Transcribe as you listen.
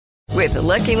With the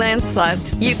Lucky Land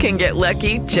Slots, you can get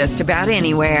lucky just about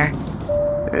anywhere.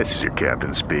 This is your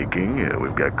captain speaking.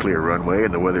 We've got clear runway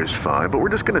and the weather's fine, but we're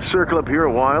just going to circle up here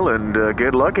a while and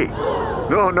get lucky.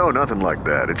 No, nothing like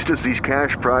that. It's just these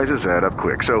cash prizes add up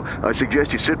quick. So I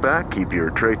suggest you sit back, keep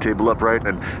your tray table upright,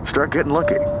 and start getting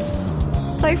lucky.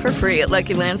 Play for free at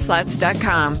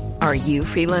LuckyLandSlots.com. Are you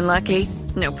feeling lucky?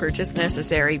 No purchase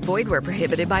necessary. Void where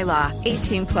prohibited by law.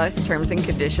 18 plus terms and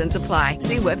conditions apply.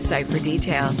 See website for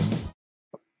details.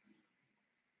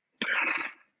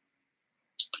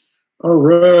 All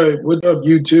right. What's up,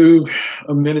 YouTube?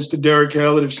 I'm Minister Derek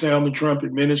Hallett of Sound the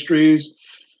Trumpet Ministries,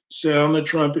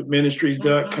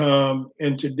 soundthetrumpetministries.com.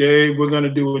 And today we're going to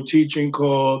do a teaching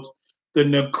called the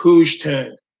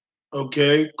Nehushtan,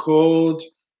 okay? Called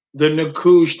the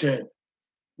Nehushtan.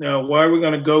 Now, why we're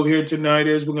going to go here tonight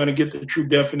is we're going to get the true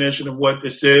definition of what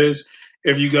this is.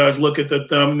 If you guys look at the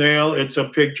thumbnail, it's a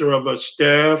picture of a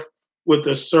staff with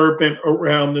a serpent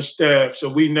around the staff. So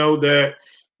we know that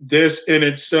this in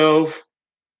itself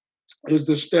is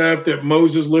the staff that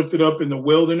Moses lifted up in the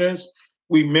wilderness.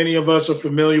 Many of us are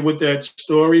familiar with that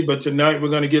story, but tonight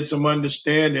we're going to get some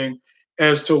understanding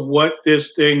as to what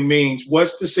this thing means.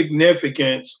 What's the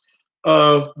significance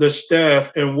of the staff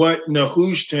and what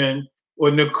Nehushtan or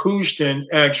Nehushtan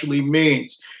actually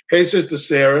means? Hey, Sister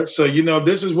Sarah. So,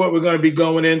 this is what we're going to be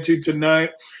going into tonight,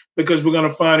 because we're going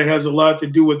to find it has a lot to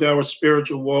do with our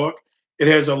spiritual walk. It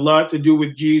has a lot to do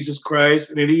with Jesus Christ,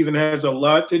 and it even has a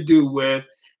lot to do with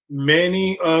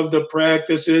many of the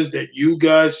practices that you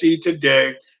guys see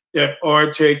today that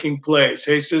are taking place.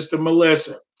 Hey, Sister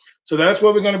Melissa. So that's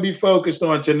what we're going to be focused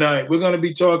on tonight. We're going to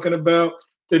be talking about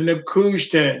the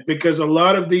Nehushtan, because a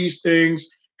lot of these things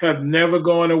have never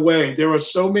gone away. There are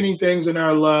so many things in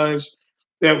our lives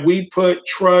that we put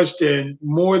trust in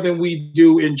more than we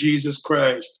do in Jesus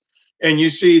Christ. And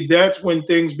you see, that's when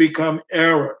things become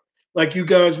error. Like you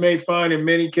guys may find in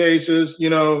many cases,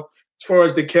 as far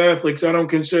as the Catholics, I don't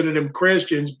consider them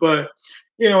Christians, but,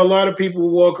 a lot of people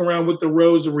walk around with the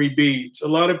rosary beads. A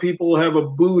lot of people have a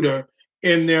Buddha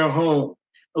in their home.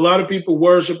 A lot of people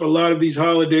worship a lot of these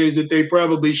holidays that they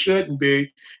probably shouldn't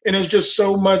be. And there's just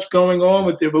so much going on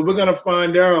with it. But we're going to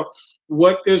find out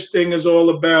what this thing is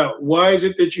all about. Why is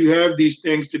it that you have these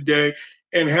things today?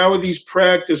 And how are these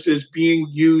practices being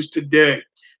used today?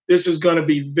 This is going to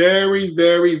be very,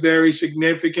 very, very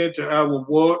significant to our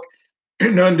walk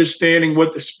and understanding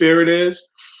what the spirit is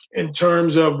in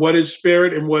terms of what is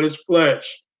spirit and what is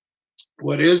flesh,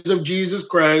 what is of Jesus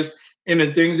Christ and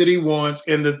the things that he wants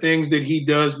and the things that he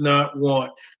does not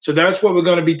want. So that's what we're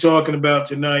going to be talking about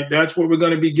tonight. That's what we're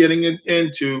going to be getting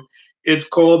into. It's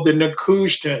called the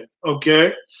Nehushtan,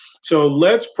 okay? So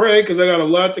let's pray, because I got a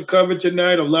lot to cover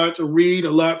tonight, a lot to read,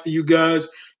 a lot for you guys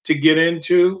to get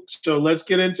into. So let's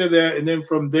get into that. And then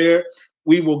from there,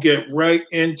 we will get right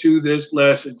into this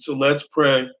lesson. So let's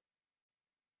pray.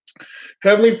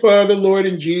 Heavenly Father, Lord,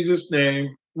 in Jesus'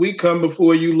 name, we come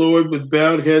before you, Lord, with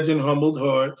bowed heads and humbled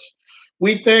hearts.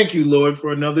 We thank you, Lord, for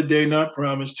another day not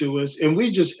promised to us. And we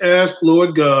just ask,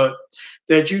 Lord God,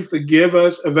 that you forgive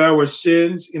us of our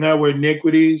sins and our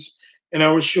iniquities and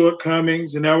our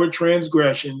shortcomings and our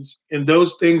transgressions and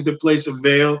those things that place a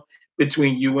veil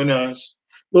between you and us.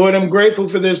 Lord, I'm grateful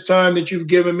for this time that you've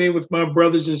given me with my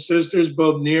brothers and sisters,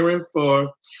 both near and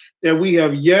far, that we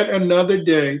have yet another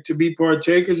day to be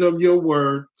partakers of your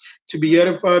word, to be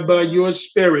edified by your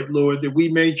spirit, Lord, that we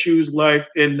may choose life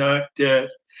and not death.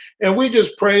 And we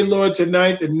just pray, Lord,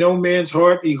 tonight that no man's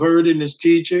heart be heard in this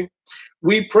teaching.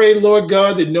 We pray, Lord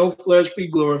God, that no flesh be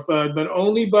glorified, but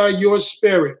only by your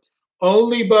spirit,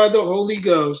 only by the Holy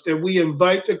Ghost that we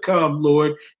invite to come,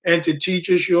 Lord, and to teach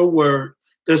us your word.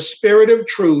 The spirit of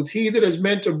truth, he that is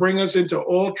meant to bring us into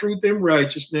all truth and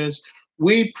righteousness.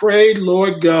 We pray,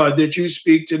 Lord God, that you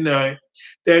speak tonight,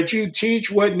 that you teach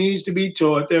what needs to be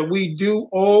taught, that we do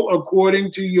all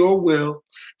according to your will.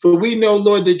 For we know,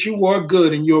 Lord, that you are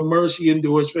good and your mercy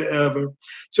endures forever.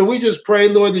 So we just pray,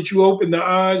 Lord, that you open the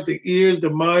eyes, the ears,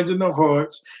 the minds, and the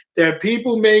hearts, that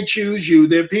people may choose you,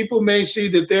 that people may see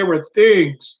that there are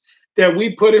things that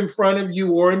we put in front of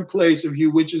you or in place of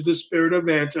you, which is the spirit of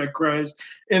Antichrist.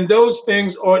 And those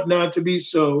things ought not to be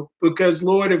so, because,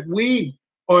 Lord, if we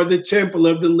are the temple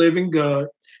of the living God,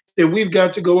 then we've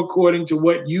got to go according to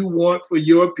what you want for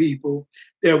your people,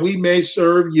 that we may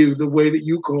serve you the way that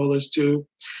you call us to.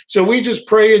 So we just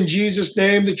pray in Jesus'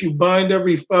 name that you bind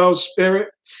every foul spirit,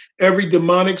 every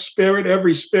demonic spirit,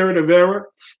 every spirit of error,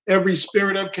 every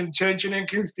spirit of contention and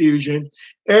confusion,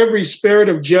 every spirit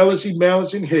of jealousy,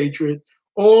 malice, and hatred,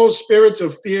 all spirits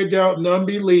of fear, doubt, and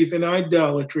unbelief, and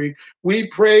idolatry. We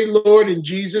pray, Lord, in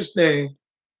Jesus' name,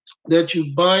 that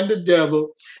you bind the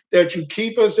devil, that you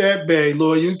keep us at bay,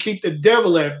 Lord. You keep the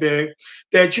devil at bay,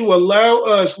 that you allow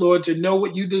us, Lord, to know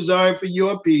what you desire for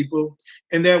your people,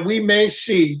 and that we may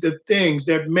see the things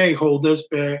that may hold us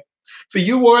back. For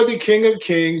you are the King of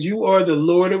Kings, you are the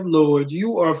Lord of Lords,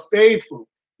 you are faithful,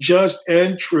 just,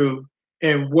 and true,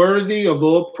 and worthy of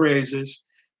all praises.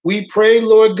 We pray,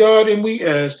 Lord God, and we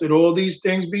ask that all these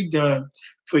things be done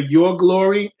for your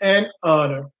glory and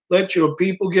honor. Let your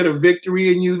people get a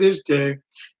victory in you this day.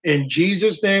 In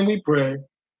Jesus' name we pray.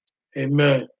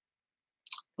 Amen.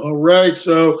 All right,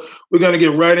 so we're going to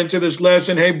get right into this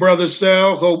lesson. Hey, Brother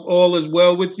Sal, hope all is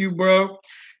well with you, bro.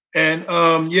 And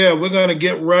yeah, we're going to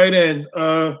get right in.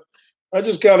 I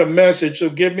just got a message, so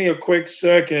give me a quick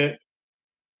second.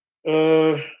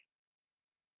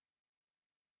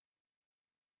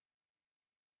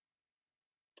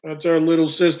 That's our little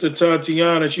sister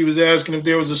Tatiana. She was asking if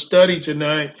there was a study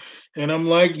tonight. And I'm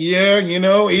like, yeah,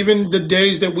 even the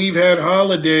days that we've had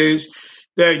holidays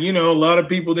that, a lot of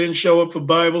people didn't show up for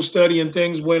Bible study and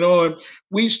things went on,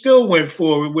 we still went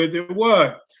forward with it.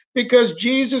 Why? Because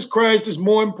Jesus Christ is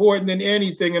more important than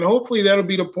anything. And hopefully that'll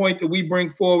be the point that we bring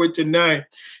forward tonight,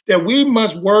 that we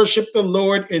must worship the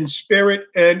Lord in spirit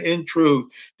and in truth,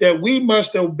 that we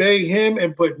must obey him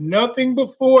and put nothing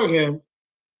before him,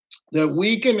 that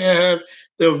we can have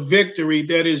the victory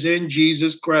that is in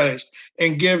Jesus Christ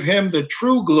and give him the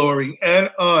true glory and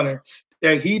honor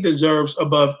that he deserves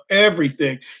above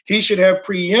everything. He should have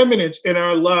preeminence in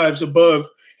our lives above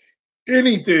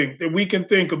anything that we can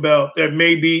think about that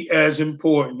may be as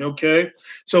important, okay?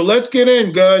 So let's get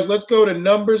in, guys. Let's go to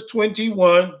Numbers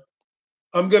 21.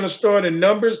 I'm going to start in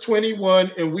Numbers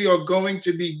 21, and we are going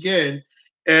to begin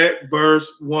at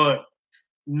verse 1.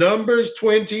 Numbers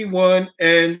 21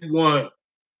 and 1.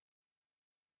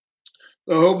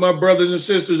 I hope my brothers and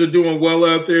sisters are doing well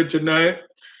out there tonight.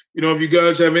 If you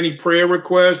guys have any prayer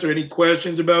requests or any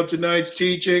questions about tonight's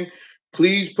teaching,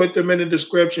 please put them in the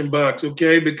description box,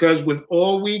 okay? Because with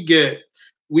all we get,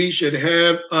 we should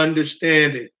have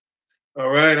understanding. All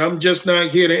right? I'm just not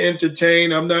here to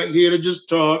entertain. I'm not here to just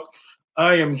talk.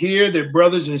 I am here that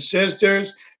brothers and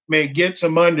sisters may get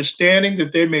some understanding,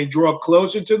 that they may draw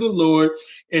closer to the Lord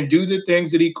and do the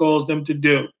things that he calls them to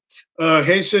do.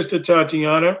 Hey, Sister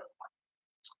Tatiana.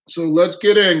 So let's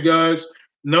get in, guys.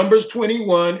 Numbers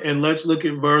 21, and let's look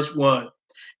at verse 1.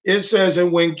 It says,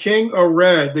 and when King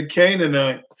Arad the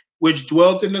Canaanite, which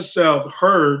dwelt in the south,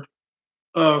 heard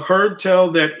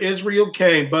tell that Israel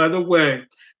came by the way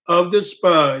of the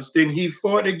spies, then he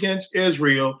fought against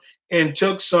Israel and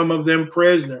took some of them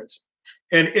prisoners.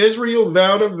 And Israel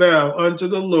vowed a vow unto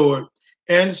the Lord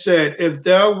and said, if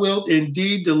thou wilt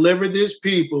indeed deliver this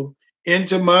people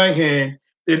into my hand,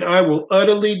 then I will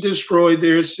utterly destroy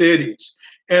their cities.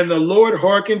 And the Lord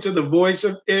hearkened to the voice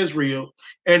of Israel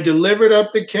and delivered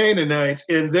up the Canaanites,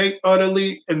 and they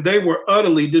were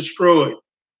utterly destroyed.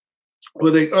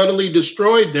 Well, they utterly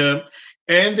destroyed them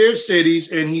and their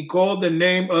cities, and he called the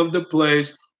name of the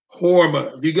place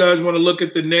Hormah. If you guys want to look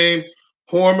at the name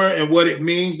Hormah and what it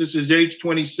means, this is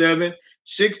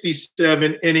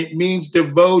H2767, and it means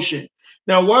devotion.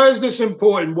 Now, why is this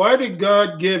important? Why did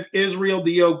God give Israel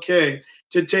the okay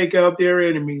to take out their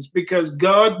enemies? Because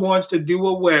God wants to do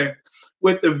away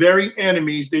with the very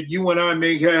enemies that you and I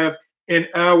may have in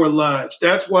our lives.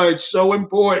 That's why it's so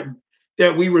important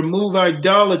that we remove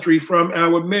idolatry from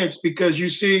our midst, because you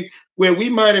see, where we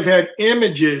might have had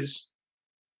images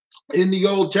in the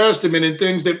Old Testament and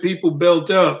things that people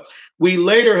built up, we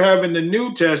later have in the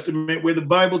New Testament where the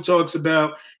Bible talks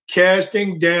about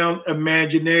casting down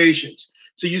imaginations.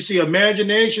 So you see,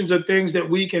 imaginations are things that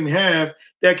we can have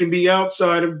that can be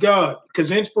outside of God, because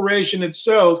inspiration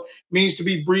itself means to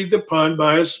be breathed upon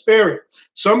by a spirit.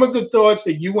 Some of the thoughts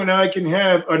that you and I can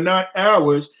have are not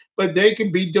ours, but they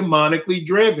can be demonically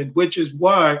driven, which is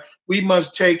why we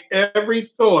must take every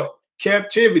thought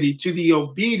captivity to the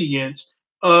obedience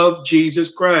of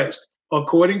Jesus Christ,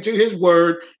 according to his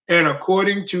word and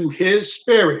according to his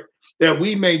spirit, that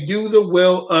we may do the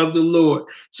will of the Lord.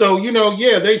 So,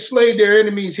 they slayed their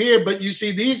enemies here, but you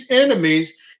see, these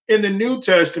enemies in the New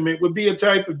Testament would be a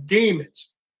type of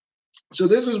demons. So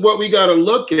this is what we got to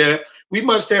look at. We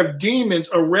must have demons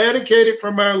eradicated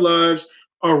from our lives,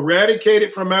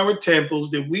 eradicated from our temples,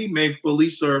 that we may fully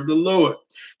serve the Lord.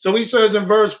 So he says in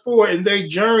verse 4, and they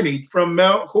journeyed from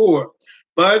Mount Hor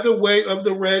by the way of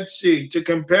the Red Sea to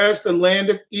compass the land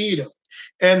of Edom.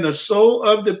 And the soul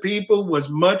of the people was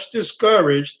much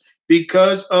discouraged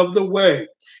because of the way.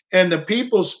 And the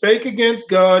people spake against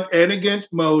God and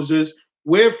against Moses,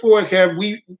 wherefore have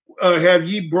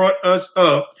ye brought us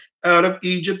up out of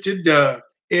Egypt to die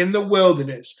in the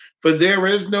wilderness? For there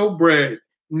is no bread,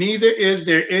 neither is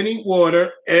there any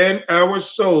water, and our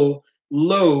soul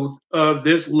loath of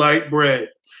this light bread.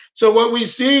 So what we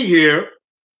see here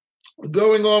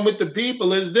going on with the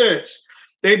people is this.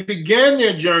 They began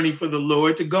their journey for the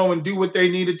Lord to go and do what they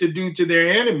needed to do to their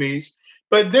enemies.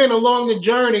 But then along the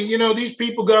journey, these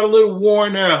people got a little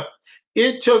worn out.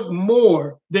 It took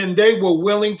more than they were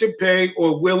willing to pay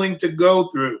or willing to go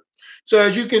through. So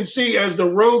as you can see, as the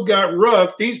road got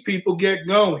rough, these people get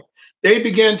going. They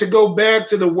began to go back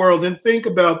to the world and think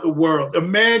about the world,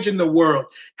 imagine the world,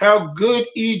 how good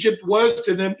Egypt was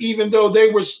to them, even though they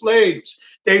were slaves.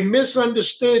 They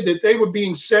misunderstood that they were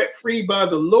being set free by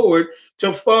the Lord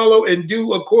to follow and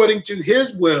do according to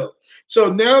his will.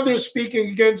 So now they're speaking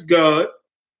against God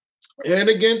and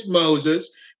against Moses.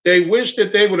 They wish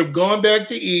that they would have gone back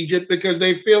to Egypt because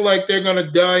they feel like they're going to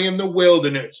die in the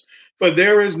wilderness. For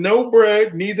there is no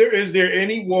bread, neither is there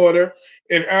any water,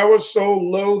 and our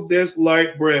soul loathes this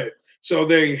light bread. So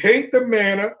they hate the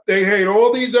manna. They hate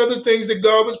all these other things that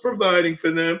God was providing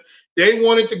for them. They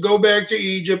wanted to go back to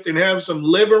Egypt and have some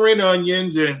liver and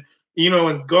onions and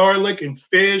garlic and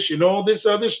fish and all this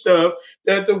other stuff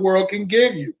that the world can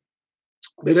give you.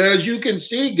 But as you can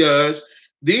see, guys,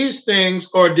 these things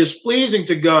are displeasing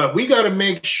to God. We got to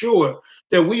make sure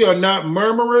that we are not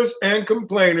murmurers and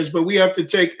complainers, but we have to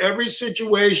take every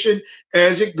situation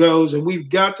as it goes, and we've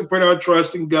got to put our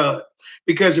trust in God.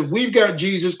 Because if we've got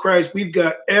Jesus Christ, we've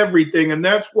got everything. And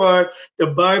that's why the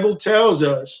Bible tells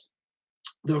us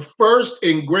the first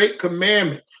and great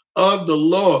commandment of the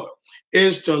law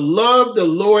is to love the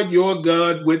Lord your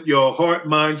God with your heart,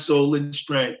 mind, soul, and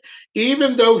strength.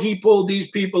 Even though he pulled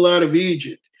these people out of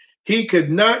Egypt, he could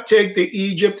not take the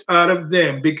Egypt out of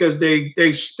them because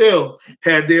they still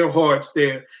had their hearts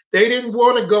there. They didn't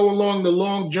want to go along the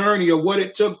long journey of what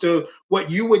it took to,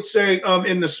 what you would say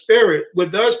in the spirit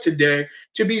with us today,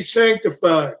 to be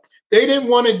sanctified. They didn't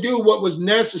want to do what was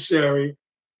necessary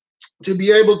to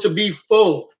be able to be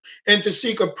full and to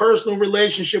seek a personal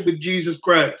relationship with Jesus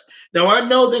Christ. Now, I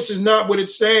know this is not what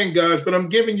it's saying, guys, but I'm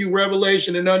giving you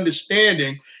revelation and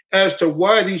understanding as to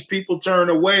why these people turn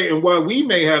away and why we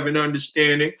may have an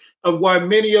understanding of why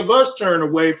many of us turn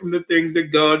away from the things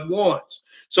that God wants.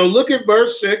 So look at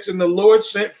verse 6, and the Lord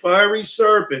sent fiery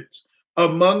serpents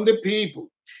among the people,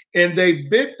 and they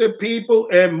bit the people,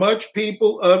 and much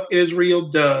people of Israel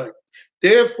died.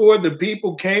 Therefore, the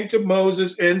people came to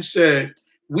Moses and said,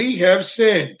 "We have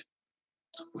sinned,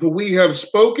 for we have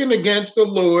spoken against the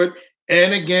Lord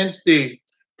and against thee.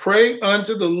 Pray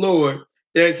unto the Lord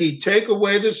that he take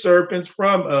away the serpents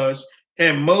from us."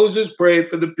 And Moses prayed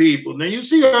for the people. Now, you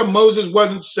see how Moses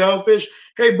wasn't selfish?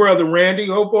 Hey, Brother Randy,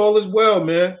 hope all is well,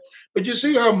 man. But you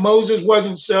see how Moses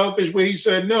wasn't selfish where he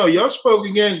said, no, y'all spoke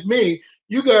against me.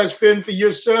 You guys fend for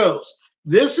yourselves.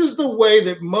 This is the way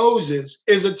that Moses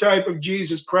is a type of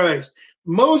Jesus Christ.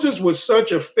 Moses was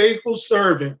such a faithful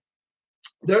servant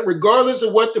that regardless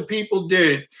of what the people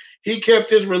did, he kept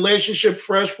his relationship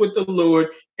fresh with the Lord,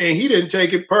 and he didn't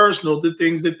take it personal, the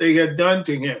things that they had done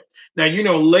to him. Now,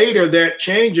 later that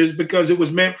changes because it was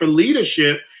meant for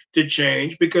leadership to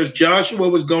change, because Joshua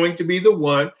was going to be the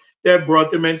one that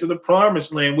brought them into the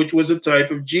promised land, which was a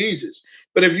type of Jesus.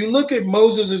 But if you look at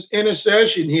Moses'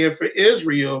 intercession here for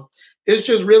Israel, it's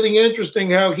just really interesting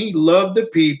how he loved the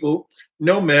people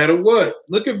no matter what.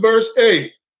 Look at verse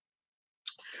 8.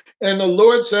 And the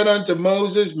Lord said unto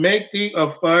Moses, "Make thee a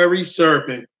fiery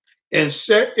serpent, and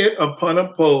set it upon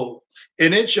a pole.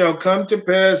 And it shall come to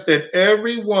pass that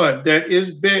every one that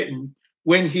is bitten,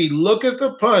 when he looketh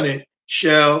upon it,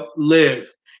 shall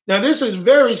live." Now, this is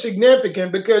very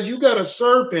significant because you got a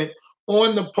serpent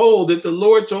on the pole that the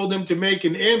Lord told him to make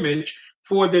an image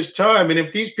for this time. And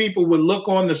if these people would look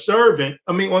on the serpent,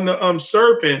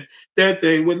 that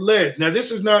they would live. Now,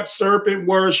 this is not serpent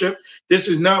worship. This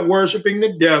is not worshiping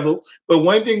the devil. But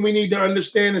one thing we need to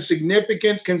understand, the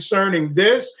significance concerning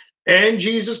this and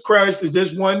Jesus Christ, is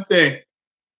this one thing.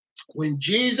 When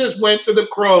Jesus went to the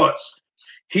cross,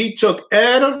 he took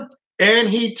Adam and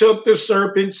he took the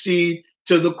serpent seed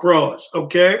to the cross,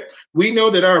 okay? We know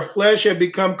that our flesh had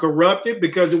become corrupted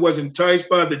because it was enticed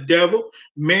by the devil.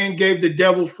 Man gave the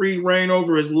devil free reign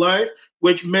over his life,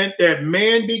 which meant that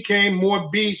man became more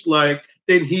beast-like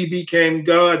than he became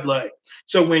God-like.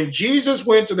 So when Jesus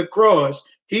went to the cross,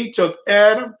 he took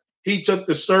Adam, he took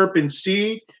the serpent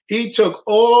seed, he took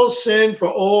all sin for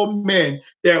all men,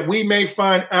 that we may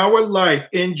find our life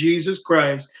in Jesus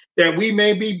Christ, that we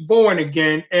may be born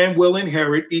again and will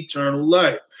inherit eternal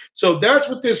life. So that's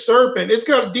what this serpent, it's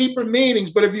got deeper meanings.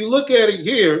 But if you look at it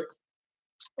here,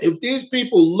 if these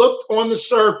people looked on the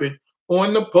serpent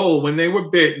on the pole when they were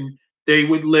bitten, they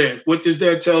would live. What does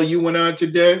that tell you and I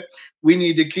today? We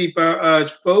need to keep our eyes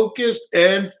focused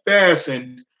and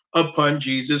fastened upon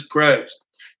Jesus Christ.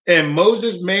 And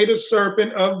Moses made a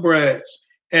serpent of brass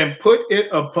and put it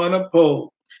upon a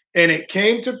pole. And it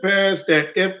came to pass that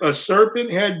if a serpent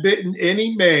had bitten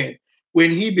any man,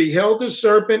 when he beheld the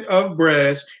serpent of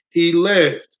brass, he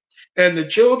lived. And the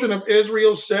children of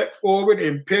Israel set forward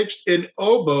and pitched in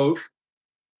Oboth,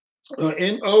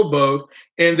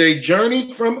 and they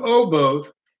journeyed from Oboth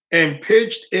and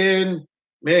pitched in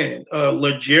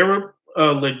Lejebarim,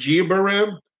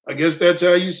 I guess that's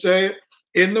how you say it,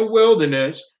 in the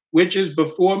wilderness, which is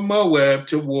before Moab,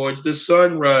 towards the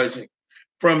sun rising.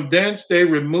 From thence they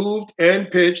removed and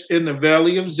pitched in the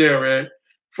valley of Zered.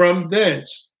 From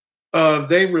thence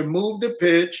they removed the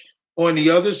pitch on the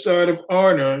other side of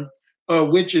Arnon,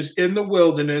 which is in the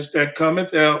wilderness that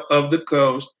cometh out of the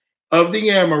coast of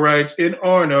the Amorites. In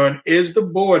Arnon is the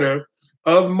border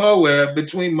of Moab,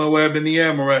 between Moab and the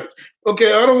Amorites.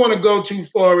 Okay, I don't want to go too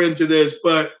far into this,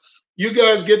 but you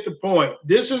guys get the point.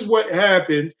 This is what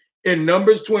happened in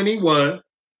Numbers 21.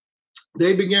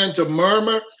 They began to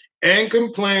murmur and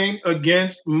complain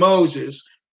against Moses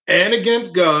and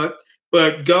against God,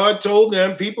 but God told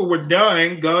them people were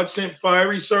dying. God sent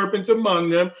fiery serpents among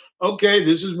them. Okay,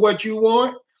 this is what you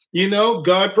want. You know,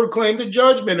 God proclaimed a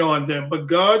judgment on them, but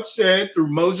God said through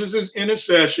Moses'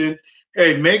 intercession,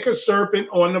 hey, make a serpent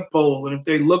on the pole. And if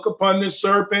they look upon this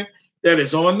serpent that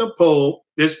is on the pole,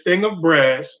 this thing of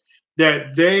brass,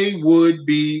 that they would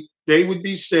be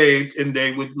saved and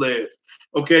they would live.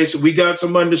 Okay, so we got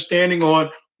some understanding on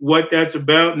what that's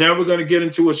about. Now we're going to get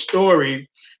into a story,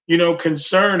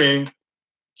 concerning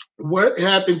what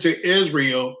happened to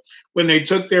Israel when they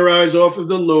took their eyes off of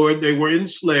the Lord. They were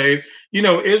enslaved.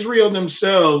 Israel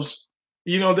themselves,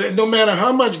 no matter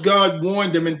how much God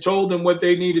warned them and told them what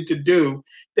they needed to do,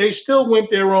 they still went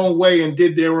their own way and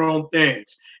did their own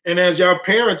things. And as our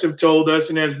parents have told us,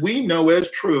 and as we know as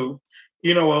true,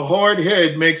 a hard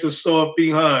head makes a soft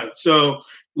behind. So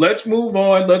let's move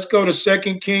on. Let's go to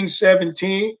 2 Kings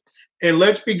 17, and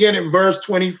let's begin at verse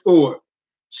 24.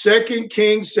 2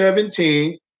 Kings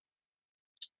 17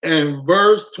 and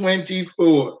verse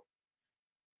 24.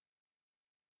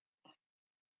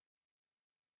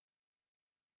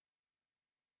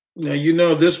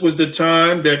 Now, this was the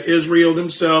time that Israel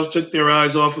themselves took their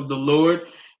eyes off of the Lord,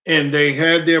 and they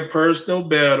had their personal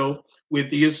battle with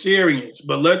the Assyrians.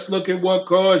 But let's look at what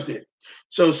caused it.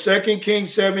 So 2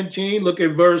 Kings 17, look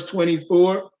at verse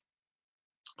 24.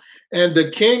 And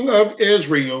the king of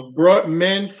Israel brought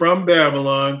men from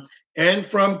Babylon and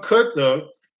from Cutha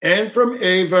and from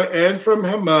Ava and from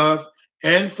Hamath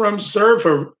and from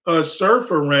Sepharvaim,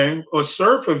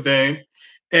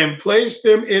 and placed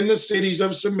them in the cities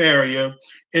of Samaria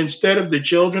instead of the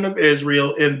children of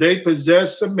Israel, and they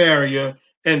possessed Samaria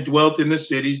and dwelt in the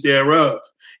cities thereof.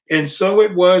 And so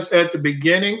it was at the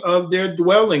beginning of their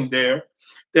dwelling there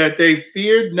that they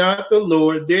feared not the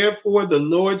Lord. Therefore the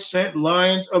Lord sent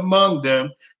lions among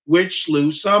them, which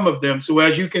slew some of them. So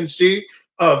as you can see,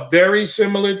 a very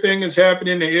similar thing is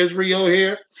happening to Israel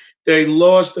here. They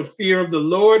lost the fear of the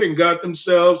Lord and got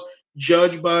themselves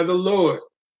judged by the Lord.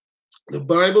 The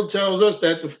Bible tells us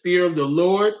that the fear of the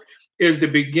Lord is the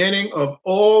beginning of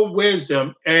all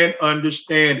wisdom and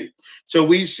understanding. So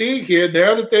we see here,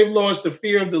 now that they've lost the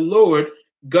fear of the Lord,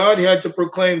 God had to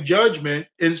proclaim judgment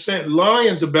and sent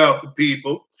lions about the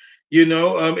people,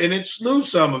 and it slew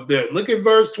some of them. Look at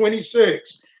verse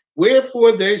 26.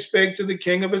 Wherefore they spake to the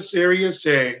king of Assyria,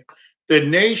 saying, the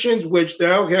nations which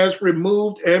thou hast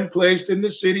removed and placed in the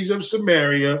cities of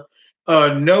Samaria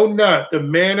know not the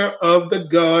manner of the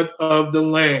God of the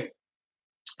land.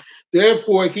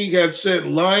 Therefore he hath sent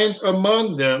lions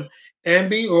among them, and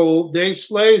behold, they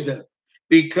slay them,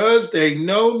 because they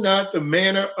know not the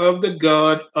manner of the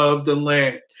God of the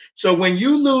land. So when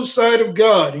you lose sight of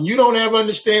God and you don't have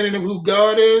understanding of who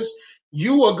God is,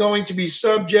 you are going to be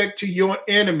subject to your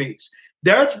enemies.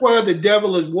 That's why the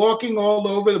devil is walking all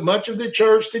over much of the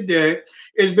church today,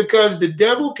 is because the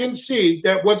devil can see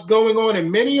that what's going on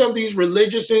in many of these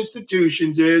religious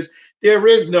institutions is there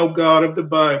is no God of the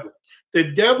Bible.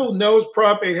 The devil knows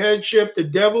proper headship. The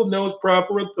devil knows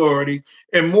proper authority.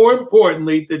 And more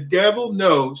importantly, the devil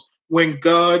knows when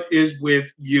God is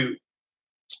with you.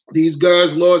 These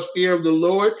guys lost fear of the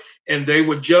Lord and they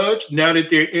were judged. Now that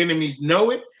their enemies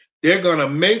know it, they're going to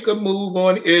make a move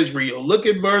on Israel. Look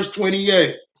at verse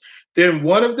 28. Then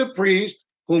one of the priests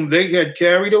whom they had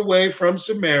carried away from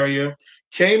Samaria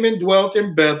came and dwelt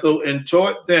in Bethel and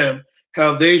taught them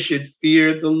how they should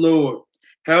fear the Lord.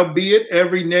 Howbeit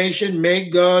every nation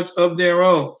made gods of their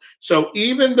own. So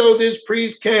even though this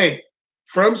priest came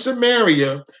from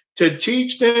Samaria, to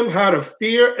teach them how to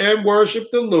fear and worship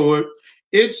the Lord.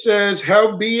 It says,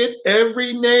 howbeit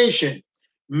every nation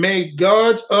made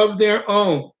gods of their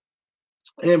own,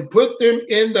 and put them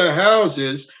in the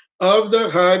houses of the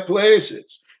high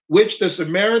places, which the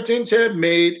Samaritans had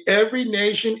made, every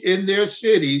nation in their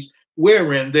cities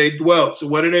wherein they dwelt. So,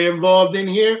 what are they involved in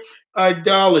here?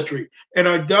 Idolatry. And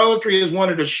idolatry is one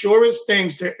of the surest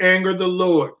things to anger the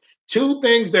Lord. Two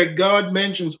things that God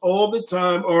mentions all the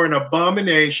time are an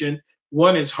abomination.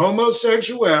 One is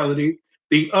homosexuality,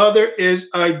 the other is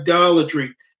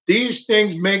idolatry. These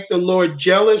things make the Lord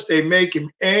jealous, they make him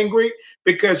angry,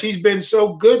 because he's been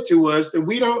so good to us that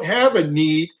we don't have a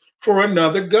need for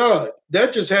another God.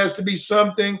 That just has to be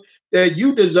something that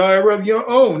you desire of your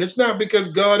own. It's not because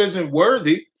God isn't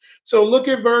worthy. So look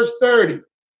at verse 30.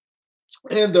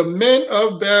 And the men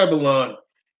of Babylon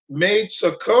made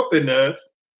Succothpaneth,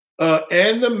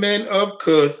 and the men of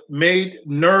Cuth made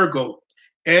Nergal,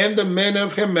 and the men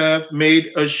of Hamath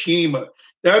made Ashima.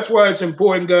 That's why it's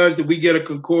important, guys, that we get a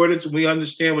concordance and we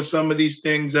understand what some of these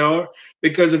things are.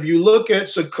 Because if you look at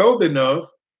Succothpaneth,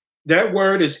 that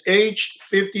word is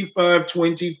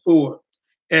H5524.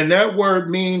 And that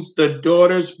word means the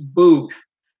daughter's booth.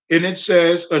 And it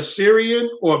says Assyrian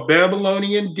or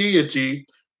Babylonian deity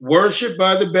worshipped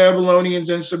by the Babylonians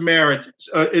and Samaritans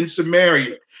in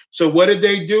Samaria. So what did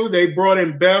they do? They brought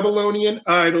in Babylonian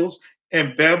idols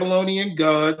and Babylonian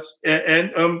gods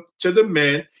and to the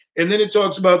men. And then it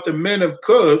talks about the men of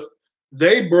Cuth.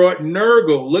 They brought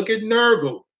Nergal. Look at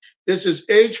Nergal. This is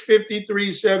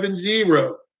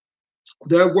H5370.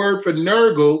 That word for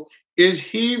Nergal is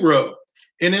hero.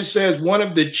 And it says one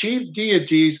of the chief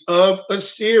deities of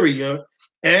Assyria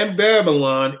and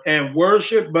Babylon, and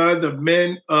worshipped by the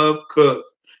men of Cuth.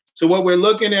 So what we're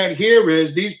looking at here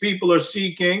is these people are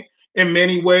seeking, in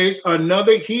many ways,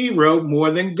 another hero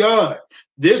more than God.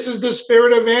 This is the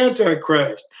spirit of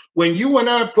Antichrist. When you and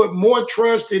I put more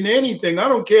trust in anything, I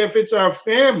don't care if it's our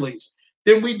families,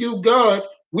 than we do God,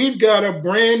 we've got a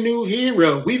brand new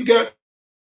hero. We've got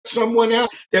someone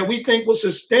else that we think will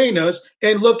sustain us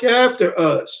and look after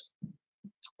us.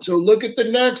 So look at the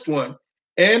next one.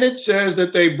 And it says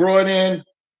that they brought in,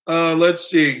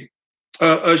 Ashima.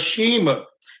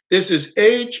 This is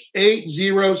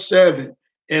H807.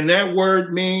 And that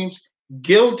word means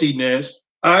guiltiness,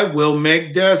 I will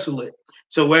make desolate.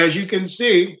 So as you can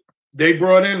see, they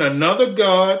brought in another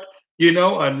god,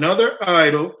 another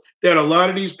idol that a lot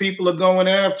of these people are going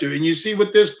after. And you see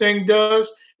what this thing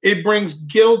does? It brings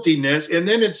guiltiness. And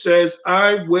then it says,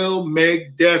 I will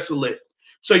make desolate.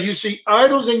 So you see,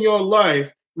 idols in your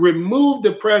life remove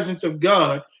the presence of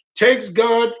God, takes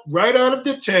God right out of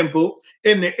the temple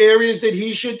in the areas that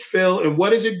he should fill. And what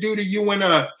does it do to you and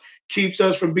I? Keeps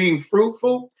us from being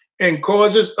fruitful and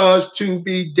causes us to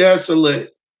be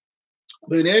desolate.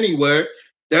 But anyway,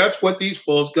 that's what these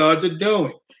false gods are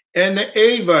doing. And the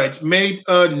Avites made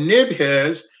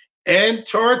Nibhaz and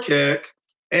Tarkak,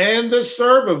 and the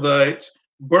Servivites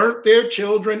burnt their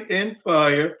children in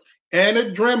fire, and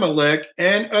Adremelech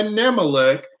and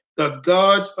Anemelech, the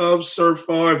gods of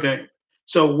Sepharvaim.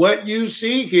 So what you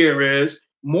see here is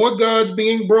more gods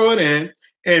being brought in.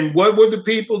 And what were the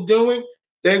people doing?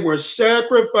 They were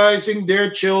sacrificing their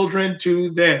children to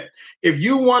them. If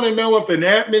you want to know if an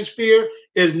atmosphere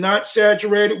is not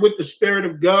saturated with the Spirit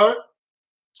of God,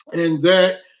 and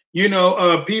that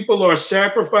people are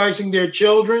sacrificing their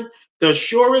children, the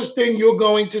surest thing you're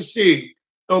going to see,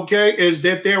 okay, is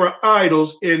that there are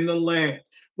idols in the land.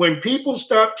 When people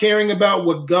stop caring about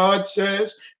what God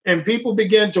says and people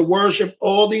begin to worship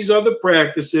all these other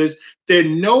practices,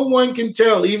 then no one can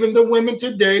tell, even the women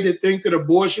today that think that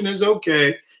abortion is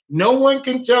okay, no one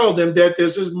can tell them that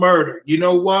this is murder. You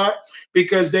know why?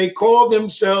 Because they call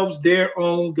themselves their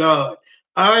own God.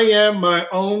 I am my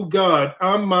own God.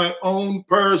 I'm my own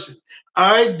person.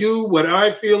 I do what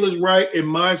I feel is right in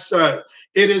my sight.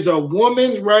 It is a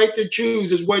woman's right to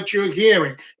choose, is what you're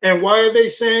hearing. And why are they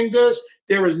saying this?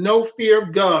 There is no fear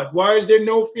of God. Why is there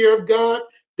no fear of God?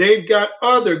 They've got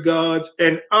other gods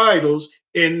and idols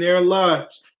in their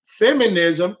lives.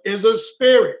 Feminism is a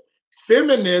spirit.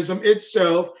 Feminism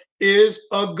itself is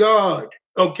a god,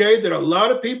 okay, that a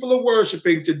lot of people are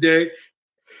worshiping today,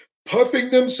 puffing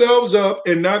themselves up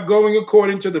and not going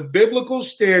according to the biblical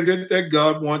standard that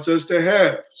God wants us to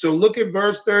have. So look at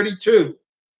verse 32.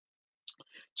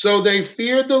 So they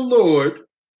feared the Lord,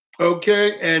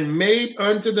 okay, and made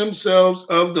unto themselves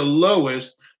of the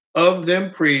lowest of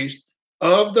them priests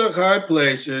of the high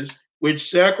places, which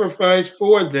sacrificed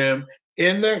for them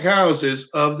in the houses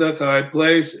of the high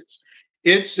places.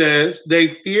 It says they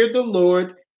feared the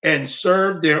Lord and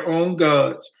served their own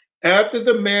gods, after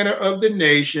the manner of the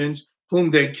nations whom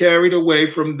they carried away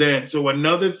from thence. So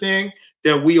another thing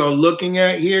that we are looking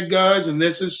at here, guys, and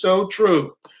this is so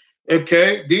true.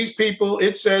 Okay, these people,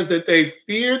 it says that they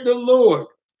feared the Lord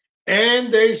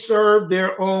and they served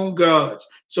their own gods.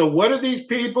 So what are these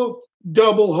people?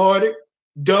 Double-hearted,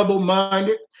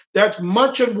 double-minded. That's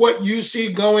much of what you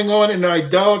see going on in the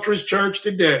idolatrous church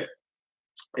today.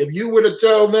 If you were to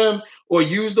tell them or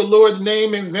use the Lord's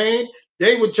name in vain,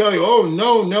 they would tell you, oh,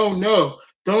 no, no, no.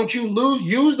 Don't you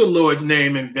use the Lord's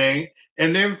name in vain.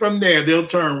 And then from there, they'll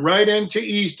turn right into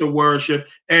Easter worship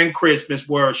and Christmas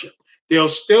worship. They'll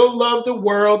still love the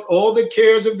world, all the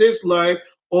cares of this life,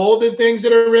 all the things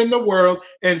that are in the world,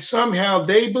 and somehow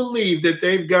they believe that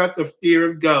they've got the fear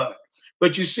of God.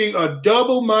 But you see, a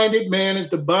double-minded man, as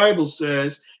the Bible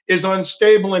says, is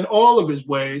unstable in all of his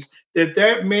ways,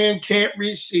 that man can't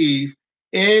receive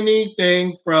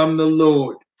anything from the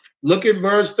Lord. Look at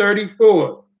verse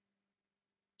 34.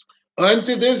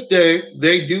 Unto this day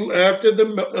they do after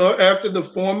the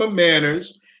former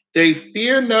manners. They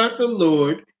fear not the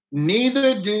Lord,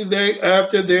 neither do they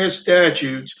after their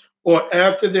statutes, or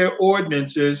after their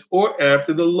ordinances, or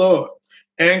after the law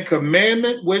and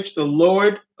commandment which the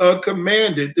Lord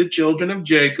commanded the children of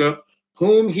Jacob,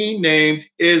 whom he named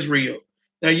Israel.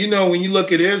 Now, you know, when you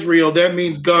look at Israel, that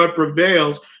means God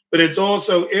prevails, but it's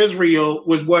also Israel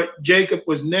was what Jacob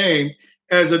was named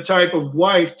as a type of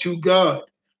wife to God,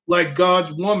 like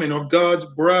God's woman or God's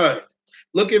bride.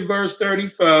 Look at verse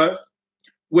 35.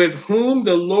 With whom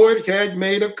the Lord had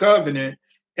made a covenant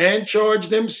and charged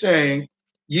them, saying,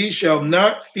 Ye shall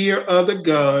not fear other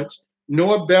gods,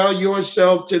 nor bow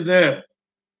yourself to them,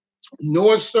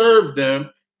 nor serve them,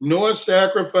 nor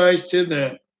sacrifice to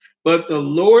them. But the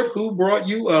Lord who brought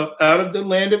you up out of the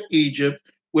land of Egypt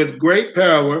with great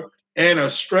power and a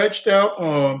stretched out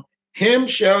arm, him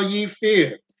shall ye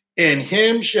fear, and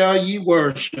him shall ye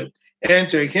worship, and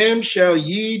to him shall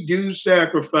ye do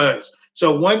sacrifice.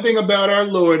 So one thing about our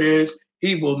Lord is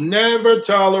he will never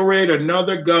tolerate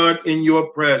another God in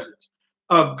your presence.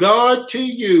 A God to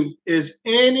you is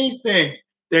anything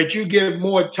that you give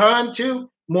more time to,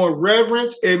 more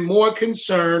reverence, and more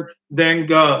concern than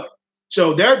God.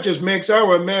 So that just makes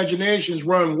our imaginations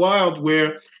run wild,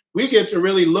 where we get to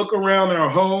really look around our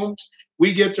homes.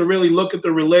 We get to really look at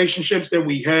the relationships that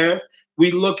we have.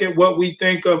 We look at what we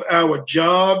think of our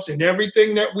jobs and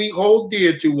everything that we hold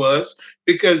dear to us,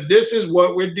 because this is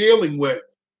what we're dealing with.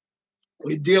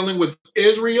 We're dealing with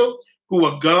Israel, who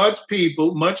are God's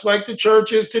people, much like the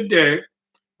church is today,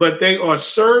 but they are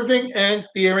serving and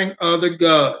fearing other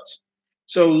gods.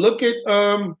 So look at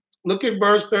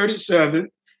verse 37.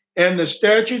 And the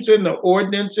statutes and the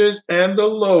ordinances and the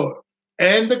law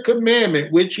and the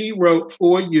commandment which he wrote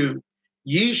for you,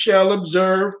 ye shall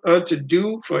observe to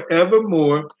do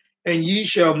forevermore, and ye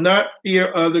shall not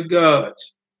fear other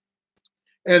gods.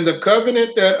 And the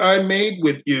covenant that I made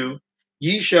with you,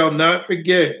 ye shall not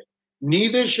forget,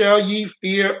 neither shall ye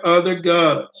fear other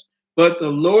gods, but the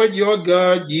Lord your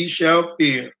God ye shall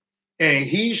fear, and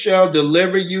he shall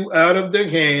deliver you out of the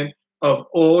hand of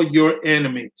all your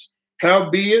enemies.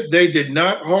 Howbeit they did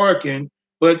not hearken,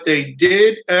 but they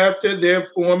did after their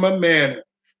former manner.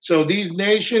 So these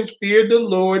nations feared the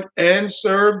Lord and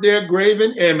served their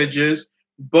graven images,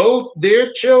 both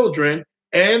their children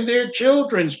and their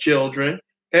children's children,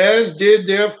 as did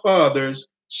their fathers,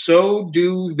 so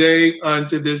do they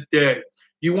unto this day.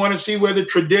 You want to see where the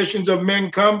traditions of men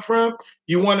come from?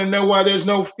 You want to know why there's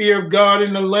no fear of God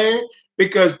in the land?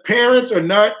 Because parents are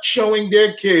not showing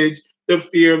their kids the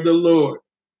fear of the Lord.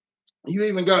 You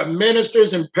even got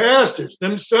ministers and pastors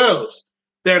themselves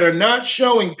that are not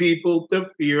showing people the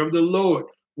fear of the Lord.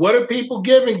 What are people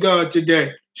giving God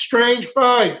today? Strange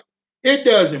fire. It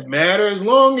doesn't matter. As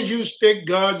long as you stick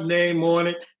God's name on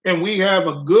it and we have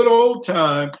a good old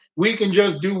time, we can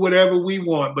just do whatever we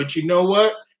want. But you know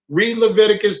what? Read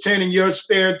Leviticus 10 in your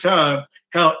spare time,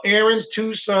 how Aaron's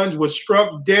two sons were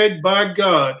struck dead by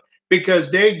God because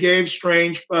they gave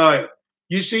strange fire.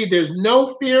 You see, there's no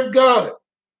fear of God.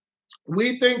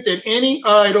 We think that any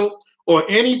idol or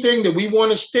anything that we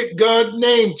want to stick God's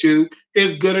name to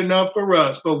is good enough for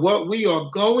us. But what we are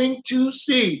going to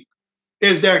see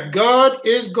is that God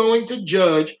is going to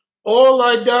judge all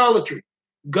idolatry.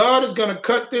 God is going to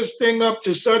cut this thing up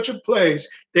to such a place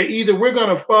that either we're going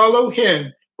to follow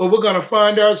him or we're going to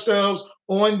find ourselves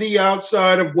on the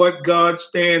outside of what God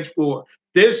stands for.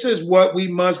 This is what we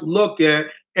must look at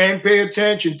and pay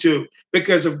attention to.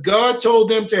 Because if God told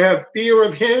them to have fear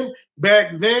of him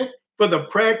back then for the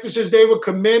practices they were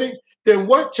committing, then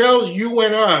what tells you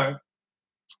and I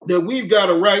that we've got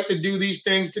a right to do these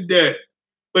things today?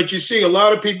 But you see, a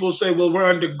lot of people say, well, we're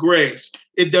under grace.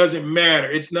 It doesn't matter.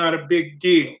 It's not a big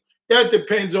deal. That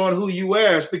depends on who you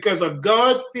ask, because a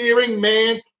God-fearing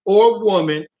man or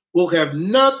woman will have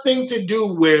nothing to do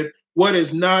with what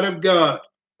is not of God.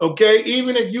 Okay?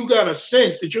 Even if you got a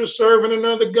sense that you're serving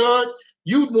another God,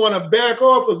 you'd want to back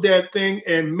off of that thing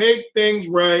and make things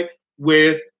right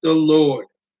with the Lord.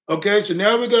 Okay, so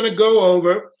now we're going to go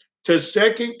over to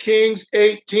 2 Kings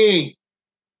 18.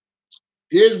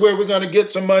 Here's where we're going to get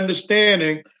some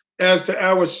understanding as to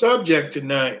our subject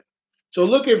tonight. So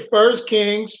look at 2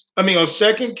 Kings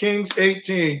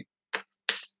 18.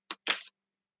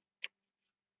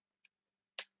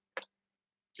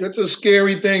 It's a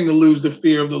scary thing to lose the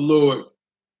fear of the Lord.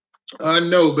 I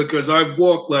know, because I've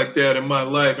walked like that in my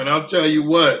life. And I'll tell you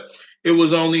what, it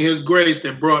was only his grace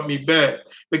that brought me back,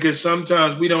 because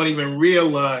sometimes we don't even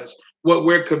realize what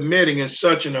we're committing is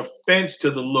such an offense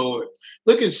to the Lord.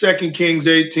 Look at 2 Kings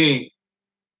 18.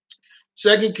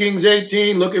 2 Kings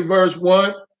 18, look at verse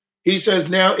 1. He says,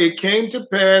 now it came to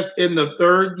pass in the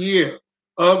 3rd year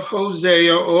of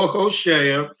Hosea or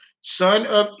Hoshea, son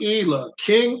of Elah,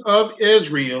 king of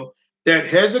Israel, that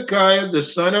Hezekiah, the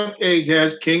son of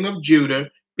Ahaz, king of Judah,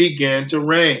 began to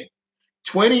reign.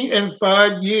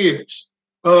 25 years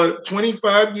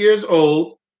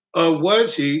old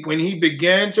was he when he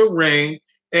began to reign,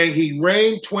 and he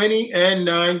reigned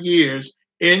 29 years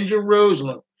in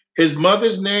Jerusalem. His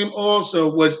mother's name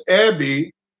also was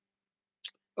Abi,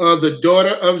 the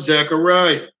daughter of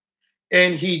Zechariah.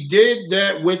 And he did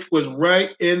that which was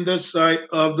right in the sight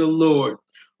of the Lord,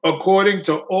 according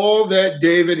to all that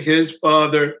David his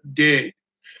father did.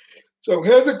 So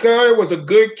Hezekiah was a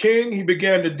good king. He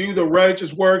began to do the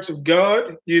righteous works of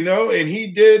God, and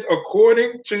he did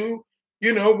according to,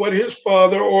 what his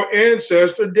father or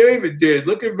ancestor David did.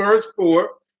 Look at verse 4.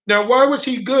 Now, why was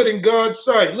he good in God's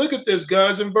sight? Look at this,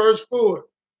 guys, in verse 4.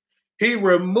 He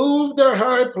removed the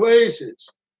high places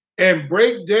and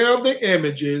break down the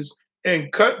images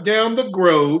and cut down the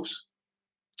groves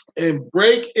and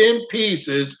break in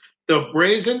pieces the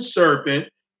brazen serpent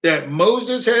that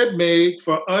Moses had made,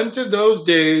 for unto those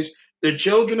days the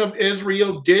children of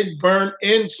Israel did burn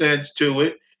incense to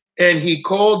it, and he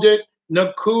called it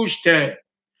Nehushtan.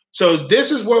 So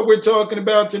this is what we're talking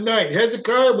about tonight.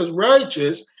 Hezekiah was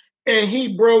righteous, and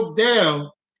he broke down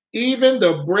even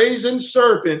the brazen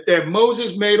serpent that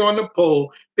Moses made on the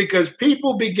pole, because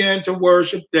people began to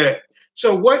worship that.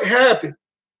 So what happened?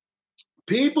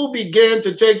 People began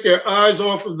to take their eyes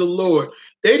off of the Lord.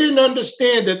 They didn't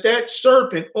understand that that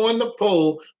serpent on the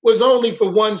pole was only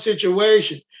for one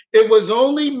situation. It was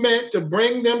only meant to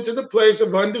bring them to the place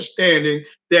of understanding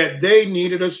that they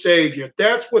needed a savior.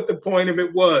 That's what the point of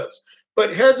it was.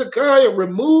 But Hezekiah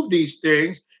removed these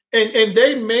things, and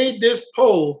they made this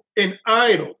pole an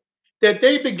idol, that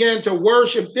they began to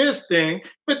worship this thing,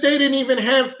 but they didn't even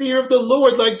have fear of the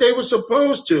Lord like they were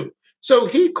supposed to. So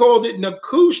he called it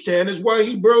Nehushtan, is why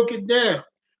he broke it down.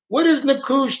 What is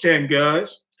Nehushtan,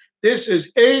 guys? This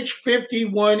is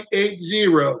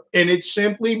H5180, and it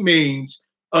simply means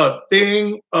a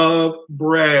thing of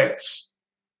brass.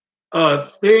 A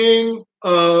thing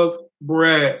of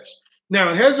brass.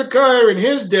 Now, Hezekiah in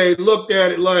his day looked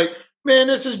at it like, man,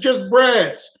 this is just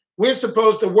brass. We're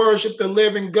supposed to worship the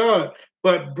living God.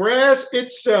 But brass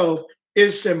itself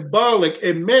is symbolic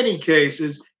in many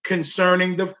cases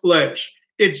concerning the flesh.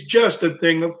 It's just a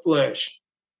thing of flesh.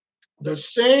 The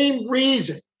same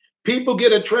reason people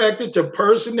get attracted to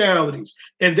personalities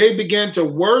and they begin to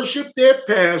worship their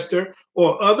pastor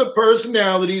or other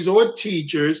personalities or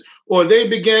teachers, or they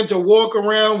begin to walk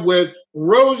around with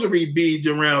rosary beads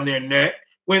around their neck,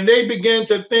 when they begin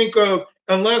to think of,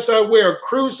 unless I wear a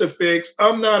crucifix,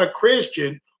 I'm not a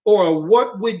Christian, or a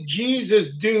what would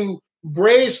Jesus do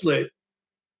bracelet,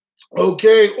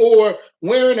 okay, or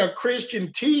wearing a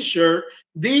Christian t-shirt.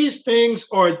 These things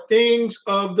are things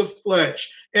of the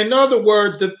flesh. In other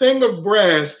words, the thing of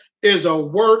brass is a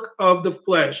work of the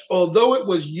flesh. Although it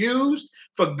was used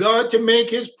for God to make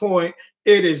his point,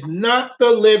 it is not the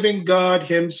living God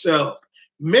himself.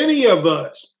 Many of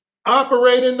us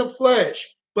operate in the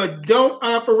flesh, but don't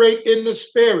operate in the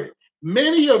spirit.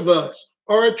 Many of us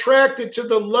are attracted to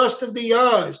the lust of the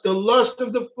eyes, the lust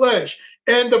of the flesh,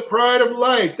 and the pride of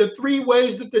life, the three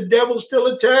ways that the devil still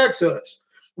attacks us.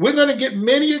 We're going to get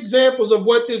many examples of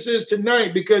what this is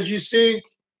tonight, because you see,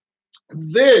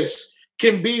 this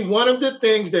can be one of the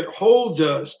things that holds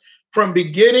us from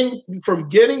getting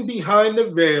behind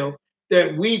the veil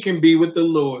that we can be with the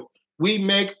Lord. We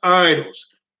make idols.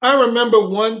 I remember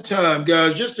one time,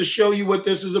 guys, just to show you what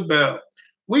this is about.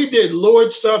 We did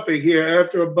Lord's Supper here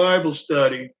after a Bible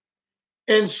study,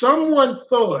 and someone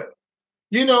thought,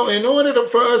 in order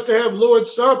for us to have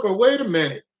Lord's Supper, wait a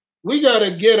minute, we got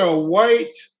to get a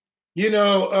white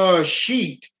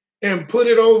sheet and put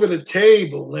it over the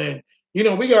table. And,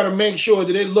 we got to make sure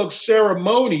that it looks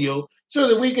ceremonial so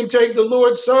that we can take the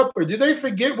Lord's Supper. Did they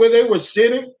forget where they were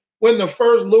sitting when the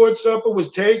first Lord's Supper was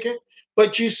taken?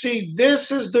 But you see,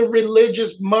 this is the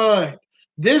religious mind.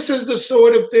 This is the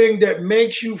sort of thing that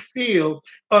makes you feel,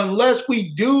 unless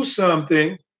we do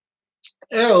something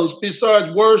else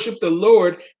besides worship the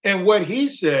Lord and what he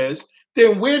says,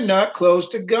 then we're not close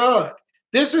to God.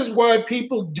 This is why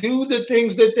people do the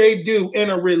things that they do in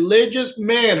a religious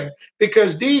manner,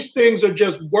 because these things are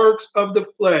just works of the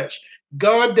flesh.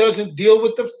 God doesn't deal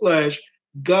with the flesh,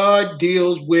 God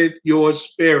deals with your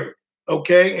spirit.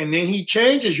 Okay. And then he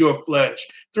changes your flesh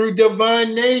through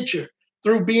divine nature,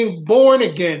 through being born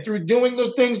again, through doing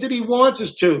the things that he wants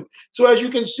us to. So, as you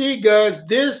can see, guys,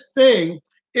 this thing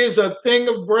is a thing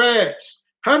of brass.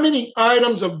 How many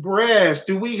items of brass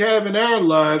do we have in our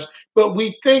lives, but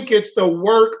we think it's the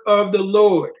work of the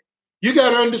Lord? You got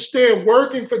to understand,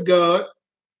 working for God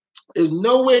is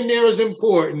nowhere near as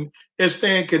important as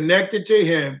staying connected to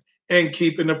him and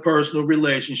keeping a personal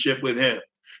relationship with him.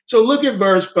 So look at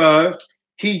verse 5.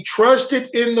 He trusted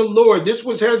in the Lord. This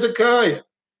was Hezekiah,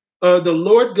 the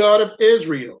Lord God of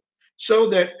Israel, so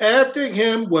that after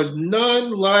him was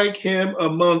none like him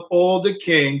among all the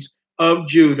kings of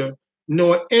Judah,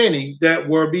 nor any that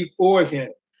were before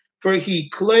him. For he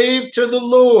clave to the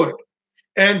Lord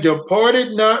and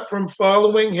departed not from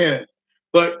following him,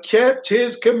 but kept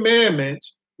his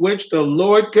commandments, which the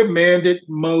Lord commanded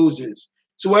Moses.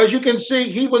 So, as you can see,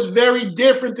 he was very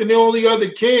different than all the other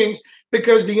kings,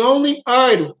 because the only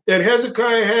idol that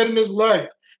Hezekiah had in his life,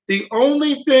 the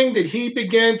only thing that he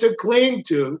began to cling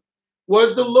to,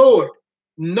 was the Lord.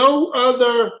 No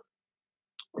other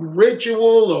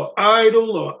ritual or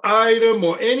idol or item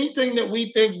or anything that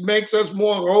we think makes us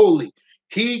more holy.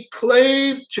 He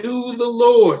clave to the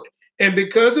Lord. And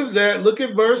because of that, look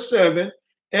at verse 7.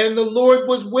 And the Lord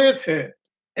was with him,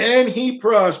 and he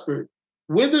prospered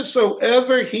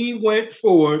whithersoever he went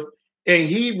forth, and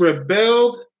he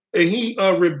rebelled,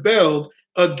 rebelled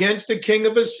against the king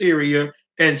of Assyria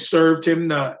and served him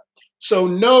not. So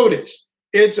notice,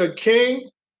 it's a king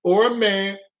or a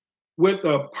man with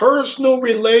a personal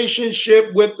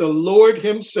relationship with the Lord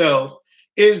himself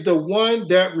is the one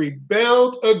that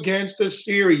rebelled against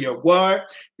Assyria. Why?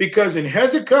 Because in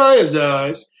Hezekiah's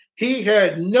eyes, he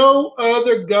had no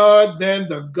other God than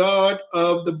the God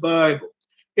of the Bible.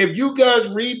 If you guys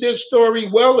read this story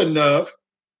well enough,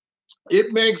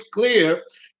 it makes clear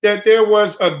that there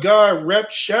was a guy,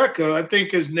 Repshakeh, I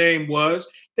think his name was,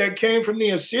 that came from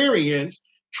the Assyrians,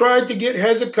 tried to get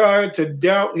Hezekiah to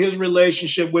doubt his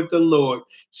relationship with the Lord,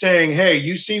 saying, hey,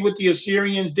 you see what the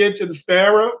Assyrians did to the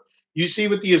Pharaoh? You see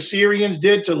what the Assyrians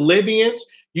did to Libyans?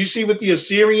 You see what the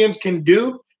Assyrians can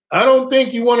do? I don't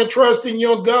think you want to trust in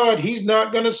your God. He's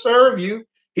not going to serve you.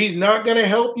 He's not going to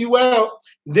help you out.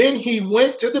 Then he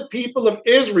went to the people of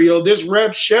Israel, this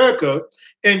Rabshakeh,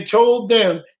 and told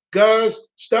them, guys,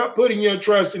 stop putting your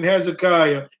trust in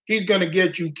Hezekiah. He's going to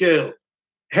get you killed.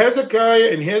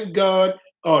 Hezekiah and his God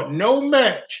are no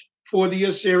match for the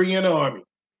Assyrian army.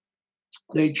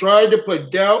 They tried to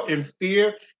put doubt and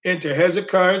fear into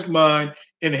Hezekiah's mind,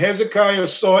 and Hezekiah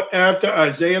sought after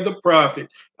Isaiah the prophet.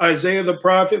 Isaiah the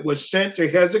prophet was sent to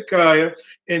Hezekiah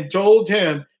and told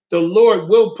him, the Lord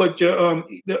will put your,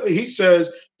 he says,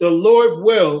 the Lord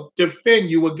will defend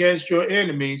you against your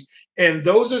enemies, and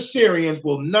those Assyrians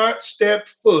will not step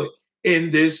foot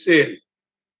in this city.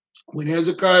 When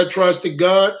Hezekiah trusted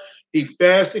God, he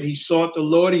fasted, he sought the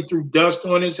Lord, he threw dust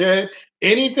on his head,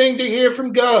 anything to hear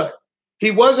from God. He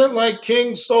wasn't like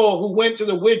King Saul, who went to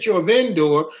the witch of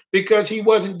Endor because he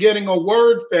wasn't getting a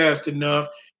word fast enough.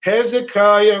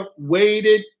 Hezekiah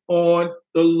waited on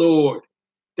the Lord.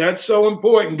 That's so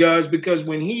important, guys, because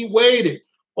when he waited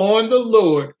on the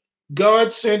Lord,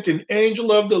 God sent an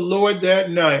angel of the Lord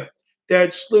that night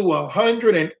that slew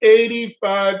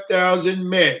 185,000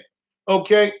 men.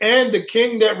 Okay, and the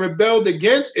king that rebelled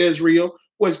against Israel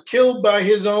was killed by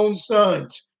his own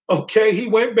sons. Okay, he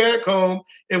went back home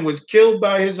and was killed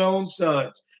by his own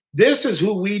sons. This is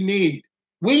who we need.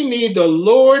 We need the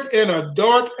Lord in a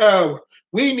dark hour.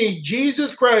 We need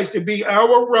Jesus Christ to be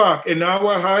our rock and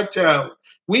our high tower.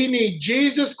 We need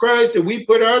Jesus Christ that we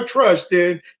put our trust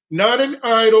in, not in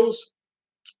idols,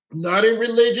 not in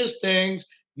religious things,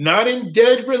 not in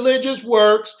dead religious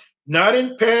works, not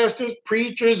in pastors,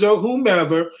 preachers, or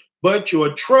whomever, but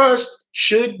your trust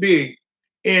should be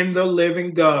in the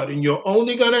living God. And you're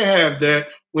only going to have that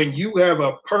when you have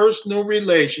a personal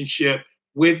relationship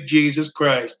with Jesus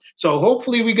Christ. So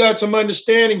hopefully we got some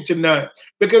understanding tonight,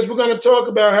 because we're going to talk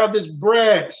about how this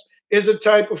brass is a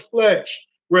type of flesh.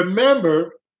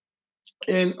 Remember,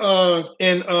 in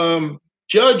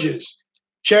Judges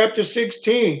chapter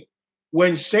 16.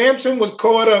 When Samson was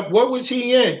caught up, what was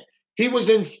he in? He was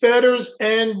in fetters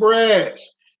and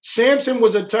brass. Samson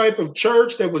was a type of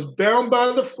church that was bound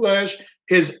by the flesh.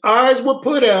 His eyes were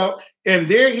put out, and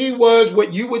there he was,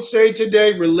 what you would say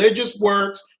today, religious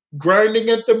works, grinding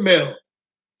at the mill,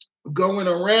 going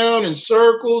around in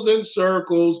circles and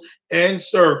circles and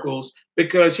circles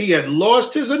because he had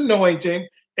lost his anointing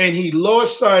and he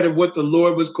lost sight of what the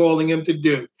Lord was calling him to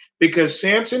do because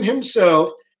Samson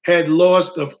himself had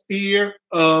lost the fear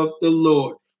of the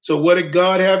Lord. So what did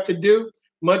God have to do?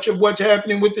 Much of what's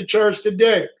happening with the church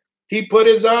today. He put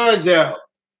his eyes out.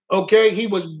 Okay, he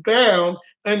was bound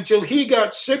until he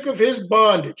got sick of his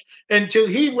bondage, until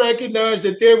he recognized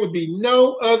that there would be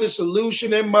no other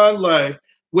solution in my life,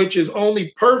 which is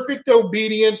only perfect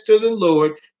obedience to the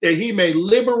Lord, that he may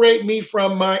liberate me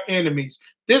from my enemies.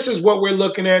 This is what we're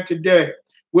looking at today.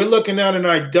 We're looking at an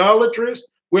idolatrous,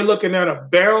 we're looking at a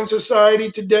bound society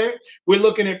today. We're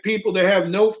looking at people that have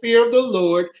no fear of the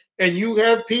Lord. And you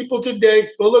have people today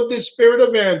full of the spirit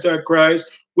of Antichrist,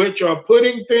 which are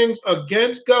putting things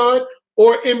against God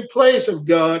or in place of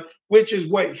God, which is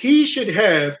what he should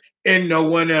have and no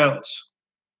one else.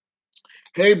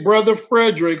 Hey, Brother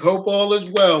Frederick, hope all is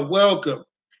well. Welcome.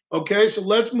 Okay, so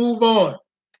let's move on.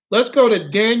 Let's go to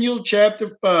Daniel chapter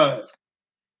 5.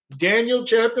 Daniel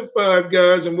chapter 5,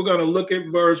 guys, and we're going to look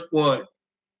at verse 1.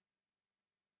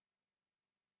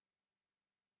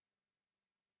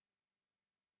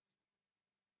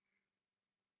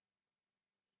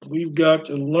 We've got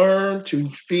to learn to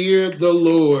fear the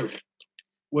Lord.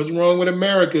 What's wrong with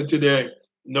America today?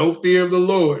 No fear of the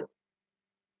Lord.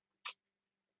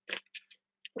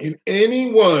 And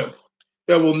anyone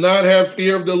that will not have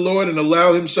fear of the Lord and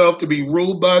allow himself to be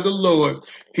ruled by the Lord,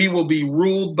 he will be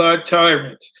ruled by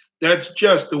tyrants. That's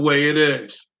just the way it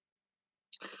is.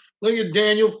 Look at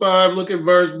Daniel 5, look at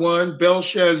verse 1.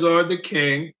 Belshazzar the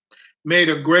king made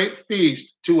a great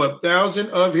feast to 1,000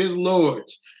 of his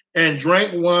lords and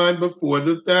drank wine before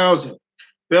the 1,000.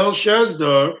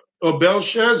 Belshazzar,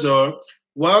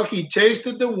 while he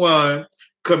tasted the wine,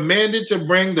 commanded to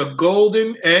bring the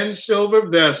golden and silver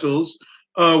vessels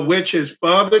which his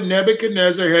father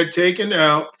Nebuchadnezzar had taken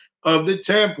out of the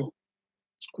temple,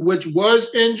 which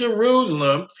was in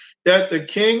Jerusalem, that the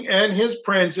king and his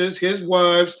princes, his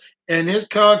wives, and his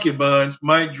concubines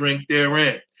might drink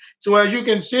therein. So as you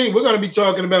can see, we're going to be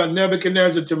talking about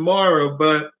Nebuchadnezzar tomorrow,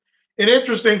 but an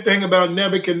interesting thing about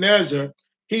Nebuchadnezzar,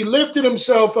 he lifted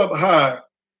himself up high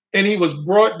and he was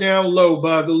brought down low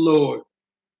by the Lord.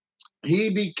 He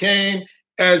became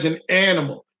as an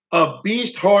animal. A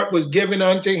beast heart was given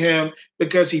unto him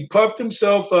because he puffed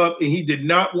himself up and he did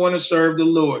not want to serve the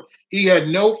Lord. He had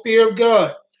no fear of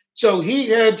God. So he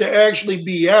had to actually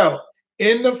be out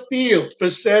in the field for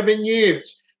 7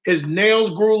 years. His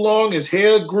nails grew long, his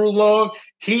hair grew long.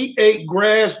 He ate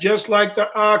grass just like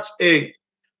the ox ate.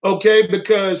 Okay,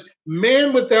 because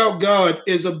man without God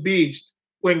is a beast.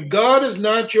 When God is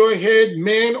not your head,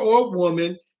 man or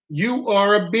woman, you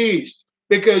are a beast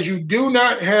because you do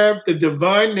not have the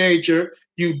divine nature.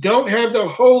 You don't have the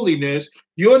holiness.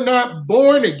 You're not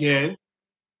born again.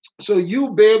 So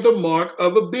you bear the mark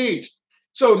of a beast.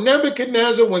 So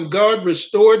Nebuchadnezzar, when God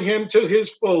restored him to his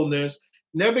fullness,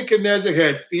 Nebuchadnezzar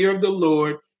had fear of the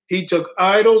Lord. He took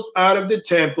idols out of the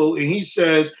temple and he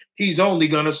says he's only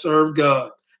going to serve God.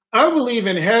 I believe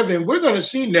in heaven, we're going to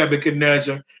see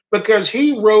Nebuchadnezzar because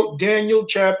he wrote Daniel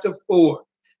chapter 4.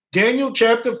 Daniel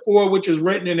chapter 4, which is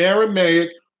written in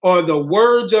Aramaic, are the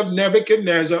words of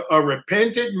Nebuchadnezzar, a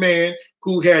repentant man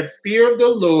who had fear of the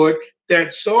Lord,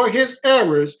 that saw his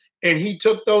errors, and he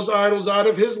took those idols out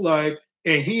of his life,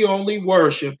 and he only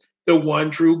worshiped the one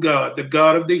true God, the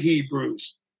God of the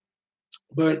Hebrews.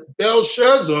 But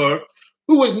Belshazzar,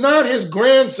 who was not his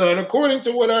grandson, according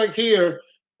to what I hear,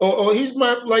 or he's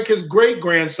like his great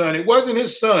grandson, it wasn't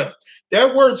his son.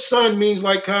 That word son means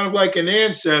like kind of like an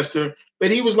ancestor,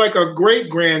 but he was like a great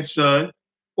grandson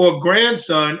or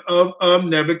grandson of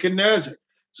Nebuchadnezzar.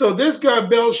 So this guy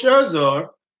Belshazzar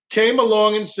came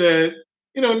along and said,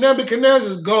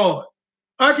 Nebuchadnezzar's gone.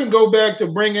 I can go back to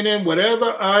bringing in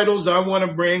whatever idols I want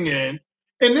to bring in.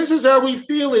 And this is how we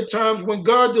feel at times when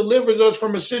God delivers us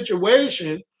from a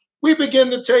situation. We begin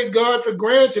to take God for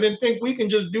granted and think we can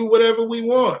just do whatever we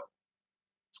want.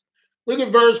 Look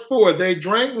at verse 4. They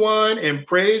drank wine and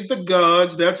praised the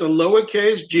gods, that's a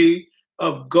lowercase g,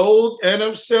 of gold and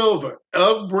of silver,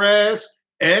 of brass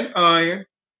and iron,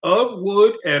 of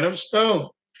wood and of stone.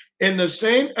 In the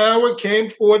same hour came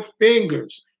forth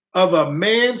fingers of a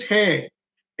man's hand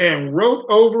and wrote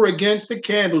over against the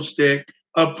candlestick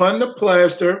upon the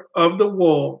plaster of the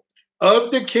wall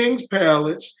of the king's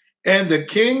palace, and the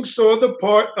king saw the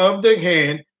part of the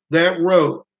hand that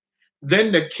wrote.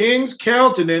 Then the king's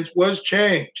countenance was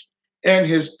changed, and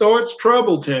his thoughts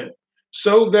troubled him,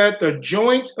 so that the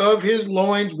joints of his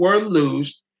loins were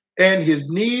loosed, and his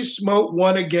knees smote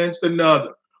one against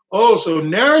another. Oh, so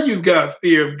now you've got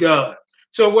fear of God.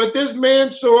 So what this man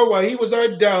saw while he was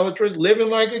idolatrous, living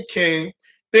like a king,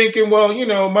 thinking, well,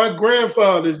 my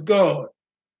grandfather's gone.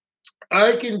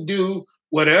 I can do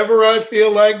whatever I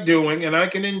feel like doing and I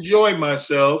can enjoy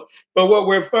myself. But what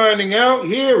we're finding out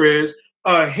here is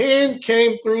a hand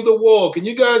came through the wall. Can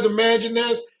you guys imagine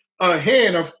this? A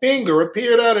hand, a finger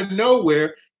appeared out of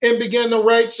nowhere and began to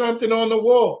write something on the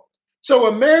wall. So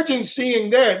imagine seeing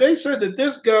that. They said that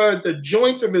this guy, the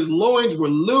joints of his loins were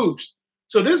loose.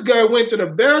 So this guy went to the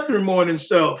bathroom on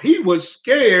himself. He was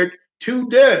scared to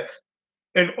death.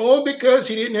 And all because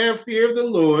he didn't have fear of the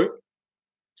Lord,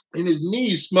 and his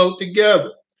knees smote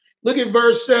together. Look at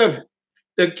verse 7.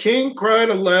 The king cried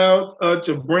aloud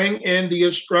to bring in the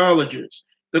astrologers,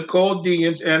 the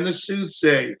Chaldeans, and the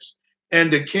soothsayers.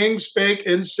 And the king spake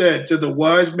and said to the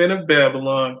wise men of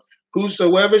Babylon,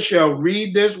 whosoever shall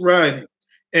read this writing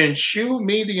and shew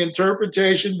me the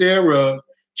interpretation thereof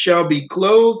shall be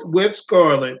clothed with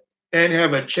scarlet and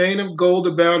have a chain of gold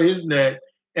about his neck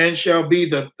and shall be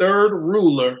the third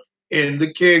ruler in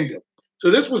the kingdom. So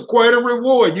this was quite a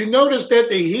reward. You notice that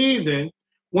the heathen,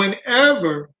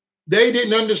 whenever they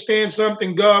didn't understand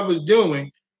something God was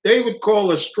doing, they would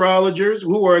call astrologers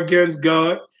who are against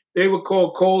God. They would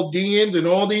call Chaldeans and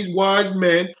all these wise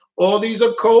men, all these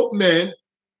occult men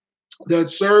that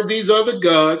serve these other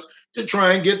gods to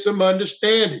try and get some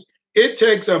understanding. It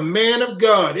takes a man of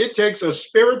God, it takes a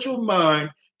spiritual mind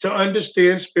to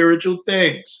understand spiritual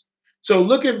things. So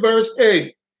look at verse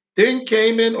 8. Then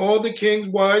came in all the king's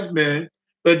wise men,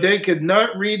 but they could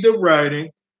not read the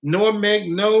writing, nor make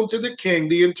known to the king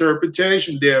the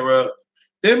interpretation thereof.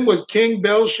 Then was King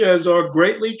Belshazzar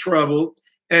greatly troubled,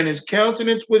 and his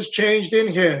countenance was changed in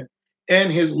him,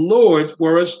 and his lords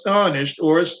were astonished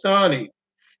or astonished.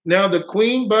 Now the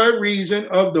queen, by reason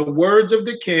of the words of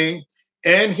the king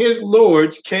and his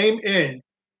lords, came in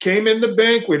the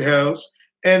banquet house,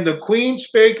 and the queen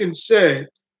spake and said,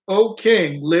 O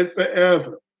king, live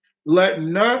forever. Let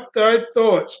not thy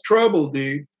thoughts trouble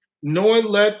thee, nor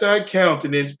let thy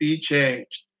countenance be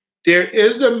changed. There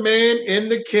is a man in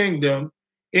the kingdom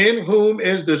in whom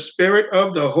is the spirit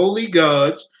of the holy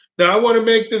gods. Now I want to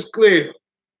make this clear.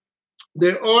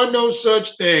 There are no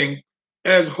such thing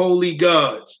as holy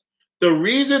gods. The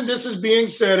reason this is being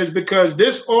said is because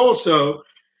this also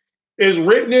is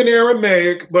written in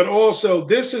Aramaic, but also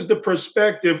this is the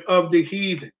perspective of the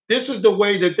heathen. This is the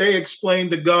way that they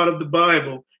explained the God of the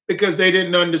Bible because they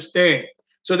didn't understand.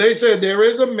 So they said, there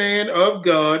is a man of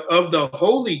God, of the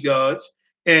holy gods,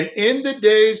 and in the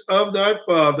days of thy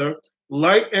father,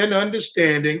 light and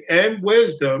understanding and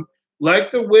wisdom,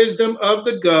 like the wisdom of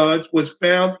the gods, was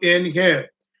found in him,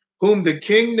 whom the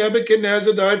king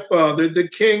Nebuchadnezzar, thy father, the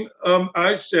king,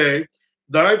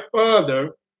 thy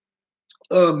father,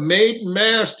 made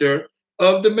master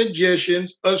of the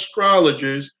magicians,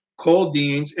 astrologers,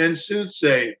 Chaldeans, and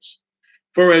soothsayers.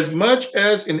 For as much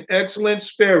as an excellent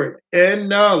spirit and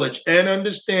knowledge and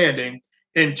understanding,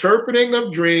 interpreting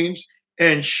of dreams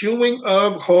and shewing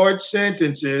of hard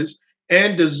sentences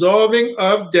and dissolving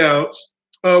of doubts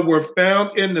were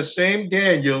found in the same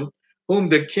Daniel, whom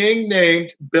the king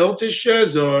named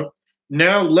Belteshazzar.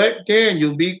 Now let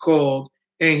Daniel be called,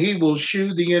 and he will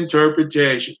shew the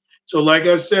interpretation. So, like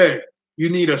I said, you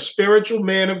need a spiritual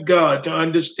man of God to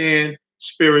understand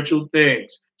spiritual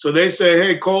things. So they say,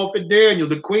 hey, call for Daniel.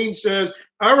 The queen says,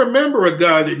 I remember a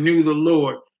guy that knew the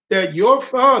Lord, that your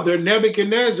father,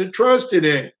 Nebuchadnezzar, trusted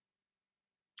in.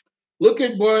 Look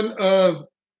at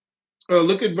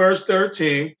look at verse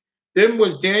 13. Then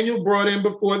was Daniel brought in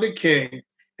before the king,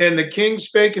 and the king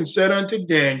spake and said unto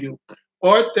Daniel,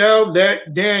 Art thou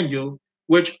that Daniel,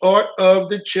 which art of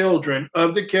the children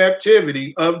of the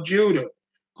captivity of Judah,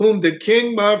 whom the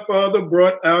king my father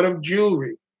brought out of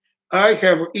Jewry? I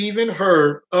have even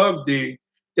heard of thee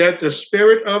that the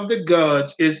spirit of the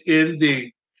gods is in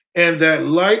thee, and that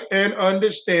light and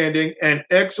understanding and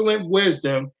excellent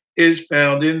wisdom is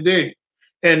found in thee.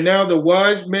 And now the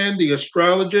wise men, the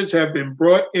astrologers, have been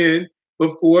brought in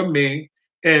before me,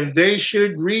 and they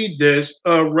should read this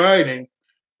writing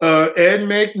and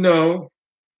make known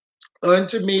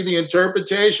unto me the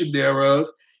interpretation thereof,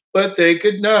 but they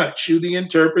could not shew the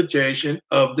interpretation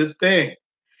of the thing.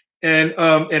 And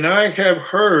I have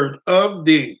heard of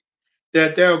thee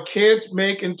that thou canst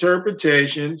make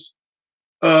interpretations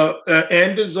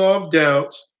and dissolve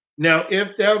doubts. Now,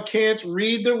 if thou canst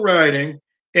read the writing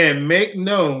and make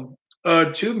known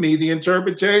to me the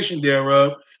interpretation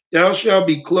thereof. Thou shalt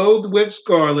be clothed with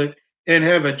scarlet, and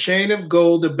have a chain of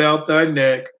gold about thy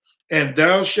neck, and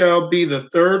thou shalt be the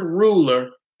third ruler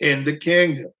in the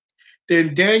kingdom.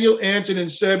 Then Daniel answered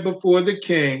and said before the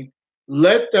king,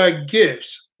 let thy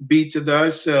gifts be to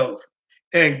thyself,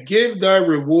 and give thy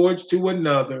rewards to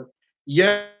another.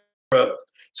 Yet,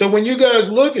 so when you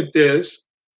guys look at this,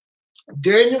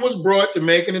 Daniel was brought to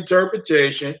make an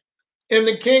interpretation, and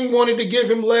the king wanted to give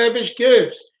him lavish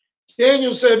gifts.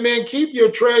 Daniel said, man, keep your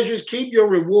treasures, keep your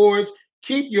rewards,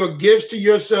 keep your gifts to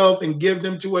yourself and give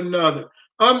them to another.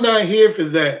 I'm not here for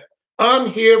that. I'm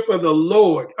here for the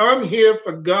Lord. I'm here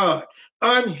for God.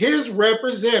 I'm his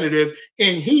representative,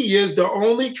 and he is the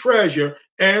only treasure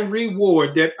and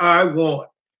reward that I want.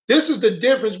 This is the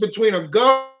difference between a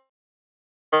God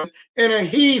and a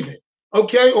heathen,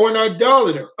 okay, or an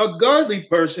idolater. A godly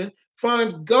person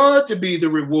finds God to be the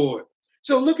reward.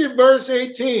 So look at verse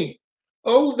 18.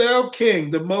 O thou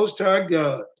king, the most high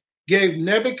God, gave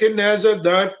Nebuchadnezzar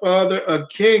thy father a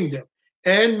kingdom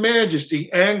and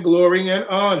majesty and glory and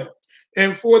honor.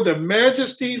 And for the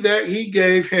majesty that he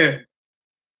gave him,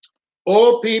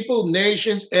 all people,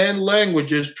 nations, and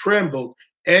languages trembled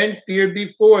and feared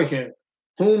before him.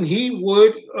 Whom he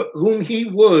would,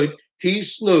 he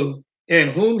slew, and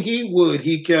whom he would,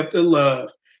 he kept alive,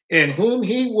 and whom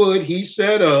he would, he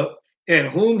set up, and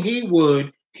whom he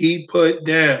would, he put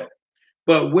down.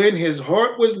 But when his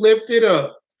heart was lifted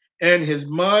up, and his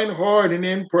mind hardened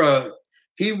in pride,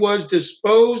 he was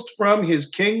disposed from his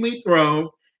kingly throne,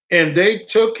 and they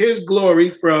took his glory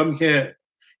from him.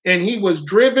 And he was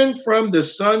driven from the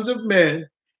sons of men,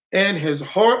 and his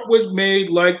heart was made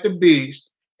like the beast,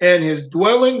 and his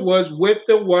dwelling was with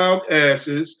the wild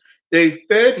asses. They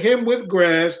fed him with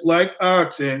grass like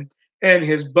oxen, and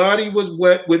his body was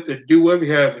wet with the dew of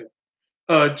heaven,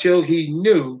 till he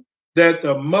knew that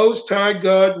the Most High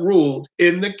God ruled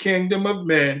in the kingdom of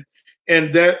men,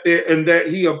 and that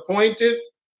he appointeth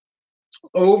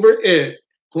over it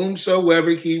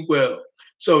whomsoever he will.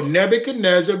 So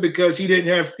Nebuchadnezzar, because he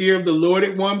didn't have fear of the Lord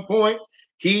at one point,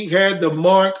 he had the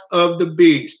mark of the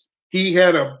beast. He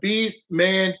had a beast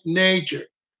man's nature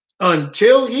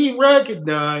until he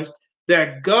recognized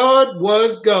that God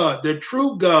was God, the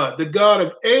true God, the God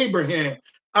of Abraham,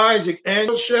 Isaac, and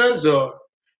Belshazzar,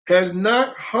 has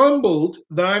not humbled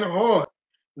thine heart,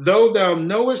 though thou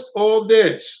knowest all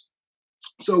this.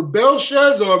 So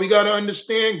Belshazzar, we got to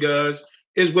understand, guys,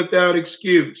 is without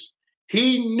excuse.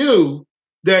 He knew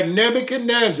that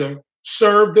Nebuchadnezzar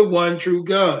served the one true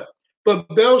God. But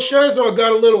Belshazzar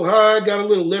got a little high, got a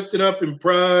little lifted up in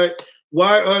pride.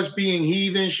 Why us being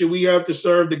heathen should we have to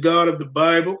serve the God of the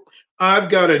Bible? I've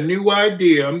got a new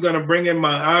idea. I'm going to bring in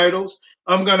my idols.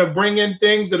 I'm going to bring in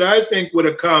things that I think would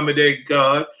accommodate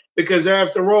God, because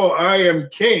after all, I am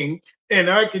king and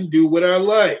I can do what I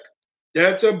like.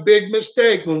 That's a big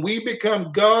mistake. When we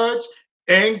become gods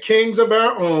and kings of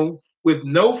our own with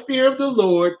no fear of the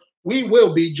Lord, we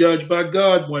will be judged by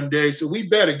God one day. So we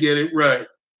better get it right.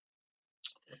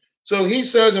 So he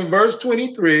says in verse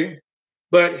 23,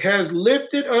 but has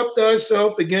lifted up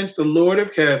thyself against the Lord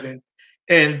of heaven,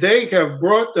 and they have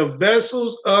brought the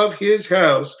vessels of his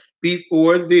house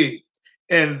before thee.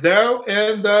 And thou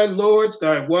and thy lords,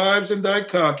 thy wives and thy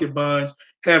concubines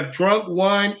have drunk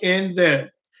wine in them.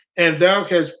 And thou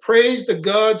hast praised the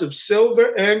gods of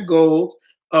silver and gold,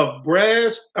 of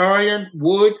brass, iron,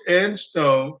 wood, and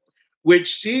stone,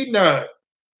 which see not,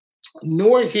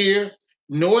 nor hear,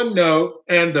 nor know,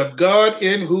 and the God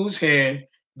in whose hand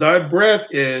thy breath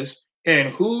is, and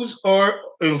whose are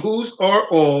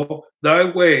all thy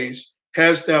ways,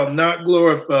 hast thou not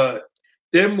glorified.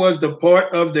 Then was the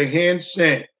part of the hand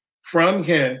sent from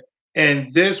him,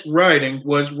 and this writing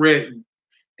was written.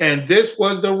 And this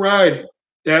was the writing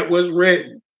that was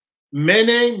written: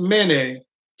 Mene, Mene,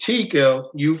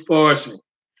 Tekel, Upharsin.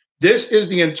 This is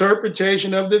the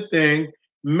interpretation of the thing.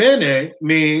 Mene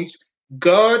means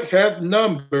God hath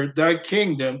numbered thy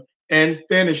kingdom and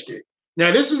finished it.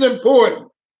 Now, this is important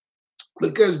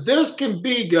because this can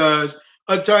be, guys,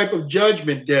 a type of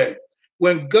judgment day.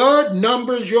 When God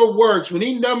numbers your works, when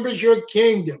he numbers your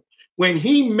kingdom, when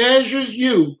he measures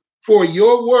you for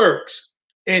your works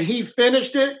and he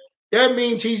finished it, that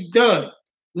means he's done.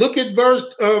 Look at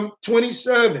verse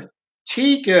 27.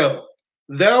 Tekel,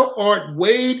 thou art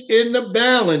weighed in the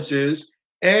balances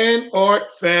and art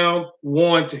found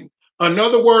wanting.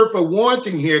 Another word for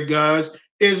wanting here, guys,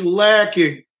 is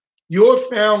lacking. You're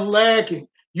found lacking.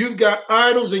 You've got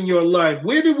idols in your life.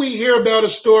 Where did we hear about a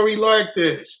story like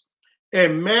this?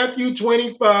 In Matthew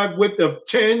 25 with the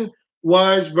 10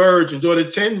 wise virgins, or the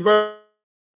 10 virgins.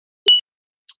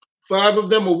 5 of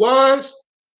them were wise,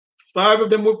 5 of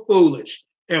them were foolish.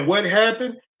 And what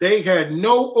happened? They had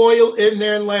no oil in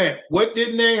their lamp. What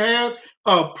didn't they have?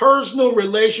 A personal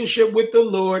relationship with the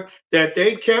Lord that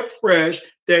they kept fresh,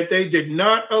 that they did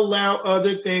not allow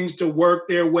other things to work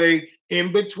their way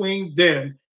in between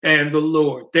them and the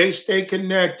Lord. They stayed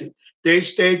connected. They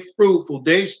stayed fruitful.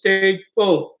 They stayed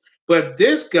full. But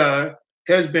this guy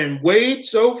has been weighed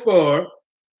so far,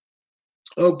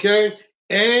 okay,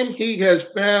 and he is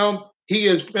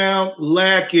found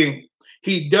lacking.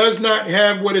 He does not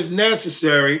have what is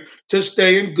necessary to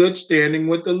stay in good standing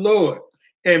with the Lord.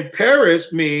 And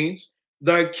Paris means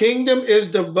thy kingdom is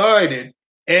divided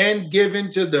and given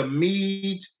to the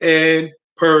Medes and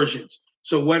Persians.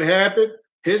 So what happened?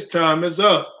 His time is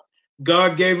up.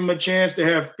 God gave him a chance to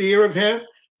have fear of him.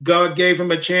 God gave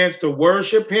him a chance to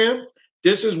worship him.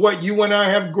 This is what you and I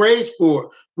have grace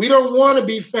for. We don't want to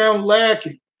be found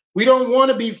lacking. We don't want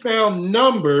to be found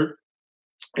numbered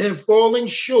and falling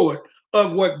short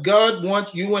of what God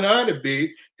wants you and I to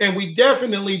be. And we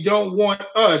definitely don't want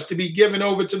us to be given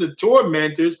over to the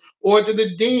tormentors or to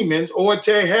the demons or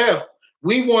to hell.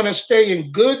 We want to stay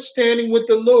in good standing with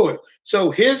the Lord.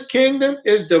 So his kingdom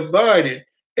is divided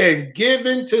and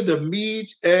given to the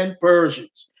Medes and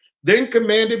Persians. Then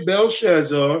commanded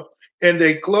Belshazzar, and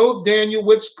they clothed Daniel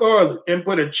with scarlet and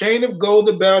put a chain of gold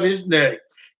about his neck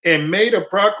and made a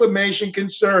proclamation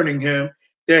concerning him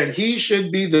that he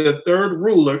should be the third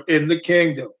ruler in the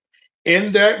kingdom.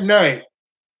 In that night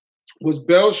was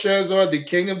Belshazzar, the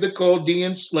king of the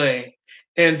Chaldeans, slain,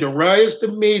 and Darius the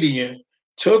Median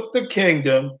took the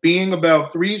kingdom, being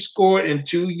about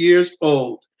 62 years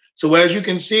old. So, as you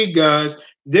can see, guys,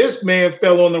 this man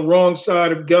fell on the wrong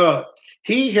side of God.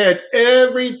 He had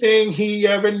everything he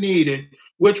ever needed,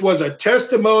 which was a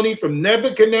testimony from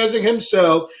Nebuchadnezzar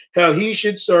himself how he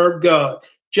should serve God,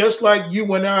 just like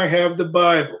you and I have the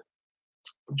Bible.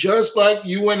 Just like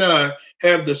you and I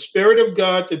have the Spirit of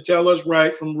God to tell us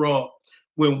right from wrong.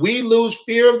 When we lose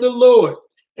fear of the Lord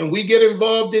and we get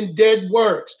involved in dead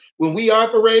works, when we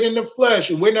operate in the flesh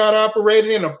and we're not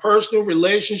operating in a personal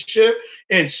relationship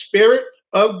and spirit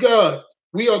of God,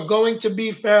 we are going to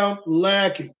be found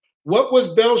lacking. What was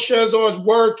Belshazzar's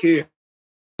work here?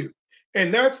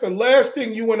 And that's the last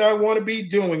thing you and I want to be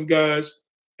doing, guys,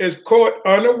 is caught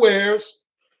unawares,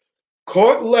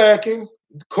 caught lacking,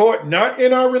 caught not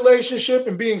in our relationship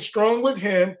and being strong with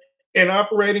him and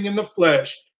operating in the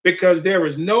flesh, because there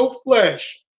is no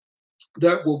flesh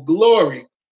that will glory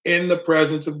in the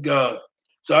presence of God.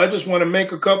 So I just want to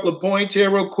make a couple of points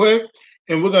here real quick,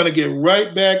 and we're going to get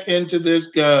right back into this,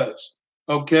 guys.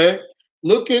 Okay,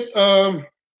 look at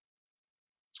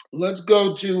let's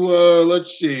go to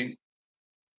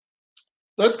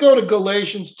let's go to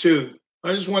Galatians 2.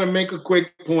 I just want to make a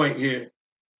quick point here.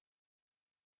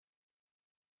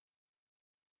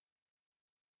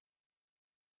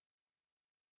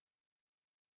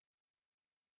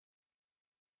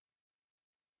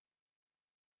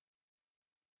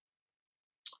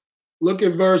 Look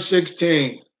at verse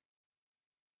 16.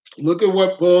 Look at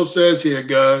what Paul says here,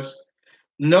 guys.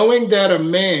 Knowing that a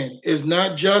man is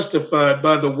not justified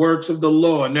by the works of the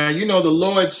law. Now, you know, the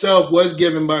law itself was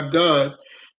given by God,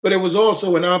 but it was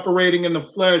also an operating in the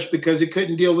flesh because it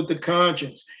couldn't deal with the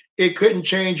conscience. It couldn't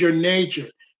change your nature.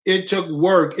 It took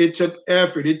work, it took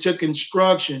effort, it took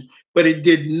instruction, but it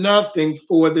did nothing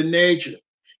for the nature.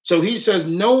 So he says,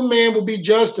 no man will be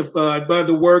justified by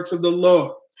the works of the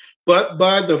law, but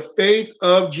by the faith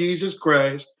of Jesus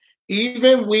Christ.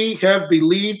 Even we have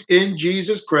believed in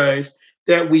Jesus Christ,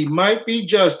 that we might be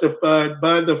justified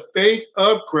by the faith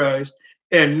of Christ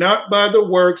and not by the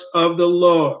works of the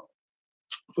law.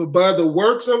 For by the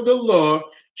works of the law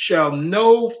shall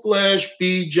no flesh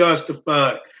be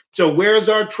justified. So where's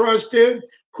our trust in?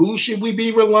 Who should we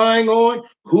be relying on?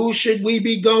 Who should we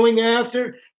be going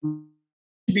after?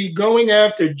 Be going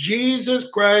after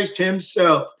Jesus Christ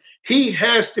himself. He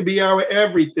has to be our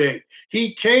everything.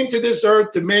 He came to this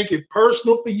earth to make it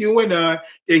personal for you and I,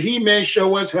 that he may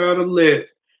show us how to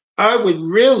live. I would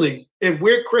really, if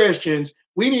we're Christians,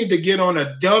 we need to get on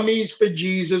a dummies for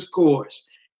Jesus course.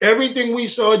 Everything we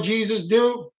saw Jesus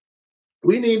do,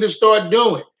 we need to start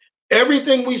doing.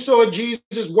 Everything we saw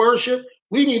Jesus worship,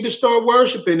 we need to start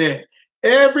worshiping it.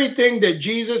 Everything that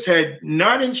Jesus had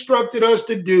not instructed us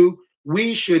to do,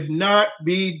 we should not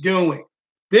be doing.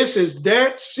 This is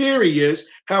that serious,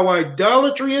 how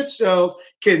idolatry itself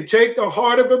can take the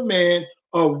heart of a man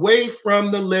away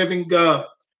from the living God.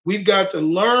 We've got to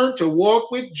learn to walk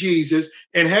with Jesus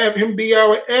and have him be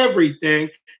our everything,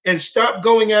 and stop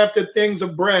going after things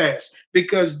of brass,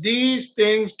 because these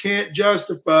things can't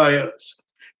justify us.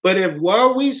 But if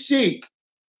while we seek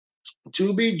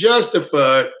to be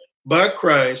justified by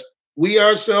Christ, we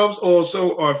ourselves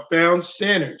also are found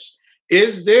sinners.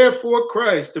 Is therefore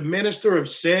Christ the minister of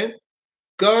sin?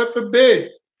 God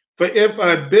forbid. For if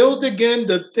I build again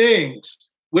the things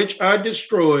which I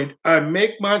destroyed, I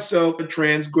make myself a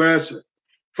transgressor.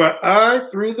 For I,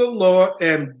 through the law,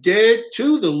 am dead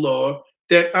to the law,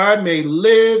 that I may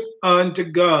live unto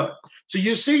God. So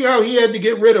you see how he had to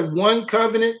get rid of one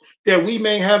covenant that we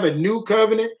may have a new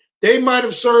covenant? They might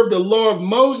have served the law of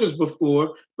Moses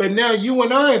before, but now you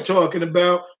and I are talking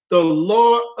about the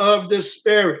law of the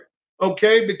Spirit.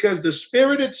 Okay, because the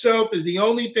Spirit itself is the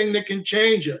only thing that can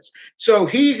change us. So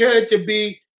he had to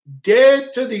be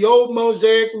dead to the old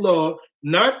Mosaic law,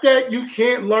 not that you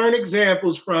can't learn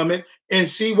examples from it and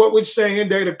see what we're saying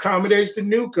that accommodates the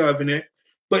new covenant,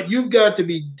 but you've got to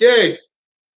be dead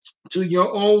to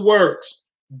your own works,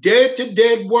 dead to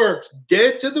dead works,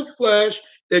 dead to the flesh,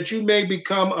 that you may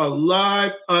become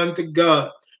alive unto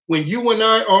God. When you and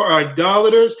I are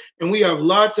idolaters and we have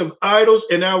lots of idols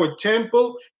in our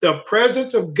temple, the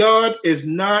presence of God is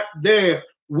not there.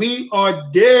 We are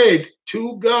dead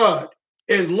to God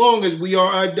as long as we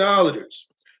are idolaters.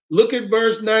 Look at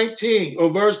verse 19 or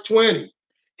verse 20.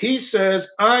 He says,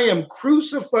 I am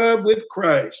crucified with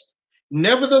Christ.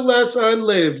 Nevertheless, I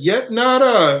live, yet not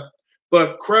I,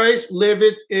 but Christ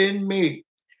liveth in me.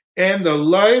 And the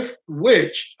life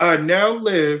which I now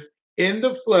live in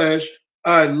the flesh,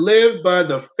 I live by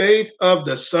the faith of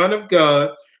the Son of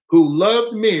God, who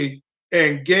loved me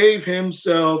and gave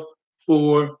himself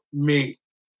for me.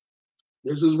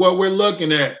 This is what we're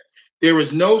looking at. There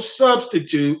is no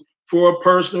substitute for a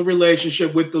personal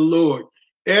relationship with the Lord.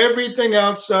 Everything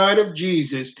outside of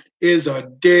Jesus is a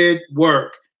dead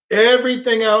work.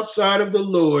 Everything outside of the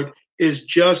Lord is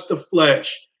just the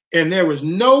flesh. And there is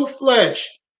no flesh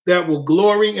that will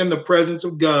glory in the presence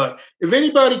of God. If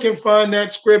anybody can find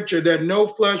that scripture that no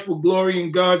flesh will glory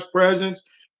in God's presence,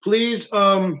 please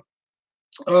put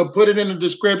it in the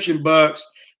description box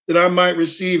that I might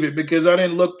receive it, because I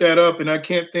didn't look that up and I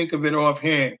can't think of it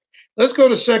offhand. Let's go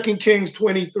to 2 Kings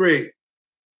 23.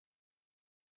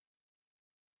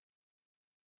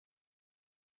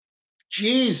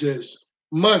 Jesus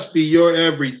must be your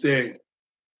everything.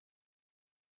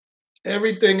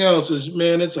 Everything else is,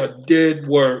 man, it's a dead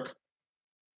work.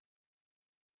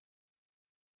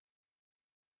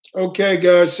 Okay,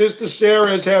 guys, Sister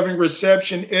Sarah is having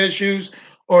reception issues.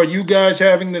 Are you guys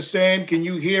having the same? Can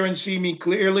you hear and see me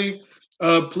clearly?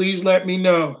 Please let me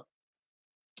know.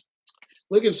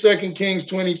 Look at 2 Kings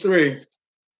 23.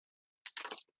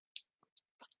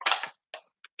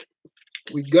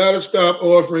 We got to stop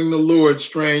offering the Lord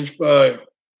strange fire.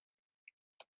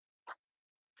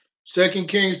 2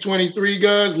 Kings 23,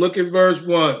 guys, look at verse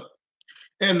 1.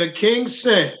 And the king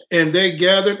sent, and they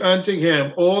gathered unto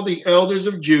him all the elders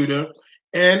of Judah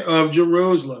and of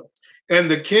Jerusalem.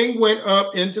 And the king went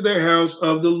up into the house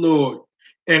of the Lord,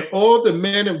 and all the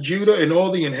men of Judah and all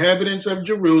the inhabitants of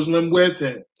Jerusalem with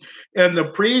him, and the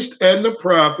priests and the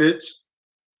prophets,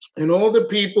 and all the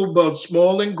people, both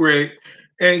small and great.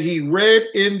 And he read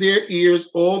in their ears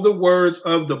all the words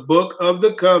of the book of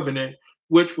the covenant,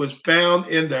 which was found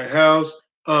in the house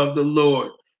of the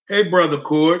Lord. Hey, Brother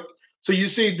Cord. So you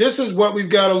see, this is what we've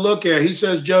got to look at. He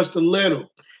says just a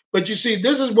little. But you see,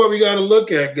 this is what we got to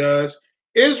look at, guys.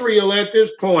 Israel at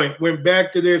this point went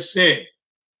back to their sin.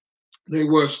 They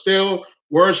were still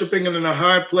worshiping in the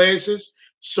high places,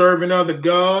 serving other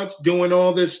gods, doing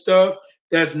all this stuff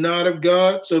that's not of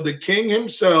God. So the king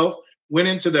himself went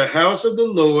into the house of the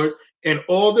Lord, and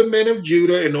all the men of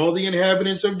Judah and all the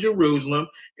inhabitants of Jerusalem,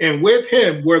 and with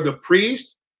him were the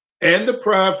priests and the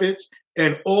prophets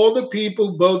and all the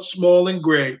people, both small and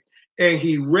great. And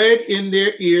he read in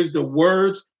their ears the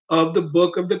words of the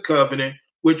book of the covenant,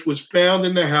 which was found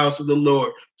in the house of the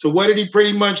Lord. So what did he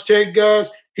pretty much take, guys?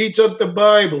 He took the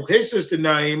Bible. Hey, Sister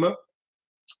Naima.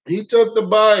 He took the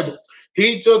Bible.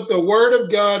 He took the word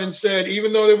of God and said,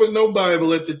 even though there was no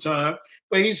Bible at the time,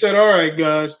 but he said, all right,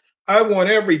 guys, I want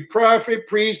every prophet,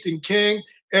 priest, and king,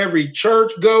 every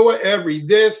church goer, every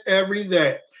this, every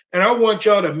that. And I want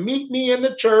y'all to meet me in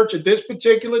the church at this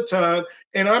particular time,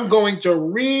 and I'm going to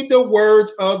read the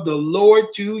words of the Lord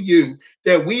to you,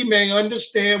 that we may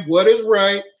understand what is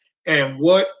right and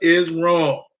what is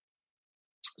wrong.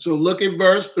 So look at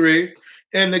verse 3.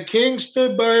 And the king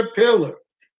stood by a pillar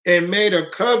and made a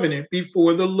covenant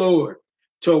before the Lord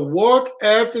to walk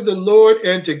after the Lord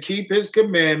and to keep his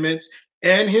commandments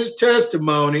and his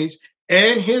testimonies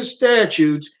and his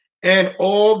statutes and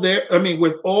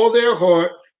with all their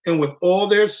heart and with all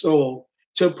their soul,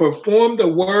 to perform the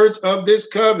words of this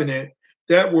covenant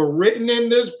that were written in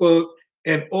this book.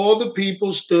 And all the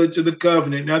people stood to the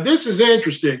covenant. Now, this is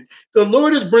interesting. The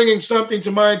Lord is bringing something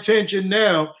to my attention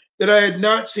now that I had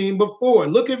not seen before.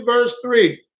 Look at verse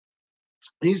 3.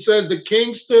 He says, the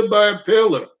king stood by a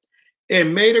pillar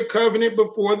and made a covenant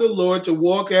before the Lord to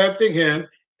walk after him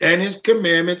and his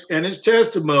commandments and his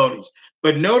testimonies.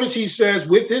 But notice he says,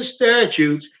 with his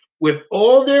statutes, with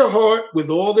all their heart,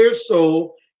 with all their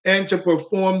soul, and to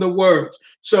perform the words.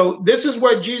 So this is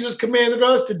what Jesus commanded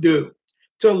us to do,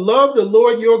 to love the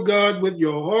Lord your God with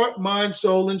your heart, mind,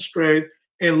 soul, and strength,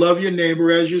 and love your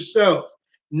neighbor as yourself.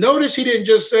 Notice he didn't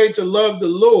just say to love the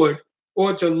Lord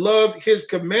or to love his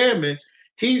commandments.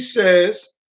 He says,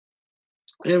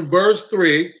 in verse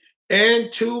 3,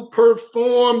 and to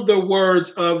perform the words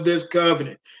of this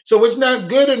covenant. So it's not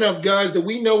good enough, guys, that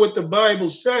we know what the Bible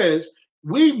says.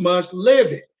 We must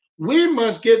live it. We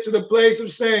must get to the place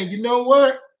of saying, you know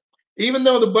what? Even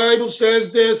though the Bible says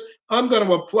this, I'm going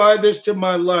to apply this to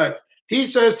my life. He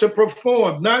says to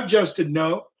perform, not just to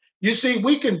know. You see,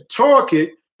 we can talk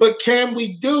it, but can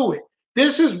we do it?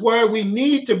 This is why we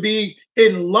need to be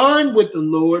in line with the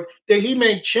Lord, that he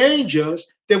may change us,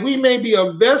 that we may be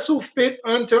a vessel fit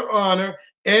unto honor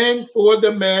and for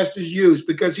the master's use,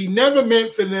 because he never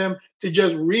meant for them to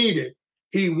just read it.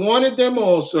 He wanted them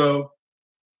also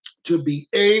to be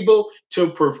able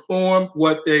to perform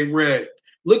what they read.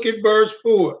 Look at verse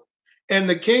 4. And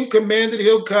the king commanded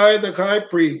Hilkiah the high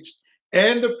priest,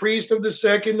 and the priest of the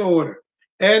second order,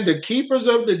 and the keepers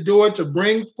of the door to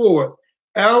bring forth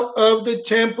out of the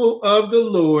temple of the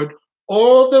Lord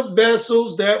all the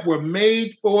vessels that were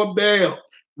made for Baal.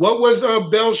 What was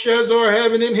Belshazzar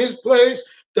having in his place?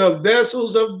 The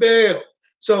vessels of Baal.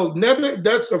 So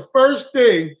that's the first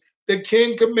thing the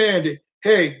king commanded.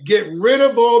 Hey, get rid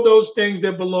of all those things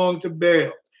that belong to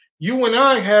Baal. You and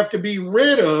I have to be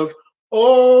rid of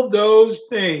all those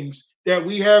things that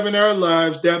we have in our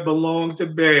lives that belong to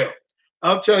Baal.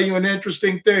 I'll tell you an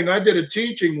interesting thing. I did a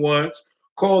teaching once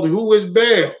called Who is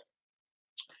Baal?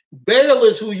 Baal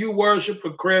is who you worship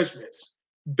for Christmas.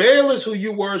 Baal is who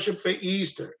you worship for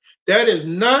Easter. That is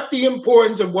not the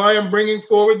importance of why I'm bringing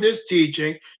forward this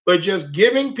teaching, but just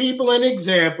giving people an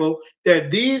example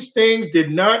that these things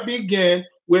did not begin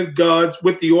with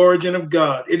the origin of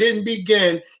God. It didn't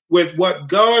begin with what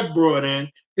God brought in.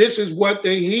 This is what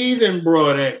the heathen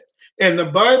brought in. And the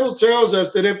Bible tells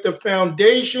us that if the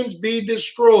foundations be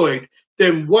destroyed,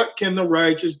 then what can the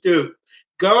righteous do?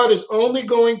 God is only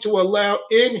going to allow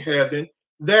in heaven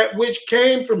that which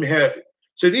came from heaven.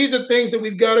 So these are things that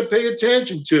we've got to pay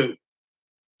attention to.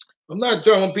 I'm not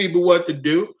telling people what to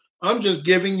do. I'm just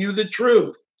giving you the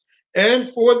truth. And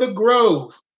for the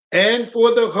grove and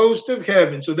for the host of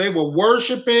heaven. So they were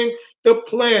worshiping the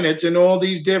planets and all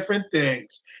these different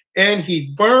things. And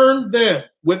he burned them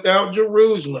without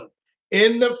Jerusalem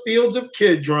in the fields of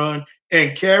Kidron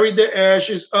and carried the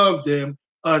ashes of them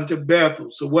unto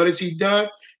Bethel. So what has he done?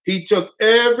 He took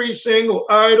every single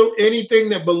idol, anything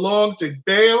that belonged to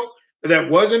Baal that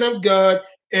wasn't of God,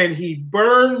 and he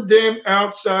burned them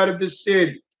outside of the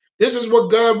city. This is what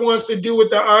God wants to do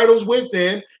with the idols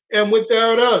within and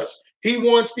without us. He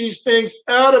wants these things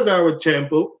out of our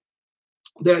temple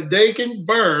that they can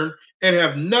burn and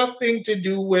have nothing to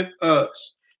do with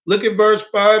us. Look at verse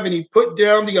 5, and he put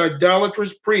down the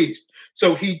idolatrous priest.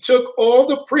 So he took all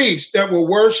the priests that were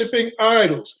worshiping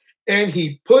idols and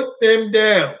he put them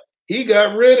down. He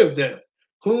got rid of them,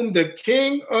 whom the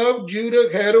king of Judah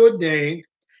had ordained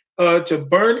to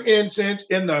burn incense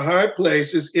in the high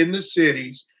places in the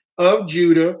cities of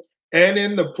Judah and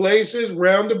in the places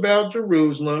round about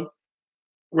Jerusalem,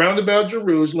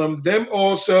 them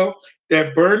also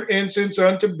that burn incense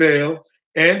unto Baal,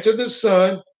 and to the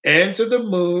sun, and to the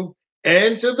moon,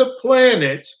 and to the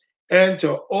planets, and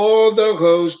to all the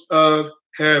host of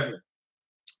heaven.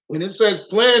 When it says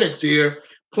planets here,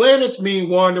 planets mean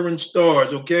wandering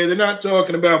stars, okay? They're not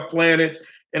talking about planets,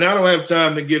 and I don't have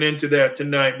time to get into that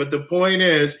tonight. But the point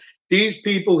is, these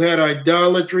people had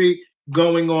idolatry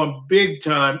going on big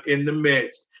time in the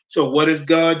midst. So what is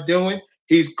God doing?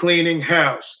 He's cleaning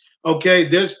house. Okay,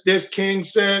 this king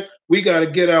said, we got to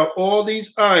get out all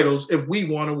these idols if we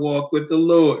want to walk with the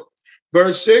Lord.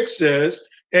 Verse 6 says,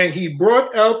 and he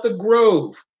brought out the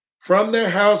grove from the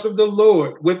house of the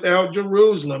Lord without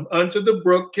Jerusalem unto the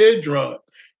brook Kidron,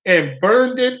 and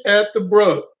burned it at the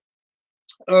brook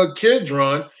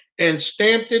Kidron, and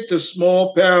stamped it to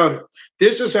small powder.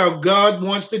 This is how God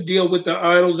wants to deal with the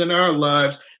idols in our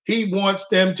lives. He wants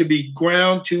them to be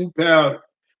ground to powder.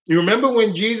 You remember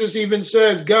when Jesus even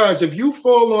says, guys, if you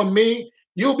fall on me,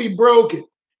 you'll be broken.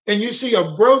 And you see,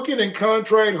 a broken and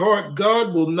contrite heart,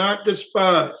 God will not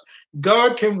despise.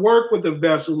 God can work with a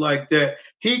vessel like that.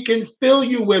 He can fill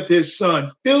you with his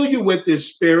son, fill you with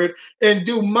his spirit, and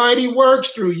do mighty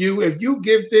works through you if you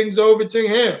give things over to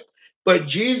him. But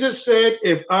Jesus said,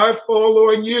 if I fall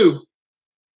on you,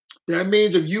 that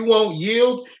means if you won't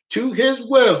yield to his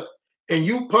will and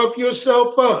you puff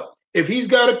yourself up, if he's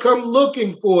got to come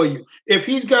looking for you, if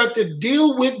he's got to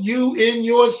deal with you in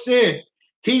your sin,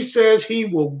 he says he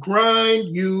will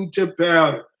grind you to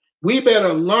powder. We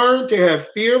better learn to have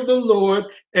fear of the Lord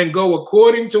and go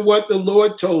according to what the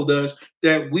Lord told us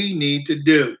that we need to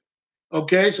do.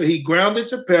 Okay, so he ground it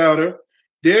to powder,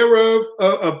 thereof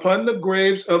upon the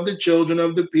graves of the children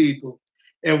of the people.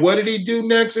 And what did he do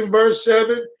next in verse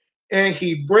 7? And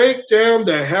he brake down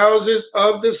the houses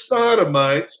of the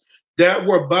Sodomites that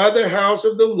were by the house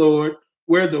of the Lord,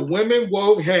 where the women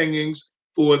wove hangings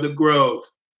for the grove.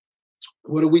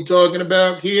 What are we talking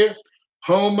about here?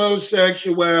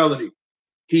 Homosexuality.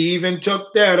 He even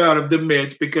took that out of the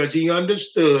midst because he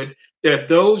understood that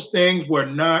those things were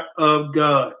not of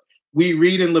God. We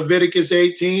read in Leviticus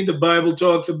 18, the Bible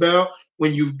talks about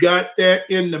when you've got that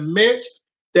in the midst,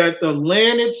 that the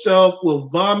land itself will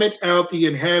vomit out the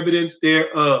inhabitants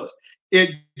thereof.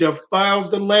 It defiles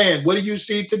the land. What do you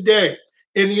see today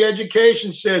in the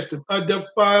education system? A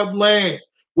defiled land.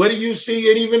 What do you see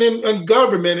and even in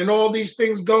government and all these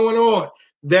things going on?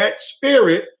 That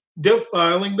spirit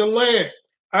defiling the land.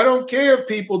 I don't care if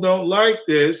people don't like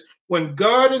this. When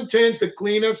God intends to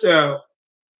clean us out,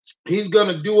 he's going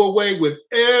to do away with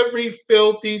every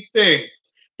filthy thing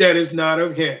that is not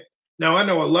of him. Now, I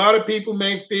know a lot of people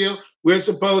may feel we're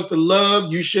supposed to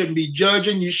love. You shouldn't be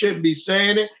judging. You shouldn't be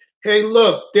saying it. Hey,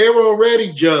 look, they're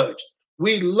already judged.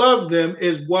 We love them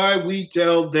is why we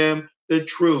tell them the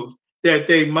truth, that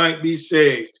they might be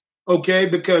saved. Okay,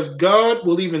 because God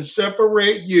will even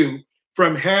separate you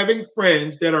from having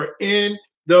friends that are in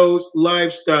those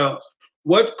lifestyles.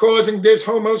 What's causing this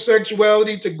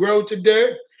homosexuality to grow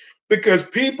today? Because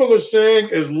people are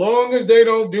saying, as long as they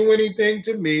don't do anything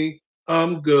to me,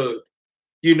 I'm good.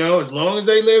 You know, as long as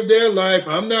they live their life,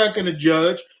 I'm not going to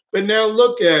judge. But now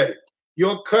look at it.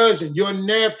 Your cousin, your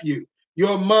nephew,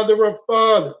 your mother or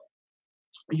father,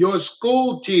 your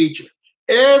school teacher,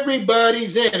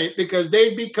 everybody's in it because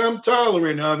they've become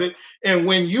tolerant of it. And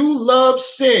when you love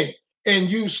sin and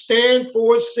you stand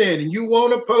for sin and you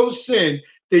won't oppose sin,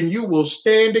 then you will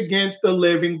stand against the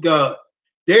living God.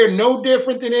 They're no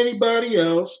different than anybody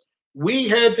else. We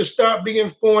had to stop being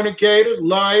fornicators,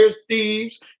 liars,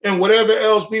 thieves, and whatever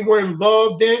else we were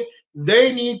involved in.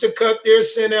 They need to cut their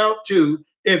sin out too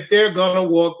if they're going to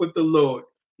walk with the Lord.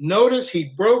 Notice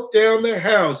he broke down their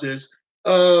houses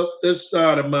of the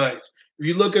Sodomites. If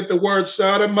you look at the word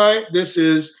sodomite, this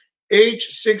is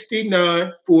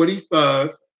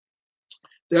H6945.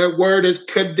 That word is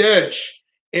Kadesh,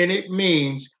 and it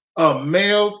means a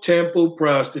male temple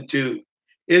prostitute.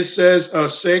 It says a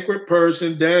sacred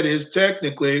person that is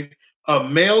technically a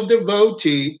male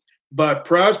devotee by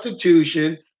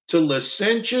prostitution to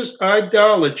licentious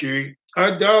idolatry,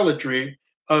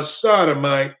 a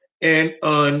sodomite, and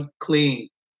unclean.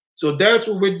 So that's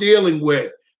what we're dealing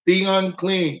with, the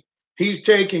unclean. He's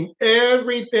taking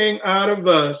everything out of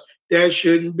us that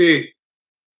shouldn't be.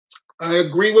 I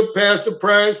agree with Pastor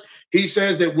Price. He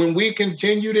says that when we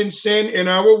continued in sin in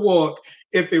our walk,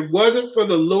 if it wasn't for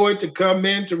the Lord to come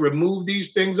in to remove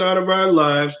these things out of our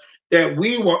lives, that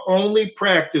we were only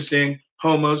practicing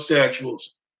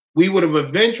homosexuals. We would have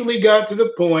eventually got to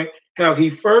the point how he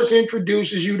first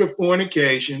introduces you to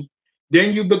fornication,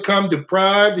 then you become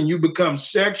deprived and you become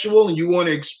sexual and you want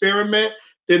to experiment.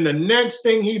 Then the next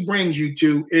thing he brings you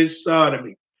to is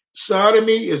sodomy.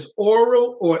 Sodomy is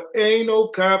oral or anal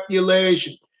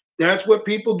copulation. That's what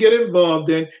people get involved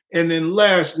in. And then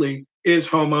lastly is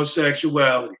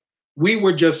homosexuality. We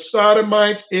were just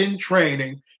sodomites in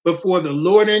training before the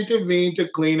Lord intervened to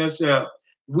clean us out.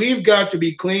 We've got to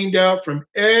be cleaned out from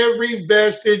every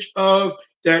vestige of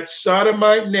that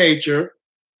sodomite nature,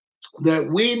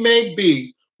 that we may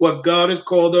be what God has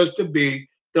called us to be,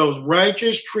 those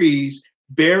righteous trees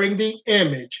bearing the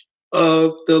image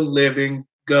of the living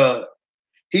God.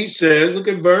 He says, look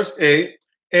at verse 8,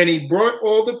 and he brought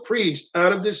all the priests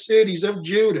out of the cities of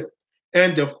Judah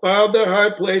and defiled the high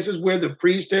places where the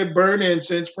priest had burned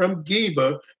incense from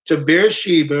Geba to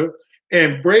Beersheba,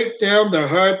 and break down the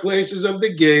high places of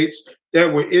the gates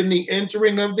that were in the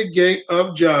entering of the gate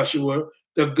of Joshua,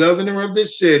 the governor of the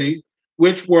city,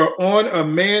 which were on a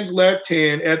man's left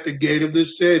hand at the gate of the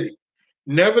city.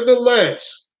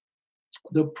 Nevertheless,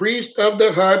 the priest of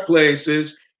the high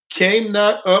places came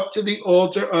not up to the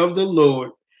altar of the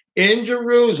Lord in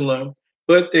Jerusalem,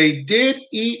 but they did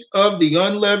eat of the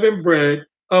unleavened bread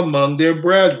among their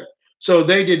brethren. So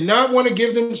they did not want to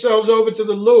give themselves over to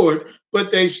the Lord, but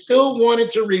they still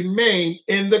wanted to remain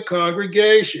in the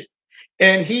congregation.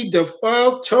 And he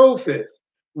defiled Topheth,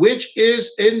 which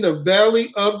is in the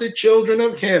valley of the children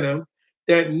of Hinnom,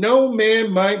 that no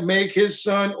man might make his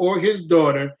son or his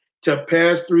daughter to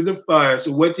pass through the fire.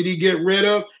 So what did he get rid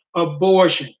of?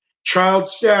 Abortion, child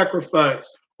sacrifice,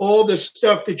 all the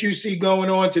stuff that you see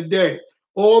going on today,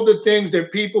 all the things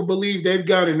that people believe they've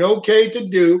got an okay to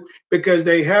do because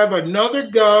they have another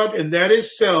God, and that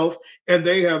is self, and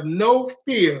they have no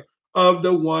fear of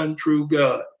the one true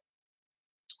God.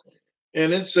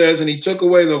 And it says, and he took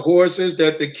away the horses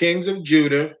that the kings of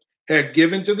Judah had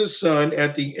given to the son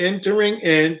at the entering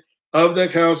in of the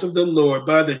house of the Lord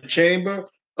by the chamber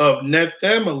of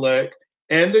Nethamelech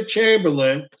and the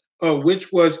chamberlain,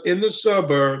 which was in the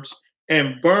suburbs,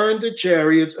 and burned the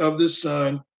chariots of the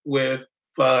sun with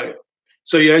fire.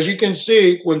 So, as you can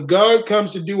see, when God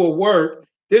comes to do a work,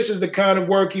 this is the kind of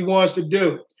work he wants to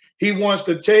do. He wants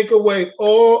to take away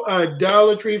all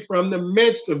idolatry from the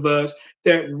midst of us,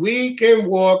 that we can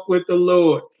walk with the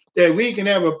Lord, that we can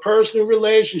have a personal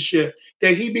relationship,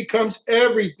 that he becomes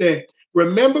everything.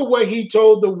 Remember what he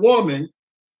told the woman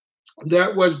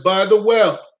that was by the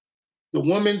well. The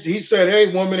woman, he said,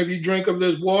 hey, woman, if you drink of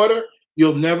this water,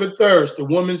 you'll never thirst. The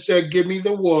woman said, give me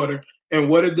the water. And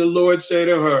what did the Lord say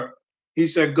to her? He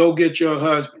said, go get your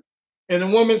husband. And the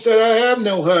woman said, I have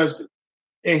no husband.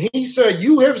 And he said,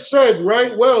 you have said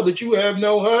right well that you have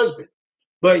no husband.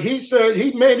 But he said,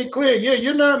 he made it clear, yeah,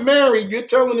 you're not married. You're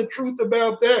telling the truth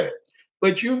about that.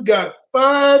 But you've got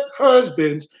 5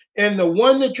 husbands, and the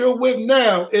one that you're with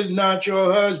now is not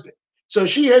your husband. So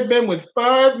she had been with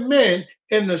 5 men,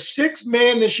 and the 6th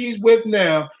man that she's with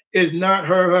now is not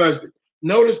her husband.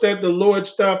 Notice that the Lord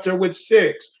stopped her with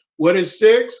 6. What is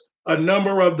 6? A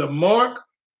number of the mark,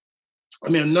 a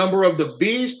number of the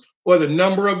beast, or the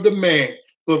number of the man.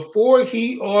 Before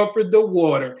he offered the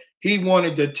water, he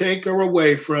wanted to take her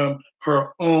away from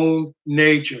her own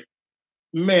nature.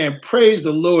 Man, praise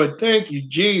the Lord. Thank you,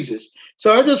 Jesus.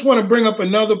 So I just want to bring up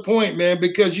another point, man,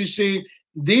 because you see,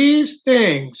 these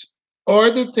things are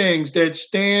the things that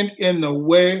stand in the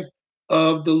way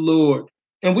of the Lord.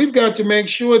 And we've got to make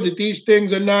sure that these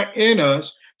things are not in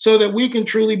us so that we can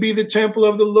truly be the temple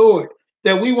of the Lord,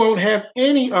 that we won't have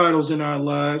any idols in our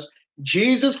lives.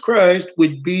 Jesus Christ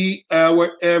would be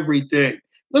our everything.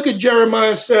 Look at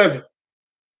Jeremiah 7.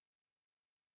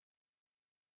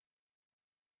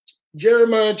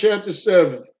 Jeremiah chapter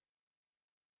 7.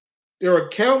 There are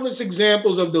countless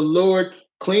examples of the Lord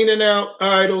cleaning out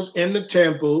idols in the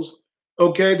temples,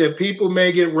 okay, that people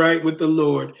may get right with the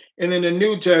Lord. And in the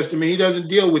New Testament, he doesn't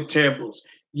deal with temples.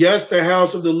 Yes, the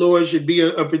house of the Lord should be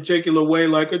a particular way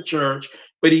like a church,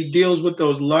 but he deals with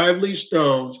those lively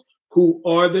stones who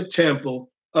are the temple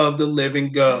of the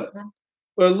living God.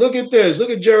 But look at this. Look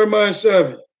at Jeremiah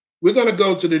 7. We're going to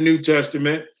go to the New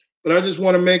Testament, but I just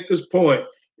want to make this point.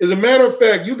 As a matter of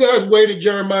fact, you guys waited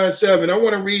Jeremiah 7. I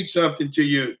want to read something to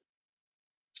you.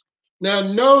 Now,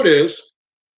 notice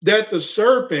that the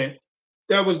serpent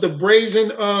that was the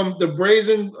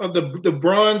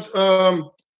bronze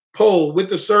pole with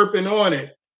the serpent on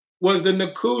it was the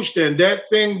Nehushtan, that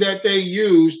thing that they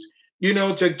used,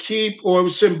 to keep, or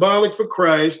was symbolic for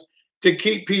Christ, to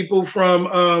keep people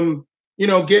from,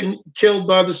 getting killed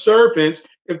by the serpents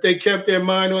if they kept their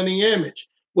mind on the image.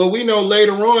 Well, we know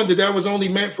later on that that was only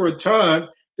meant for a time,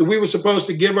 that we were supposed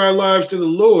to give our lives to the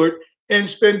Lord and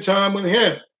spend time with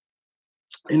him.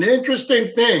 An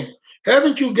interesting thing,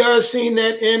 haven't you guys seen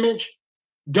that image?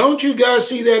 Don't you guys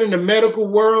see that in the medical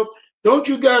world? Don't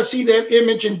you guys see that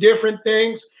image in different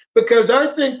things? Because I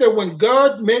think that when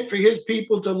God meant for his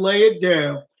people to lay it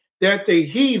down, that the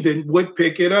heathen would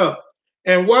pick it up.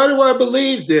 And why do I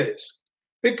believe this?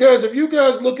 Because if you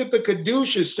guys look at the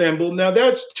Caduceus symbol, now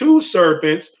that's 2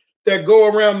 serpents that go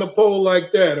around the pole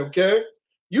like that, okay?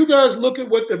 You guys look at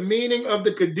what the meaning of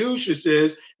the Caduceus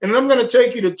is, and I'm going to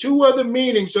take you to 2 other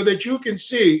meanings so that you can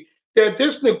see that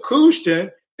this Nehushtan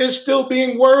is still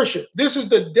being worshipped. This is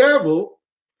the devil,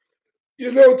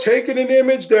 taking an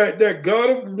image that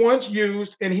God once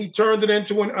used and he turned it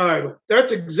into an idol.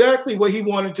 That's exactly what he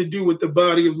wanted to do with the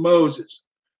body of Moses.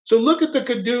 So look at the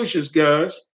Caduceus,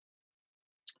 guys.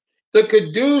 The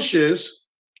Caduceus,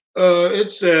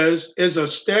 it says, is a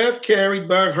staff carried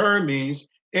by Hermes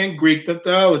in Greek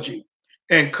mythology,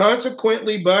 and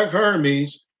consequently by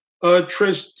Hermes,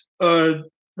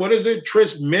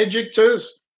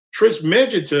 Trismegistus,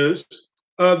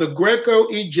 the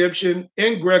Greco-Egyptian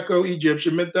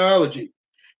mythology.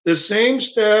 The same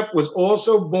staff was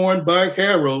also borne by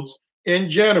heralds in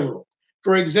general.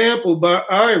 For example, by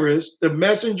Iris, the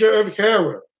messenger of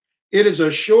Hera, It is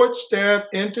a short staff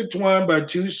intertwined by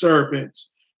two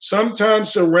serpents, sometimes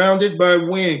surrounded by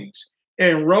wings.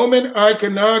 In Roman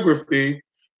iconography,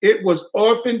 it was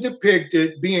often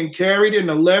depicted being carried in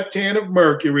the left hand of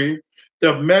Mercury,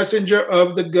 the messenger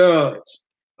of the gods,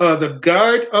 the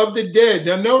guide of the dead.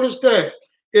 Now, notice that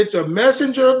it's a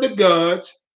messenger of the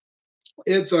gods,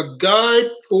 it's a guide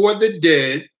for the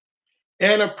dead,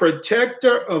 and a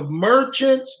protector of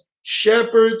merchants,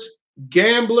 shepherds,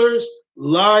 gamblers,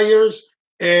 liars,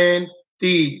 and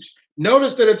thieves.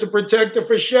 Notice that it's a protector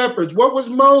for shepherds. What was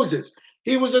Moses?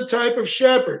 He was a type of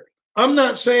shepherd. I'm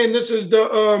not saying this is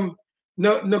the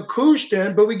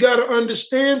Nehushtan, but we got to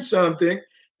understand something,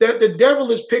 that the devil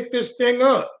has picked this thing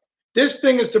up. This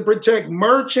thing is to protect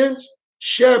merchants,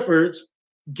 shepherds,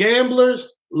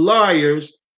 gamblers,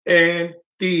 liars, and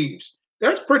thieves.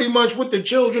 That's pretty much what the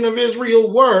children of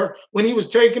Israel were when he was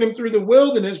taking them through the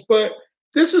wilderness. But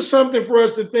this is something for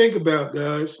us to think about,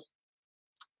 guys.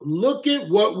 Look at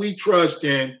what we trust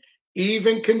in,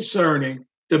 even concerning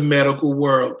the medical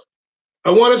world. I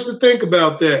want us to think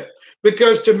about that,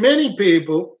 because to many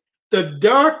people, the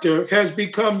doctor has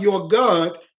become your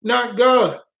God, not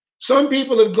God. Some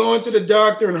people have gone to the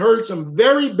doctor and heard some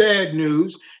very bad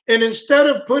news, and instead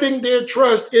of putting their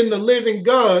trust in the living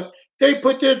God, they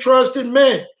put their trust in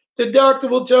man. The doctor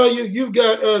will tell you, you've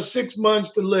got 6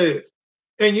 months to live.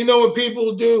 And you know what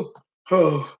people do?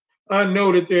 Oh, I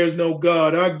know that there's no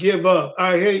God. I give up.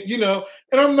 I hate, and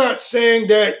I'm not saying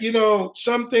that,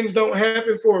 some things don't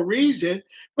happen for a reason.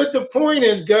 But the point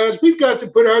is, guys, we've got to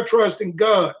put our trust in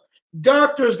God.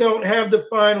 Doctors don't have the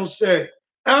final say.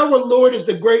 Our Lord is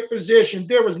the great physician.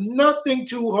 There is nothing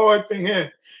too hard for him.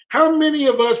 How many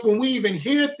of us, when we even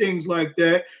hear things like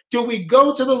that, do we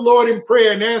go to the Lord in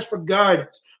prayer and ask for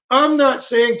guidance? I'm not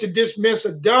saying to dismiss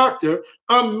a doctor.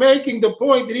 I'm making the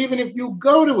point that even if you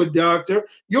go to a doctor,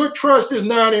 your trust is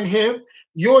not in him.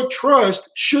 Your trust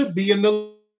should be in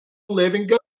the living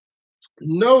God.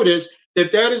 Notice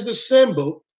that that is the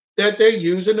symbol that they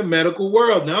use in the medical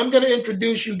world. Now, I'm going to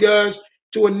introduce you guys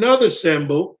to another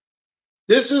symbol.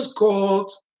 This is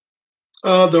called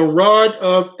the rod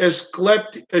of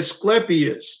Asclepius.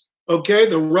 Okay,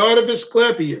 the rod of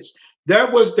Asclepius.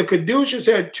 That was the caduceus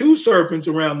had two serpents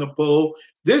around the pole.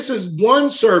 This is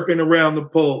one serpent around the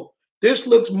pole. This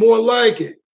looks more like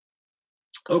it.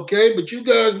 Okay, but you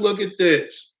guys look at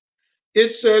this.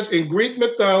 It says in Greek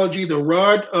mythology, the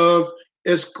rod of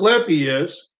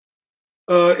Asclepius.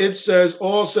 It says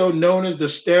also known as the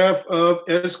staff of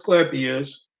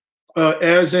Asclepius,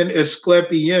 as in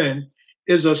Asclepian,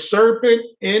 is a serpent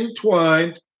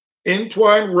entwined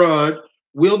rod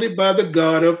wielded by the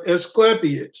god of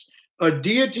Asclepius, a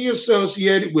deity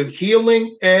associated with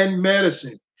healing and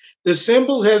medicine. The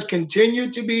symbol has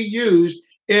continued to be used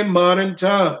in modern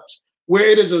times, where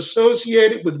it is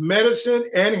associated with medicine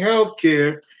and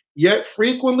healthcare, yet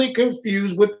frequently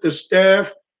confused with the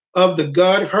staff of the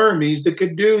god Hermes, the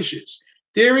caduceus.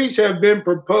 Theories have been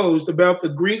proposed about the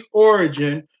Greek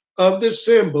origin of the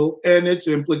symbol and its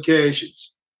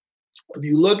implications. If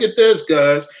you look at this,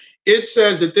 guys, it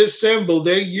says that this symbol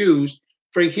they used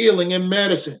for healing and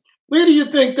medicine. Where do you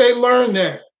think they learned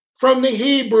that? From the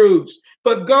Hebrews.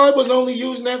 But God was only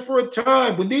using that for a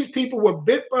time. When these people were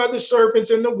bit by the serpents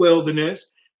in the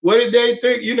wilderness, what did they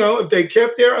think? If they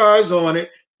kept their eyes on it,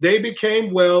 they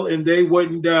became well and they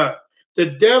wouldn't die. The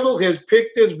devil has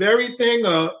picked this very thing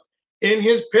up in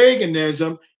his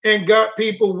paganism and got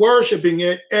people worshiping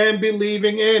it and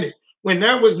believing in it, when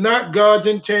that was not God's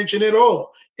intention at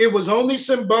all. It was only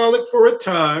symbolic for a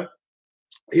time.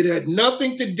 It had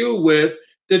nothing to do with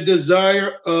the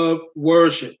desire of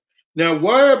worship. Now,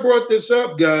 why I brought this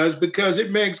up, guys, because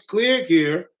it makes clear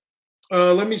here.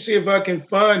 Let me see if I can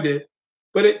find it.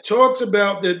 But it talks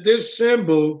about that this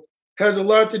symbol has a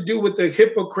lot to do with the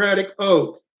Hippocratic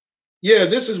Oath. Yeah,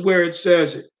 this is where it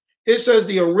says it. It says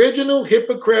the original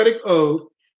Hippocratic Oath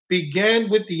began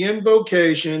with the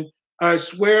invocation, I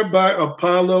swear by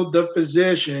Apollo the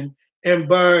physician, and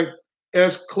by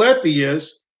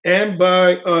Asclepius, and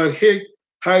by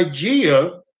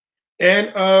Hygeia,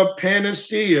 and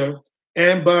Panacea,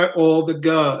 and by all the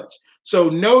gods. So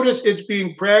notice it's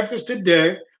being practiced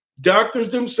today. Doctors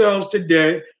themselves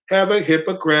today have a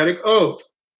Hippocratic Oath.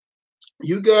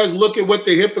 You guys look at what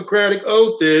the Hippocratic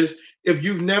Oath is if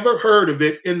you've never heard of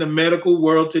it in the medical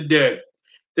world today.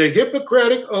 The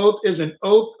Hippocratic Oath is an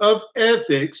oath of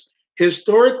ethics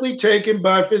historically taken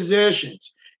by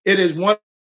physicians. It is one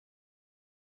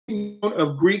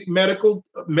of Greek medical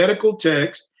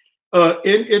text.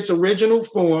 In its original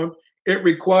form, it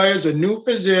requires a new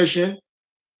physician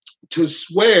to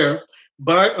swear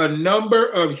by a number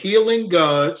of healing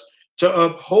gods to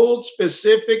uphold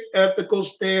specific ethical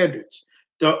standards.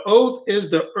 The oath is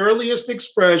the earliest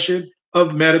expression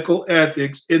of medical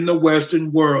ethics in the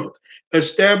Western world,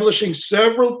 establishing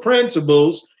several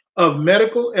principles of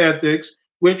medical ethics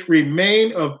which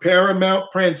remain of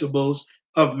paramount principles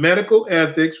of medical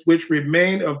ethics which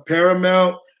remain of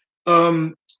paramount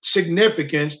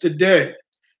significance today.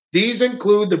 These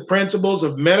include the principles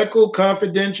of medical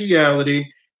confidentiality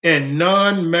and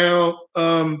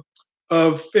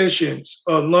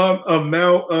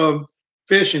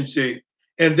malefficiency.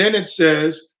 And then it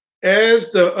says,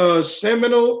 as the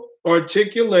seminal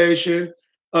articulation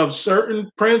of certain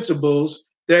principles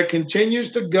that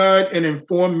continues to guide and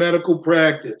inform medical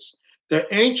practice. The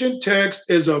ancient text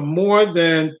is of more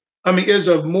than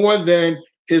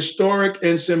historic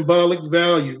and symbolic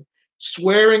value.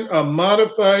 Swearing a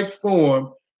modified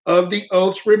form of the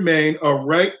oaths remain a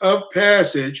rite of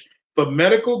passage for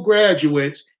medical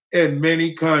graduates in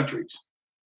many countries.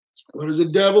 What is the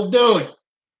devil doing?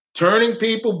 Turning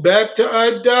people back to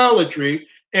idolatry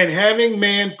and having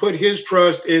man put his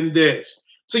trust in this.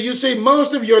 So you see,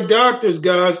 most of your doctors,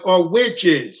 guys, are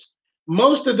witches.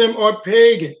 Most of them are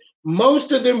pagan.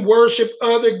 Most of them worship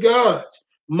other gods.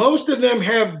 Most of them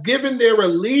have given their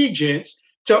allegiance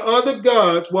to other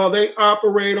gods while they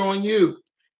operate on you.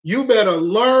 You better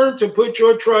learn to put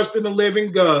your trust in the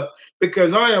living God,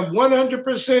 because I am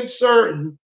 100%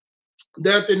 certain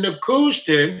that the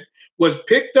Nehushtan was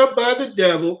picked up by the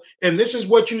devil, and this is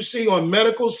what you see on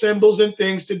medical symbols and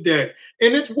things today.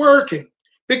 And it's working,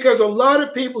 because a lot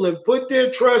of people have put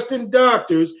their trust in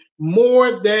doctors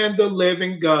more than the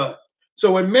living God.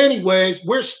 So in many ways,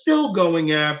 we're still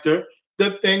going after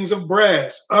the things of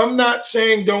brass. I'm not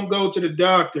saying don't go to the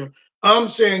doctor. I'm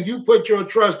saying you put your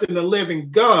trust in the living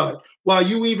God while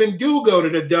you even do go to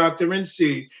the doctor and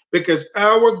see, because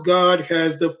our God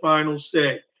has the final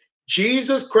say.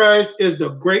 Jesus Christ is the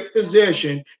great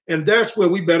physician, and that's where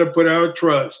we better put our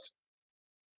trust.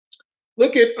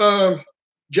 Look at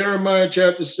Jeremiah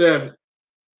chapter 7.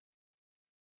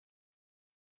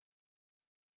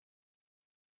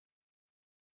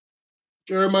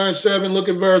 Jeremiah 7, look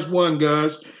at verse 1,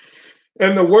 guys.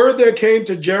 And the word that came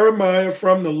to Jeremiah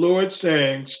from the Lord,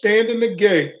 saying, stand in the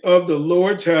gate of the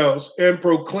Lord's house and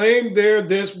proclaim there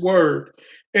this word,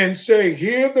 and say,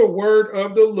 hear the word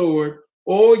of the Lord,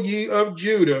 all ye of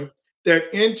Judah that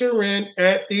enter in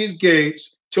at these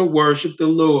gates to worship the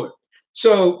Lord.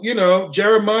 So,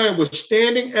 Jeremiah was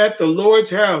standing at the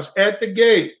Lord's house at the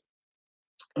gate.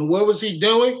 And what was he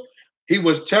doing? He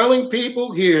was telling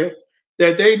people here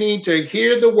that they need to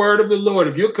hear the word of the Lord.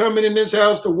 If you're coming in this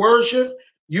house to worship,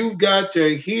 you've got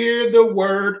to hear the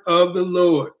word of the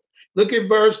Lord. Look at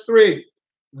verse 3.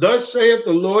 Thus saith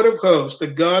the Lord of hosts, the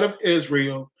God of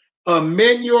Israel,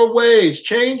 amend your ways,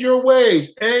 change your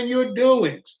ways and your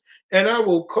doings, and I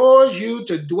will cause you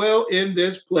to dwell in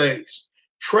this place.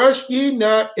 Trust ye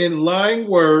not in lying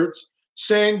words,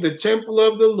 saying the temple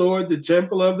of the Lord, the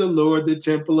temple of the Lord, the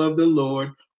temple of the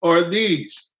Lord are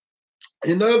these.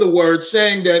 In other words,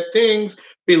 saying that things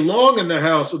belong in the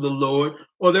house of the Lord,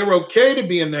 or they're okay to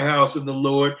be in the house of the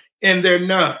Lord, and they're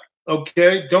not.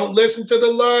 Okay? Don't listen to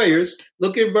the liars.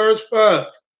 Look at verse 5.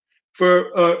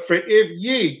 For if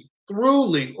ye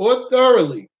truly or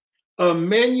thoroughly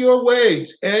amend your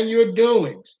ways and your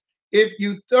doings, if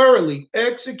you thoroughly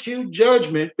execute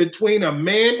judgment between a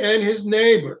man and his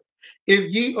neighbor,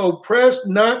 if ye oppress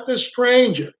not the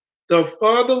stranger, the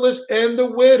fatherless, and the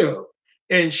widow,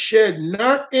 and shed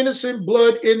not innocent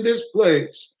blood in this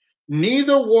place,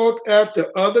 neither walk after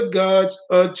other gods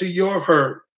to your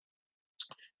hurt,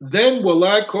 then will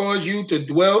I cause you to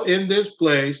dwell in this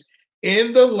place,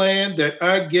 in the land that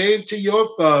I gave to your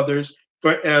fathers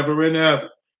forever and ever.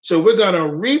 So we're going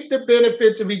to reap the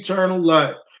benefits of eternal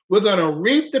life. We're going to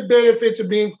reap the benefits of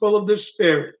being full of the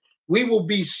Spirit. We will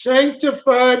be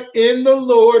sanctified in the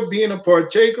Lord, being a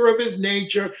partaker of his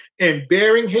nature and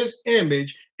bearing his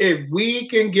image, if we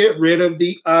can get rid of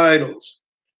the idols.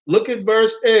 Look at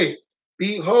verse 8.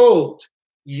 Behold,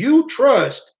 you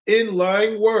trust in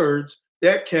lying words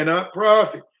that cannot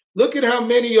profit. Look at how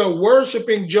many are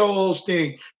worshiping Joel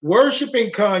Osteen, worshiping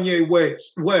Kanye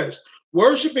West,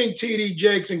 worshiping T.D.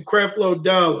 Jakes and Creflo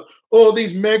Dollar, all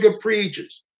these mega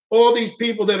preachers, all these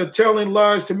people that are telling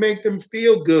lies to make them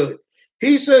feel good.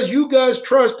 He says, you guys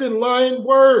trust in lying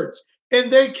words,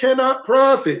 and they cannot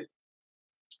profit.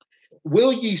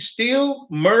 Will ye steal,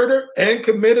 murder, and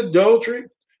commit adultery,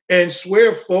 and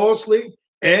swear falsely,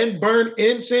 and burn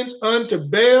incense unto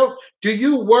Baal? Do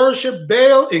you worship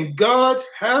Baal in God's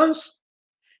house?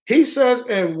 He says,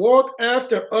 and walk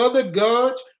after other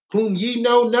gods whom ye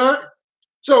know not.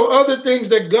 So other things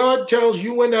that God tells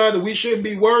you and I that we shouldn't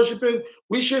be worshiping,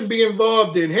 we shouldn't be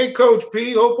involved in. Hey, Coach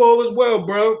P, hope all is well,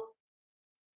 bro.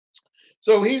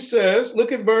 So he says,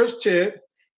 look at verse 10,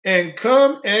 and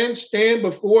come and stand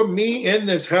before me in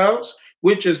this house,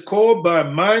 which is called by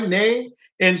my name,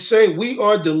 and say, we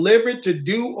are delivered to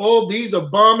do all these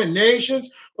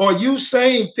abominations. Are you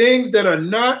saying things that are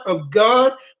not of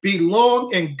God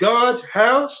belong in God's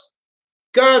house?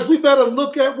 Guys, we better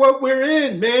look at what we're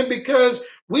in, man, because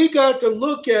we got to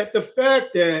look at the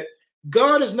fact that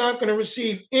God is not going to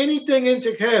receive anything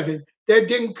into heaven that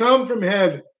didn't come from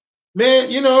heaven. Man,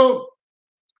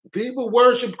 people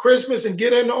worship Christmas and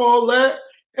get into all that.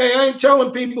 Hey, I ain't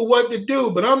telling people what to do,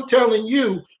 but I'm telling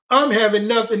you, I'm having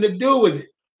nothing to do with it.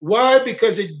 Why?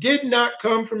 Because it did not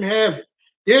come from heaven.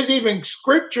 There's even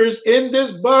scriptures in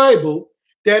this Bible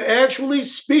that actually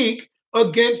speak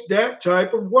against that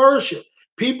type of worship.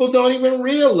 People don't even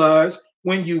realize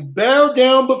when you bow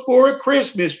down before a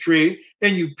Christmas tree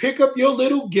and you pick up your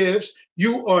little gifts,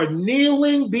 you are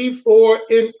kneeling before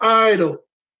an idol.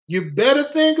 You better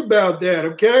think about that,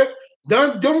 okay?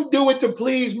 Don't do it to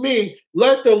please me.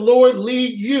 Let the Lord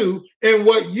lead you in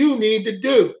what you need to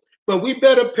do. But we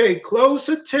better pay close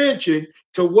attention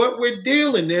to what we're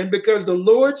dealing in, because the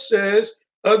Lord says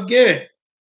again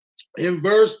in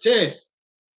verse 10,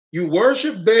 you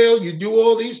worship Baal, you do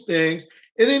all these things.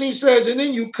 And then he says, and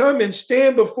then you come and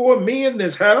stand before me in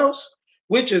this house,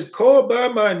 which is called by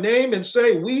my name, and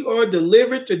say, we are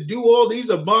delivered to do all these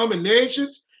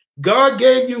abominations. God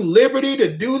gave you liberty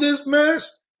to do this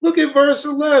mess. Look at verse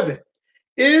 11.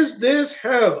 Is this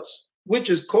house, which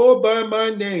is called by my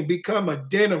name, become a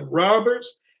den of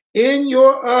robbers? In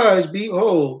your eyes,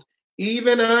 behold,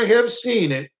 even I have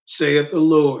seen it, saith the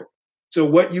Lord. So,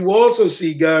 what you also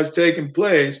see, guys, taking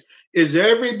place is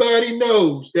everybody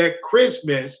knows that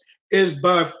Christmas is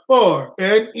by far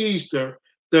and Easter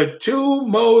the two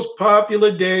most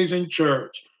popular days in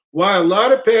church. Why a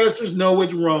lot of pastors know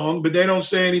it's wrong, but they don't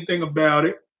say anything about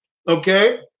it.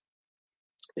 Okay?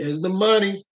 Here's the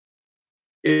money.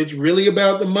 It's really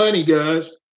about the money,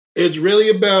 guys. It's really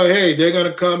about, hey, they're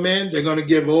going to come in, they're going to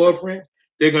give offering,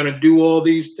 they're going to do all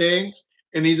these things.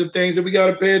 And these are things that we got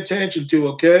to pay attention to,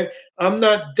 okay? I'm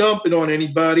not dumping on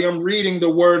anybody. I'm reading the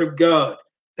word of God.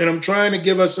 And I'm trying to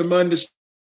give us some understanding,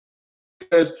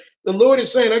 because the Lord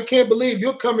is saying, I can't believe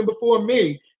you're coming before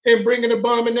me and bringing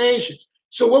abominations.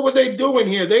 So what were they doing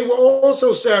here? They were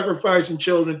also sacrificing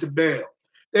children to Baal.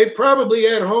 They probably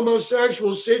had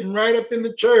homosexuals sitting right up in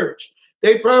the church.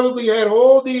 They probably had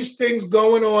all these things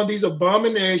going on, these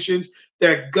abominations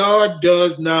that God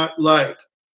does not like.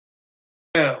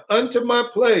 Now, unto my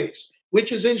place,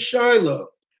 which is in Shiloh,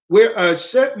 where I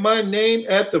set my name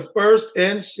at the first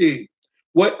and see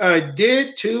what I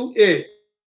did to it,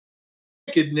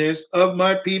 wickedness of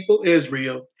my people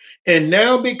Israel. And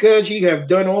now because ye have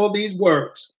done all these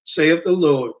works, saith the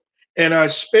Lord, and I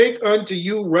spake unto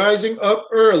you rising up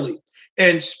early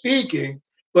and speaking,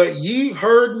 but ye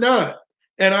heard not,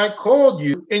 and I called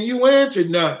you, and you answered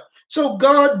not. So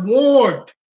God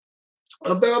warned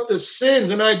about the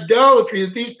sins and idolatry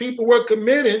that these people were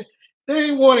committing. They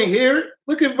didn't want to hear it.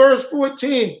 Look at verse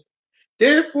 14.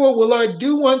 Therefore will I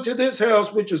do unto this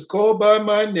house which is called by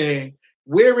my name,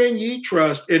 wherein ye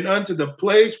trust, and unto the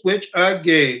place which I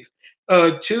gave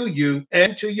to you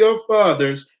and to your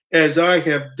fathers, as I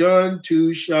have done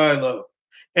to Shiloh.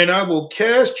 And I will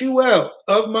cast you out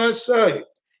of my sight,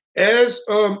 as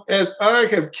I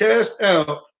have cast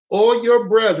out all your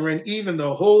brethren, even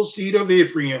the whole seed of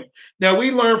Ephraim. Now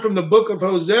we learn from the book of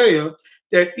Hosea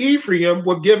that Ephraim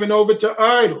were given over to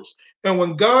idols. And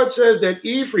when God says that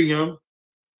Ephraim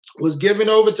was given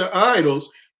over to idols,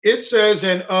 it says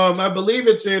in, I believe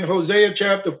it's in Hosea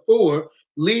chapter 4,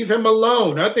 leave him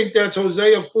alone. I think that's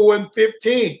Hosea 4 and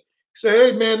 15.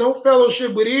 Say, hey man, don't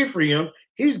fellowship with Ephraim.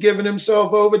 He's given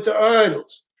himself over to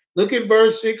idols. Look at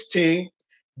verse 16.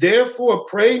 Therefore,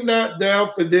 pray not thou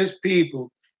for this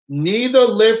people, neither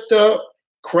lift up,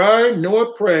 cry,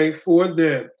 nor pray for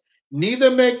them, neither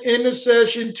make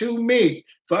intercession to me,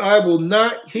 for I will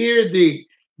not hear thee.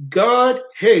 God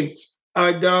hates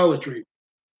idolatry.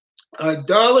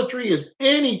 Idolatry is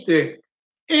anything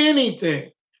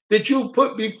that you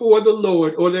put before the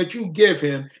Lord or that you give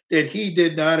him that he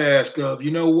did not ask of.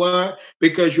 You know why?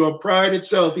 Because your pride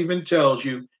itself even tells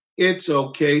you it's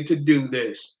okay to do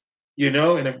this.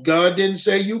 And if God didn't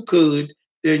say you could,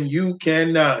 then you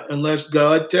cannot unless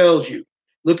God tells you.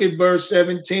 Look at verse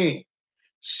 17.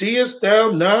 Seest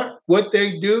thou not what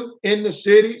they do in the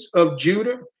cities of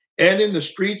Judah and in the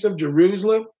streets of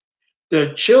Jerusalem?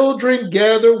 The children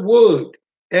gather wood,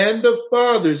 and the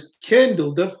fathers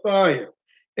kindle the fire,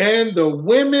 And the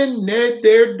women knead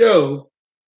their dough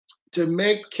to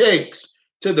make cakes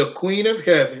to the queen of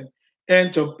heaven,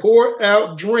 and to pour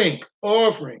out drink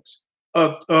offerings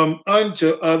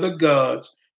unto other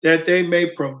gods, that they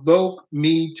may provoke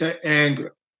me to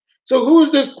anger. So who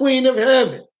is this queen of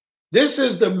heaven? This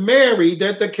is the Mary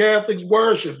that the Catholics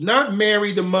worship, not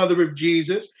Mary, the mother of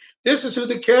Jesus. This is who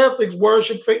the Catholics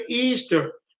worship for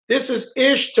Easter. This is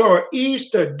Ishtar,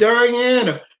 Easter,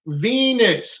 Diana,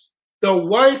 Venus, the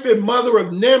wife and mother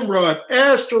of Nimrod,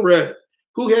 Ashtoreth,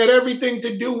 who had everything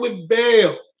to do with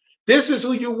Baal. This is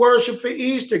who you worship for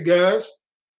Easter, guys.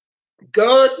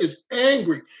 God is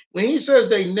angry. When he says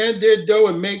they knead their dough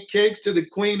and make cakes to the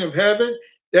queen of heaven,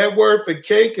 that word for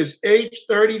cake is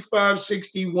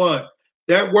H3561.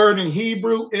 That word in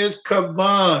Hebrew is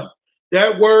kavan.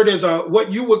 That word is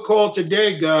what you would call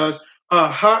today, guys, a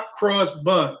hot cross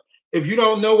bun. If you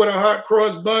don't know what a hot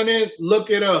cross bun is, look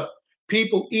it up.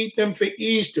 People eat them for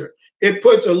Easter. It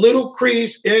puts a little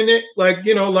crease in it, like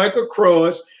a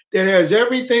cross, that has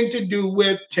everything to do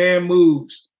with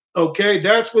Tammuz. Okay,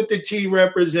 that's what the T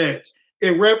represents.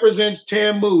 It represents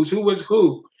Tammuz, who was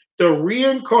who? The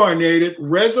reincarnated,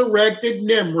 resurrected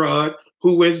Nimrod,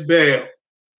 who is Baal,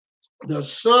 the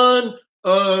son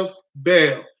of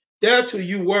Baal. That's who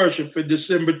you worship for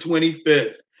December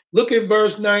 25th. Look at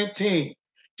verse 19.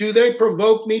 Do they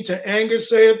provoke me to anger,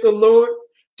 saith the Lord?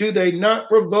 Do they not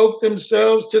provoke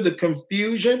themselves to the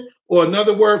confusion? Or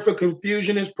another word for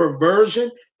confusion is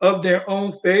perversion of their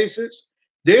own faces?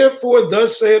 Therefore,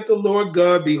 thus saith the Lord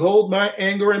God, behold, my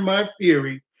anger and my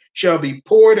fury shall be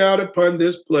poured out upon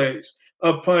this place,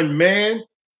 upon man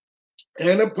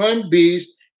and upon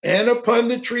beast and upon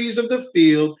the trees of the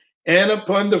field and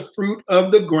upon the fruit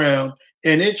of the ground,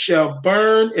 and it shall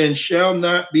burn and shall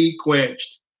not be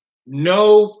quenched.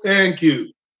 No, thank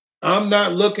you. I'm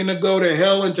not looking to go to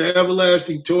hell into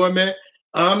everlasting torment.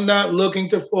 I'm not looking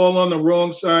to fall on the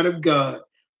wrong side of God.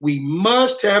 We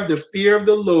must have the fear of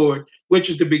the Lord,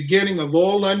 which is the beginning of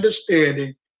all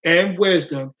understanding and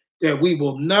wisdom, that we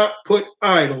will not put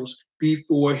idols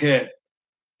before him.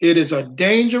 It is a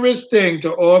dangerous thing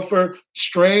to offer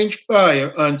strange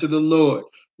fire unto the Lord.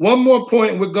 One more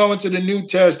point, we're going to the New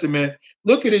Testament.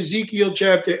 Look at Ezekiel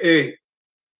chapter 8.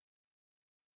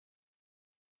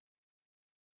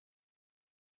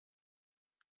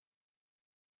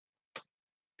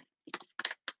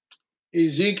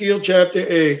 Ezekiel chapter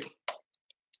 8.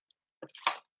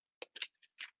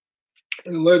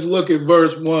 And let's look at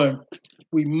verse 1.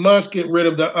 We must get rid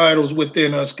of the idols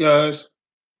within us, guys.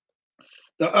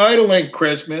 The idol ain't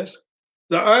Christmas.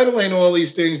 The idol ain't all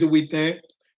these things that we think.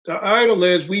 The idol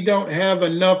is we don't have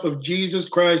enough of Jesus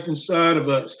Christ inside of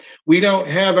us. We don't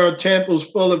have our temples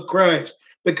full of Christ.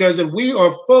 Because if we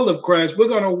are full of Christ, we're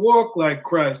going to walk like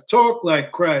Christ, talk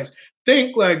like Christ,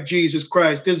 think like Jesus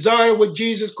Christ, desire what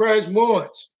Jesus Christ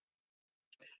wants.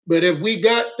 But if we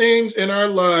got things in our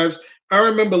lives, I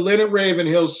remember Leonard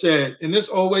Ravenhill said, and this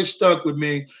always stuck with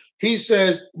me, he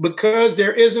says, because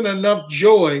there isn't enough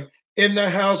joy in the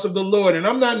house of the Lord. And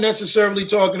I'm not necessarily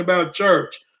talking about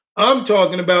church. I'm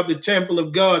talking about the temple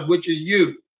of God, which is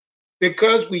you.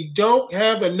 Because we don't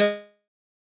have enough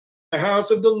in the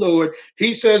house of the Lord,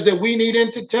 he says that we need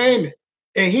entertainment.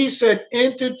 And he said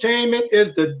entertainment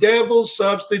is the devil's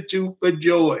substitute for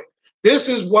joy. This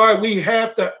is why we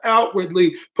have to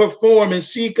outwardly perform and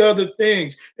seek other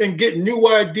things and get new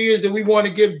ideas that we want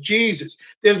to give Jesus.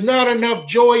 There's not enough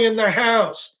joy in the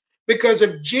house. Because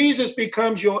if Jesus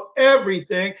becomes your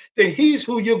everything, then he's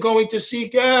who you're going to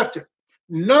seek after.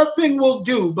 Nothing will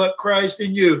do but Christ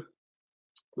in you.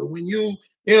 But when you're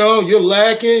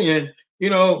lacking and,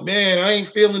 man, I ain't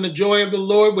feeling the joy of the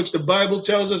Lord, which the Bible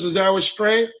tells us is our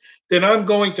strength, then I'm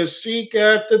going to seek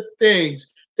after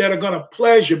things that are going to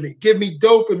pleasure me, give me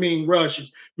dopamine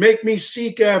rushes, make me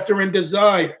seek after and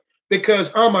desire,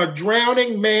 because I'm a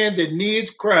drowning man that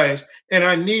needs Christ and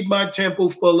I need my temple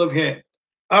full of him.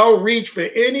 I'll reach for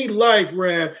any life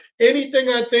raft, anything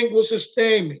I think will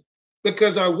sustain me,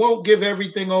 because I won't give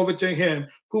everything over to him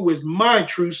who is my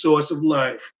true source of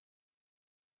life.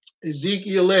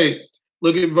 Ezekiel 8,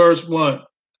 look at verse 1.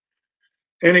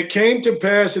 And it came to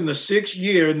pass in the 6th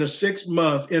year, in the 6th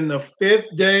month, in the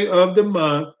 5th day of the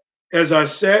month, as I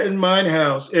sat in mine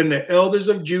house, and the elders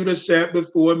of Judah sat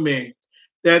before me,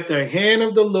 that the hand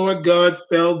of the Lord God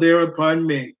fell there upon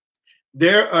me.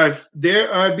 There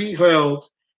I beheld,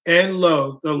 and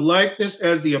lo, the likeness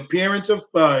as the appearance of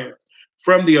fire,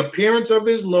 from the appearance of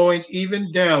his loins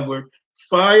even downward,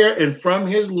 fire, and from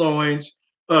his loins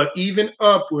even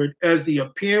upward, as the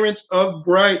appearance of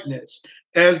brightness,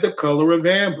 as the color of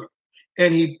amber.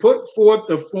 And he put forth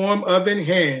the form of an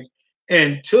hand,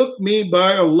 and took me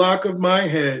by a lock of my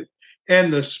head.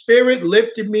 And the Spirit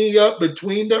lifted me up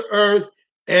between the earth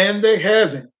and the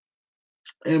heaven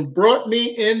and brought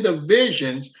me in the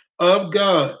visions of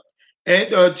God and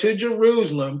to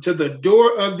Jerusalem, to the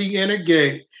door of the inner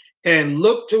gate, and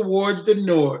looked towards the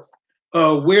north,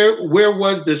 where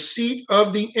was the seat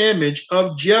of the image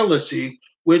of jealousy,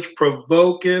 which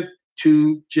provoketh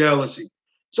to jealousy.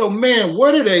 So, man,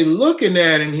 what are they looking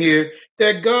at in here?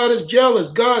 That God is jealous.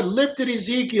 God lifted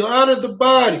Ezekiel out of the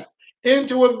body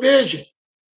into a vision,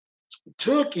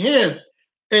 took him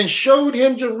and showed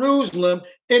him Jerusalem,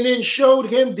 and then showed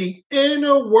him the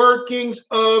inner workings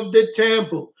of the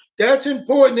temple. That's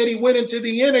important that he went into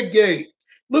the inner gate.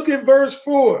 Look at verse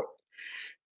 4.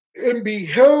 And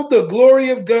beheld the glory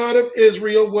of God of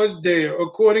Israel was there,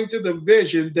 according to the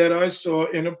vision that I saw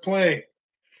in a plain.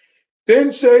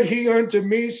 Then said he unto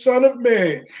me, Son of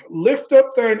man, lift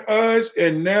up thine eyes,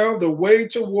 and now the way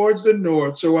towards the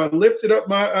north. So I lifted up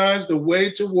my eyes the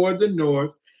way toward the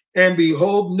north, and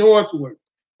behold northward,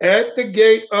 at the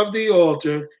gate of the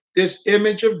altar, this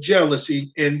image of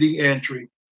jealousy in the entry.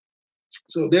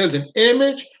 So there's an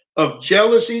image of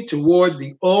jealousy towards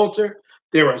the altar.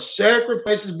 There are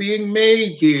sacrifices being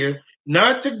made here,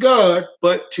 not to God,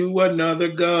 but to another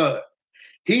God.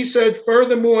 He said,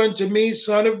 furthermore unto me,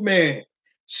 Son of man,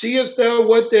 seest thou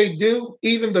what they do,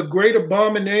 even the great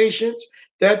abominations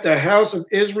that the house of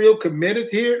Israel committeth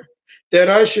here? That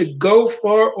I should go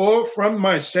far off from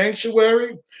my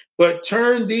sanctuary? But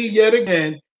turn thee yet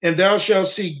again, and thou shalt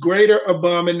see greater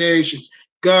abominations.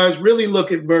 Guys, really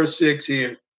look at verse 6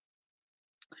 here.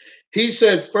 He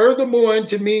said, furthermore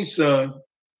unto me, son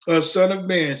of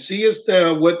man, seest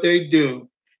thou what they do,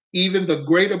 even the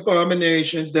great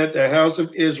abominations that the house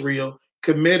of Israel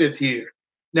committeth here.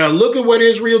 Now look at what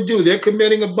Israel do. They're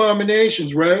committing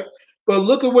abominations, right? But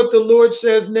look at what the Lord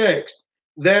says next.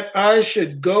 That I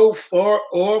should go far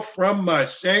off from my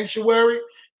sanctuary.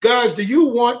 Guys, do you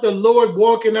want the Lord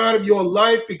walking out of your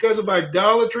life because of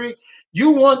idolatry?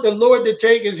 You want the Lord to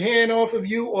take his hand off of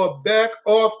you or back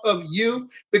off of you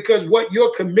because what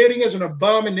you're committing is an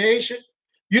abomination?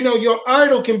 You know, your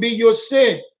idol can be your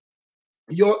sin.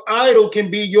 Your idol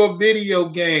can be your video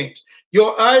games.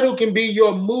 Your idol can be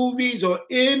your movies or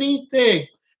anything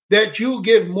that you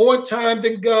give more time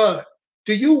than God.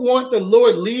 Do you want the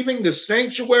Lord leaving the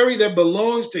sanctuary that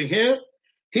belongs to him?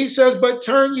 He says, but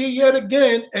turn ye yet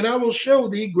again, and I will show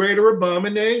thee greater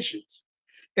abominations.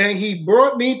 And he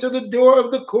brought me to the door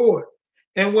of the court.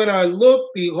 And when I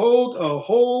looked, behold, a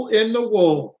hole in the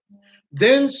wall.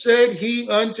 Then said he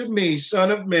unto me, Son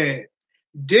of man,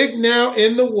 dig now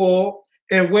in the wall.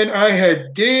 And when I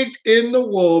had digged in the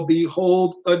wall,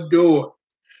 behold, a door.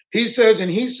 He says, and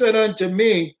he said unto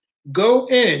me, go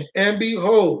in and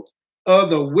behold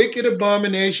the wicked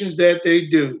abominations that they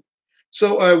do.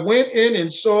 So I went in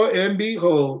and saw and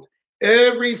behold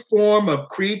every form of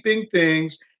creeping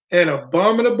things and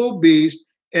abominable beast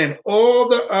and all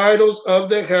the idols of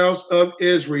the house of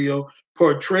Israel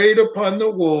portrayed upon the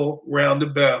wall round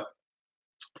about.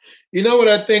 You know what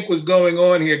I think was going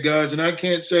on here, guys, and I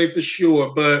can't say for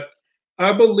sure, but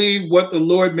I believe what the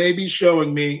Lord may be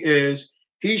showing me is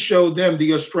he showed them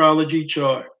the astrology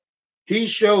chart. He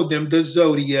showed them the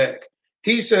zodiac.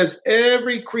 He says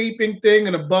every creeping thing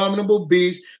and abominable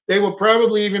beast, they were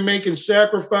probably even making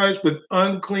sacrifice with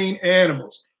unclean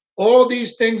animals. All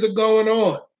these things are going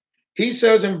on. He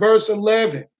says in verse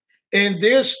 11, and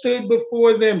there stood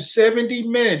before them 70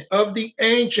 men of the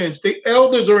ancients. The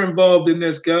elders are involved in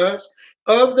this, guys,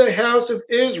 of the house of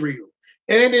Israel.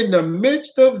 And in the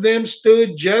midst of them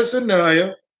stood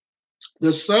Jezaniah,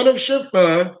 the son of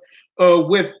Shaphan,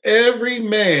 with every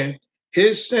man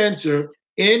his censer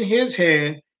in his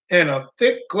hand, and a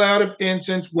thick cloud of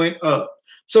incense went up.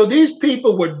 So these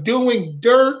people were doing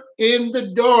dirt in the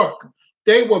dark.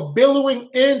 They were billowing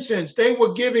incense. They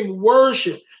were giving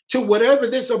worship to whatever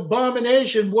this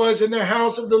abomination was in the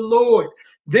house of the Lord.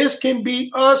 This can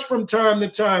be us from time to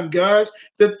time, guys.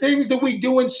 The things that we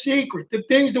do in secret, the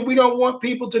things that we don't want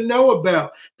people to know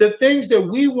about, the things that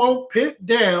we won't pick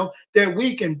down, that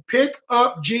we can pick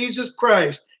up Jesus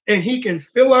Christ and he can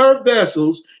fill our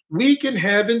vessels, we can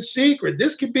have in secret.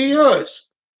 This could be us.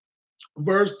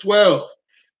 Verse 12.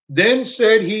 Then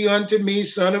said he unto me,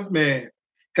 Son of man,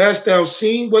 hast thou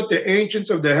seen what the ancients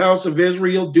of the house of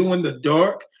Israel do in the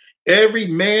dark? Every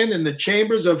man in the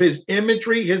chambers of his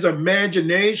imagery, his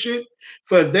imagination.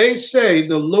 For they say,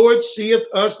 the Lord seeth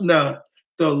us not.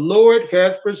 The Lord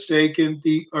hath forsaken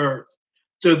the earth.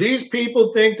 So these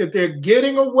people think that they're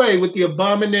getting away with the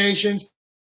abominations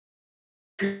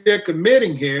they're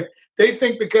committing here. They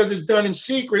think because it's done in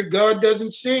secret, God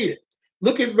doesn't see it.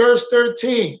 Look at verse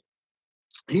 13.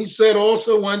 He said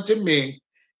also unto me,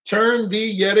 turn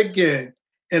thee yet again,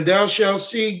 and thou shalt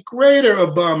see greater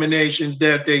abominations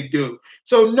that they do.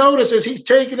 So notice as he's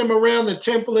taking them around the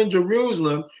temple in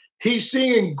Jerusalem, he's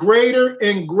seeing greater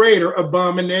and greater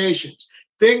abominations.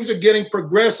 Things are getting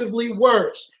progressively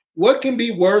worse. What can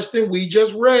be worse than we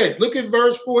just read? Look at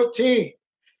verse 14.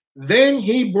 Then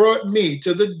he brought me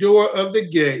to the door of the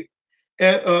gate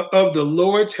of the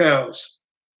Lord's house,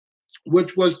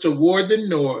 which was toward the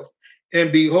north,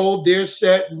 and behold, there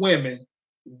sat women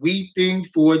weeping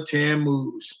for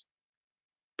Tammuz.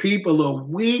 People are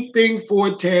weeping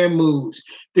for Tammuz.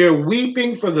 They're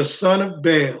weeping for the son of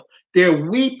Baal. They're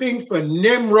weeping for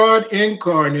Nimrod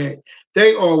incarnate.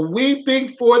 They are weeping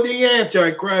for the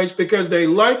Antichrist because they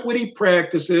like what he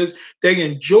practices, they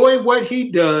enjoy what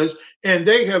he does, and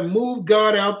they have moved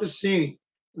God out the scene.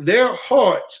 Their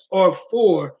hearts are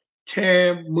for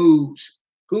Tammuz.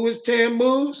 Who is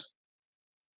Tammuz?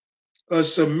 A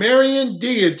Sumerian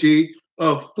deity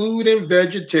of food and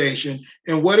vegetation.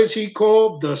 And what is he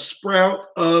called? The sprout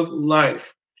of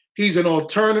life. He's an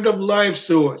alternative life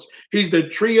source. He's the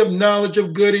tree of knowledge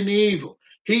of good and evil.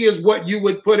 He is what you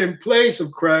would put in place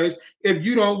of Christ if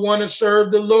you don't want to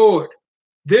serve the Lord.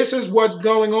 This is what's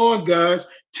going on, guys.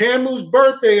 Tammuz's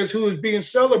birthday is who is being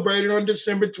celebrated on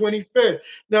December 25th.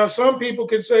 Now, some people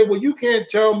can say, well, you can't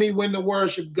tell me when to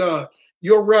worship God.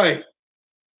 You're right.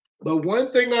 But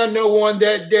one thing I know on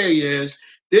that day is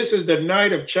this is the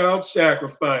night of child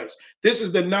sacrifice. This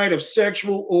is the night of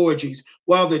sexual orgies.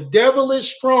 While the devil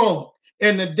is strong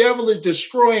and the devil is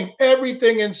destroying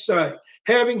everything in sight,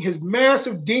 having his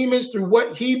massive demons through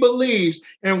what he believes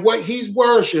and what he's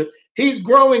worshiped, he's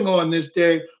growing on this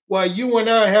day while you and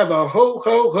I have a ho,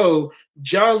 ho, ho,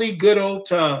 jolly good old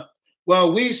time.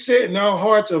 While we sit and our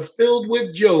hearts are filled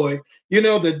with joy, you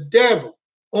know, the devil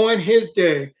on his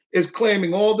day is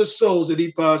claiming all the souls that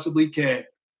he possibly can.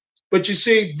 But you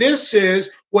see, this is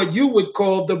what you would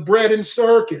call the bread and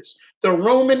circus. The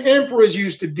Roman emperors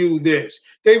used to do this.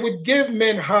 They would give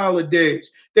men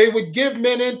holidays. They would give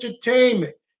men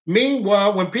entertainment.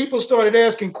 Meanwhile, when people started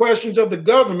asking questions of the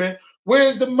government,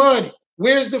 where's the money?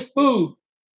 Where's the food?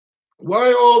 Why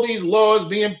are all these laws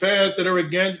being passed that are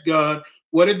against God?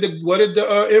 What did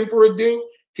the emperor do?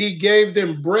 He gave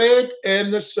them bread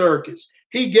and the circus.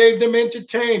 He gave them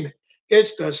entertainment.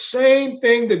 It's the same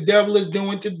thing the devil is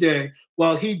doing today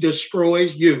while he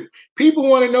destroys you. People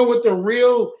want to know what the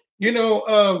real,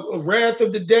 wrath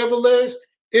of the devil is.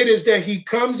 It is that he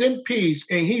comes in peace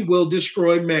and he will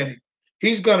destroy many.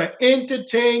 He's going to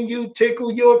entertain you,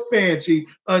 tickle your fancy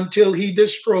until he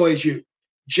destroys you.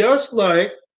 Just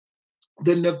like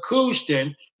the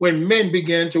Nehushtan when men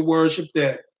began to worship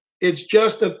that. It's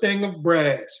just a thing of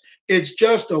brass. It's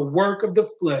just a work of the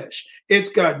flesh. It's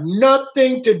got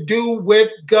nothing to do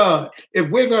with God. If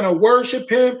we're going to worship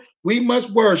him, we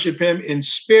must worship him in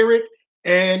spirit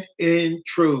and in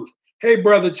truth. Hey,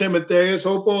 Brother Timotheus,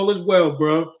 hope all is well,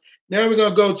 bro. Now we're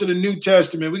going to go to the New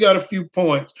Testament. We got a few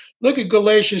points. Look at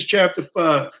Galatians chapter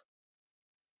 5.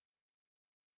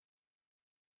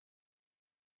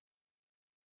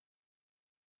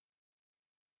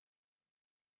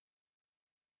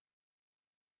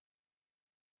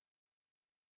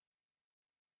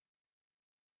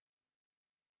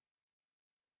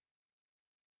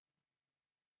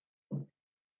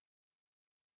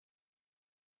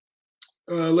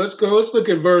 Let's go. Let's look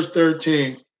at verse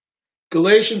 13.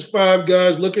 Galatians 5,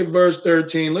 guys, look at verse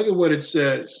 13. Look at what it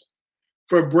says.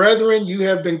 For brethren, you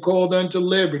have been called unto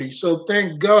liberty. So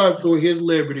thank God for his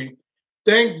liberty.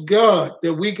 Thank God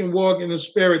that we can walk in the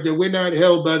spirit, that we're not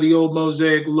held by the old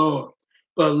Mosaic law.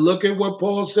 But look at what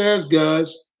Paul says,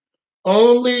 guys.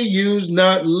 Only use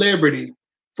not liberty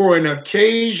for an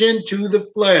occasion to the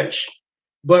flesh,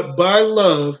 but by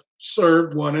love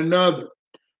serve one another.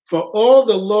 For all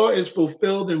the law is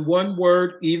fulfilled in one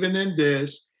word, even in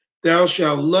this, thou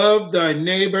shalt love thy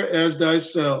neighbor as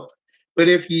thyself. But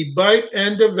if ye bite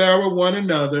and devour one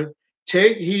another,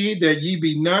 take heed that ye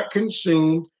be not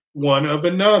consumed one of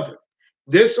another.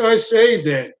 This I say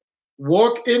then,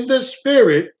 walk in the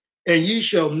spirit, and ye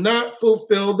shall not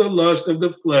fulfill the lust of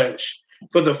the flesh.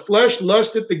 For the flesh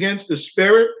lusteth against the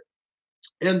spirit,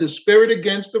 and the spirit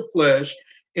against the flesh,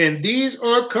 and these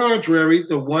are contrary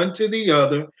the one to the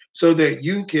other, so that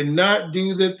you cannot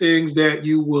do the things that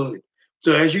you would.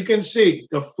 So as you can see,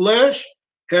 the flesh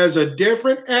has a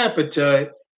different appetite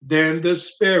than the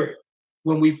spirit.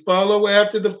 When we follow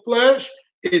after the flesh,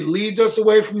 it leads us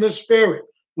away from the spirit.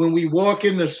 When we walk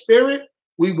in the spirit,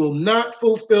 we will not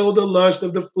fulfill the lust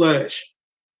of the flesh.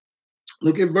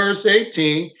 Look at verse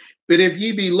 18. But if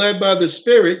ye be led by the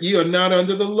spirit, ye are not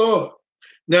under the law.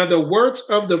 Now the works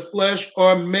of the flesh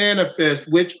are manifest,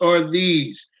 which are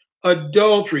these: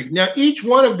 adultery. Now each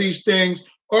one of these things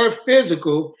are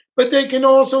physical, but they can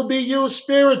also be used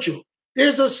spiritual.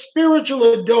 There's a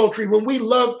spiritual adultery when we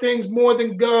love things more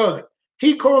than God.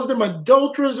 He calls them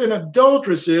adulterers and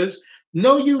adulteresses.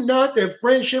 Know you not that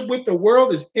friendship with the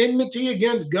world is enmity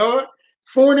against God?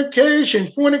 Fornication.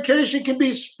 Fornication can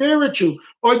be spiritual.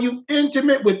 Are you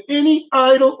intimate with any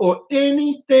idol or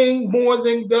anything more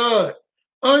than God?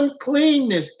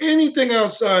 Uncleanness, anything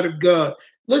outside of God.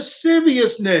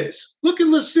 Lasciviousness. Look at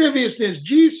lasciviousness,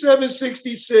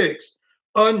 G766.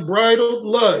 Unbridled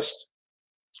lust,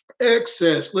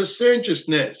 excess,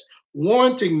 licentiousness,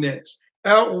 wantingness,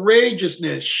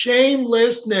 outrageousness,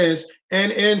 shamelessness,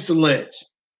 and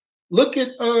insolence. Look at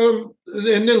and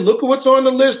then look at what's on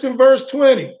the list in verse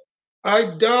 20.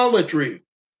 Idolatry,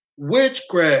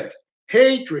 witchcraft,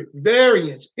 hatred,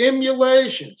 variance,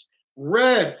 emulations,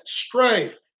 wrath,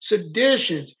 strife,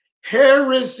 seditions,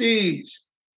 heresies,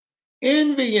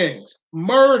 envyings,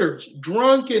 murders,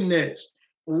 drunkenness,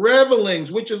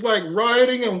 revelings, which is like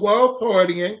rioting and wild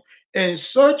partying, and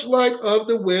such like of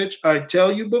the which I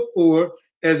tell you before,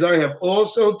 as I have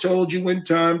also told you in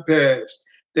time past,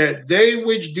 that they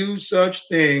which do such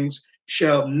things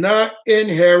shall not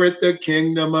inherit the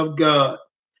kingdom of God.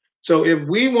 So if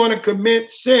we want to commit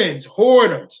sins,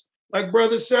 whoredoms, like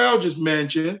Brother Sal just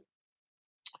mentioned,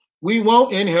 we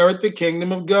won't inherit the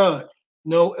kingdom of God.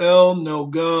 No El, no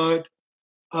God.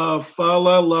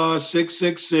 Falala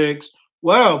 666.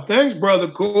 Wow, thanks, Brother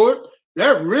Cord.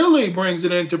 That really brings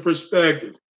it into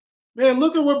perspective. Man,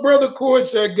 look at what Brother Cord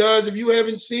said, guys. If you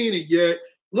haven't seen it yet,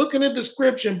 look in the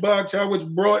description box how it's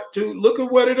brought to. Look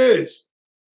at what it is.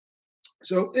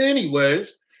 So,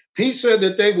 anyways, he said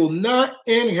that they will not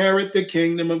inherit the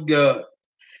kingdom of God.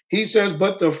 He says,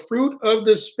 but the fruit of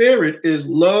the Spirit is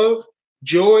love,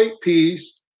 joy,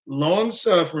 peace, long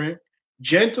suffering,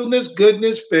 gentleness,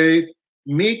 goodness, faith,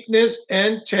 meekness,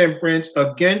 and temperance.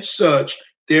 Against such,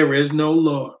 there is no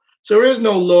law. So there is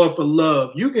no law for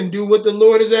love. You can do what the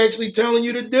Lord is actually telling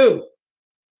you to do.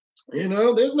 You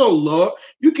know, there's no law.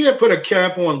 You can't put a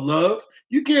cap on love.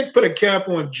 You can't put a cap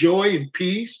on joy and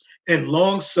peace and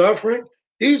long suffering.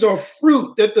 These are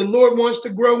fruit that the Lord wants to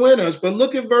grow in us. But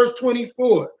look at verse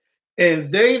 24.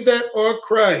 And they that are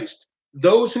Christ,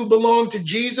 those who belong to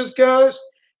Jesus, guys,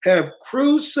 have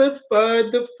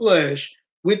crucified the flesh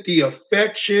with the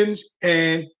affections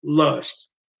and lust.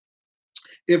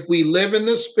 If we live in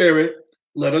the Spirit,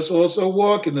 let us also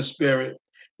walk in the Spirit.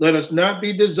 Let us not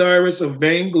be desirous of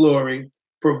vainglory,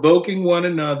 provoking one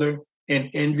another and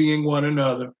envying one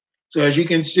another. So as you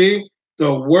can see,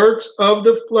 the works of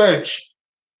the flesh,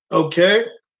 okay?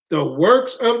 The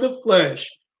works of the flesh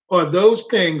are those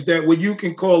things that what you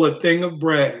can call a thing of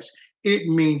brass. It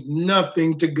means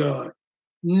nothing to God.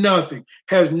 Nothing.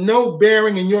 Has no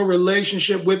bearing in your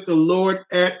relationship with the Lord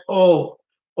at all.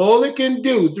 All it can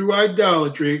do through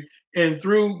idolatry and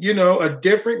through, a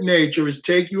different nature is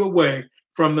take you away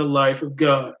from the life of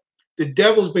God. The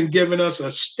devil's been giving us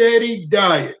a steady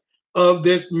diet of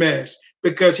this mess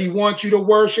because he wants you to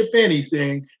worship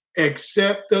anything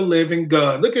except the living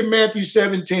God. Look at Matthew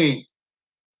 17.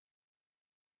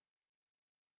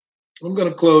 I'm going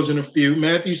to close in a few.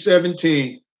 Matthew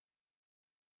 17.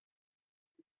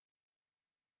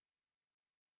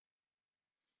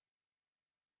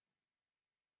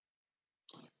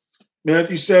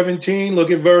 Matthew 17, look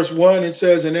at verse 1. It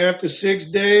says, and after 6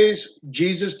 days,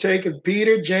 Jesus taketh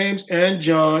Peter, James, and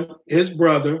John, his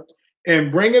brother,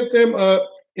 and bringeth them up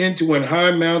into an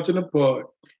high mountain apart,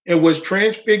 and was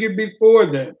transfigured before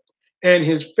them. And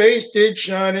his face did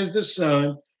shine as the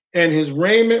sun, and his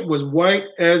raiment was white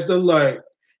as the light.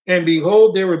 And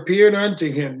behold, there appeared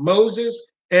unto him Moses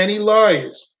and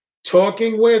Elias,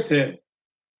 talking with him.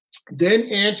 Then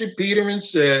answered Peter and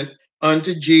said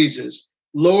unto Jesus,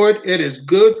 Lord, it is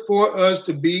good for us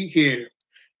to be here.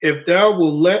 If thou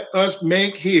wilt let us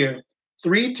make here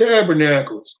 3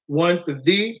 tabernacles, one for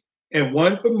thee, and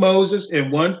one for Moses,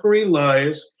 and one for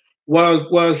Elias.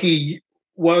 While he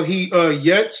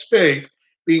yet spake,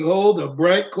 behold, a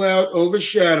bright cloud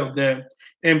overshadowed them,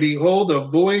 and behold, a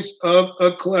voice of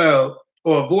a cloud,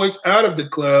 or a voice out of the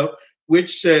cloud,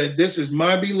 which said, This is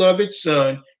my beloved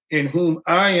Son, in whom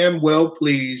I am well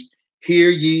pleased. Hear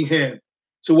ye him.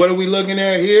 So what are we looking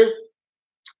at here?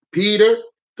 Peter,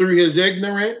 through his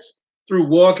ignorance, through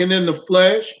walking in the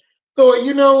flesh, thought,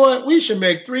 you know what? We should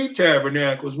make 3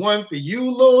 tabernacles, one for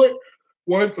you, Lord,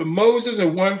 one for Moses,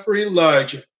 and one for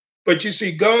Elijah. But you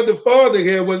see, God the Father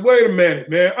here was, wait a minute,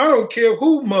 man, I don't care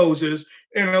who Moses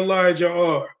and Elijah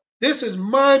are. This is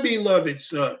my beloved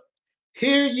Son.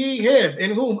 Hear ye him,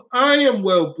 in whom I am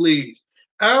well pleased.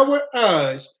 our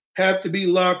eyes have to be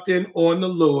locked in on the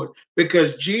Lord,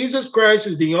 because Jesus Christ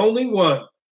is the only one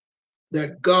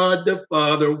that God the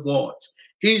Father wants.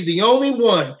 He's the only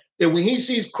one that when he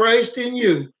sees Christ in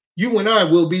you, you and I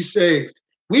will be saved.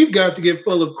 We've got to get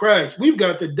full of Christ. We've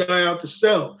got to die out to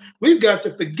self. We've got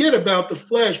to forget about the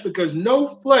flesh, because no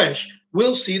flesh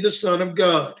will see the Son of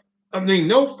God. I mean,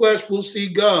 no flesh will see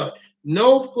God.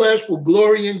 No flesh will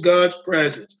glory in God's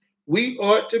presence. We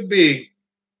ought to be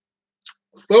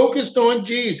focused on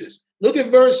Jesus. Look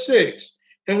at verse 6.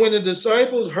 And when the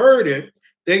disciples heard it,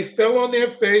 they fell on their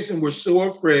face and were so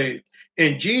afraid.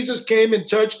 And Jesus came and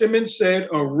touched them and said,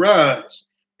 "Arise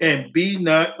and be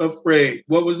not afraid."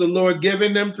 What was the Lord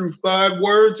giving them through 5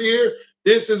 words here?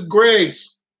 This is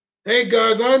grace. Hey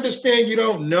guys, I understand you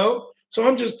don't know, so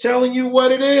I'm just telling you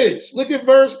what it is. Look at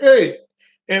verse 8.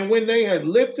 And when they had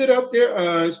lifted up their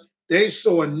eyes, they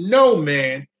saw no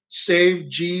man save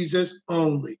Jesus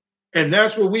only. And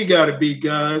that's where we got to be,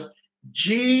 guys.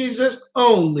 Jesus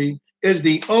only is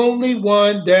the only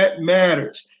one that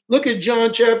matters. Look at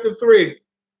John chapter 3.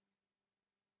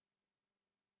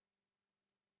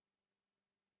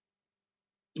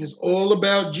 It's all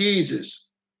about Jesus.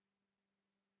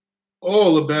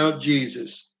 All about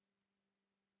Jesus.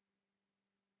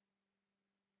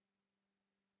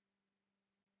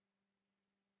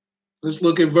 Let's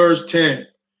look at verse 10.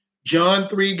 John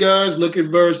 3, guys, look at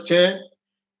verse 10.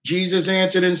 Jesus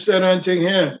answered and said unto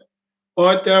him,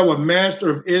 "Art thou a master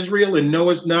of Israel and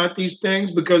knowest not these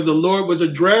things?" Because the Lord was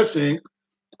addressing,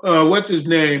 what's his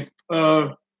name?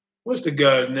 What's the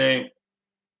guy's name?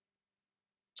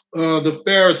 The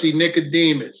Pharisee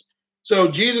Nicodemus. So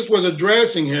Jesus was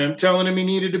addressing him, telling him he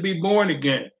needed to be born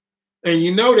again. And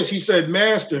you notice he said,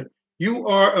 "Master, you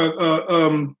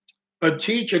are a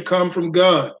teacher come from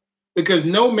God, because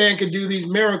no man can do these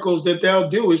miracles that thou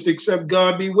doest except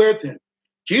God be with him."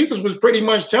 Jesus was pretty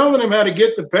much telling him how to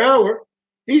get the power.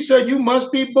 He said, "You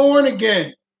must be born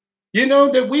again. You know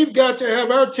that we've got to have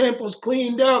our temples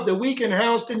cleaned out, that we can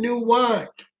house the new wine.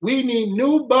 We need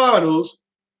new bottles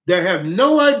that have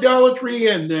no idolatry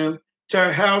in them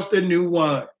to house the new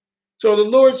wine." So the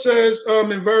Lord says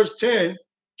in verse 10,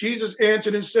 Jesus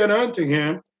answered and said unto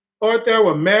him, "Art thou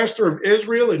a master of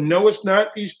Israel and knowest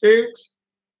not these things?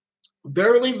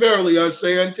 Verily, verily, I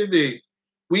say unto thee,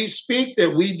 we speak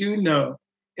that we do know,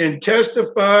 and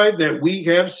testify that we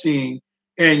have seen,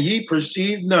 and ye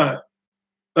perceive not,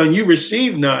 and you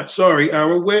receive not,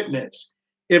 our witness.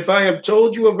 If I have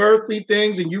told you of earthly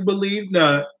things and you believe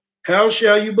not, how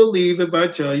shall you believe if I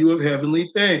tell you of heavenly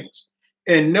things?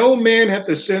 And no man hath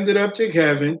ascended up to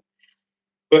heaven,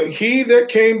 but he that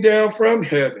came down from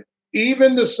heaven,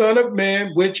 even the Son of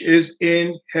Man which is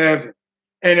in heaven.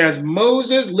 And as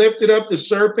Moses lifted up the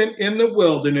serpent in the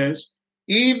wilderness,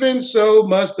 even so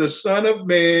must the Son of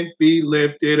Man be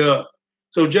lifted up.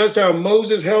 So just how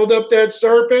Moses held up that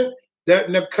serpent, that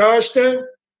Nehushtan,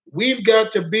 we've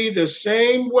got to be the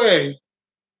same way,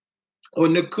 or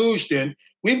Nehushtan,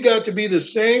 we've got to be the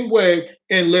same way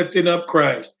in lifting up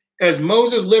Christ. As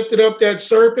Moses lifted up that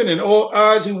serpent and all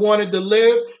eyes who wanted to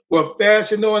live were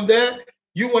fastened on that,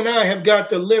 you and I have got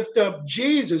to lift up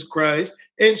Jesus Christ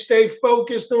and stay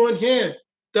focused on him,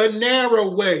 the narrow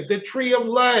way, the tree of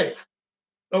life.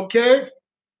 Okay?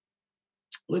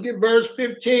 Look at verse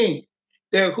 15.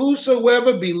 That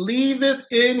whosoever believeth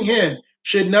in him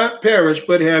should not perish,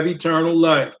 but have eternal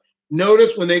life.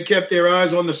 Notice when they kept their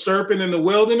eyes on the serpent in the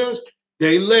wilderness,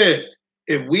 they lived.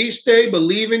 If we stay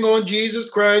believing on Jesus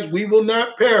Christ, we will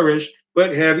not perish,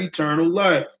 but have eternal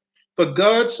life. For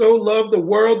God so loved the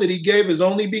world that he gave his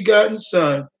only begotten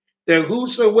Son, that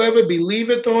whosoever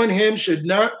believeth on him should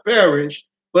not perish,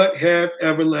 but have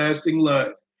everlasting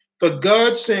life. For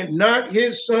God sent not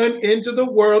his Son into the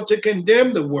world to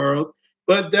condemn the world,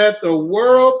 but that the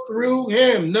world through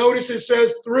him, notice it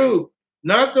says through,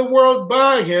 not the world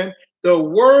by him, the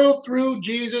world through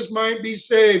Jesus might be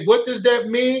saved. What does that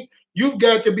mean? You've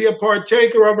got to be a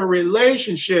partaker of a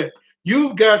relationship.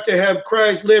 You've got to have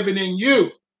Christ living in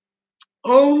you.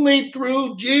 Only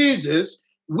through Jesus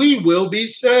we will be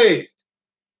saved.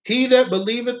 He that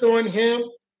believeth on him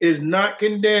is not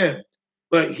condemned,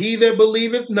 but he that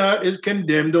believeth not is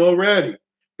condemned already,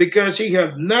 because he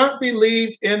hath not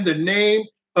believed in the name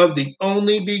of the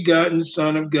only begotten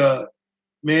Son of God.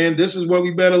 Man, this is what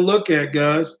we better look at,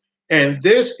 guys. And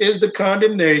this is the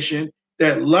condemnation,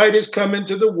 that light is come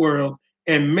into the world,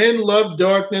 and men love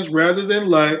darkness rather than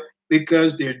light,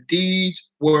 because their deeds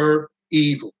were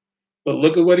evil. But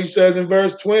look at what he says in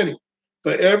verse 20.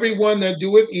 For everyone that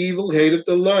doeth evil hateth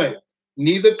the light,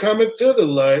 neither cometh to the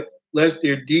light, lest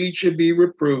their deeds should be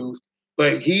reproved.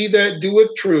 But he that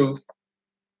doeth truth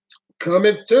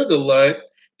cometh to the light,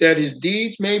 that his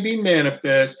deeds may be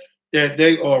manifest, that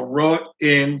they are wrought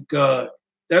in God.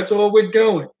 That's all we're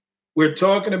doing. We're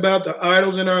talking about the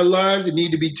idols in our lives that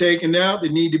need to be taken out,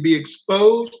 that need to be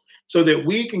exposed, so that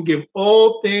we can give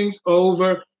all things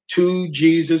over to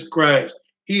Jesus Christ.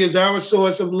 He is our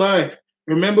source of life.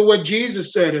 Remember what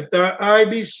Jesus said, if thy eye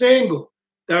be single,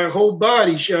 thy whole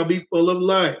body shall be full of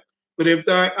light. But if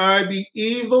thy eye be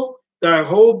evil, thy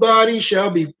whole body shall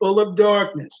be full of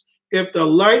darkness. If the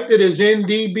light that is in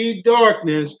thee be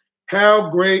darkness, how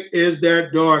great is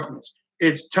that darkness?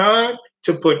 It's time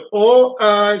to put all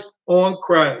eyes on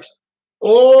Christ,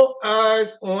 all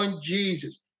eyes on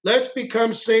Jesus. Let's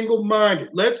become single-minded.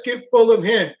 Let's get full of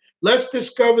him. Let's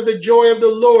discover the joy of the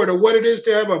Lord, or what it is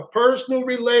to have a personal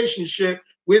relationship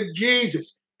with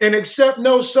Jesus, and accept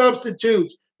no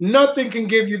substitutes. Nothing can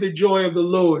give you the joy of the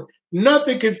Lord.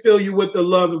 Nothing can fill you with the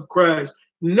love of Christ.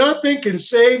 Nothing can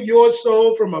save your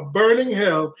soul from a burning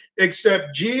hell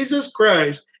except Jesus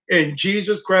Christ and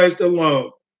Jesus Christ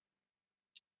alone.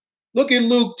 Look at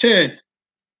Luke 10.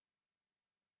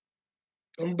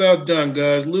 I'm about done,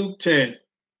 guys. Luke 10.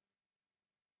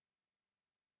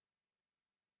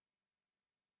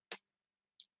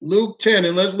 Luke 10,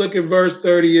 and let's look at verse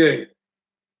 38.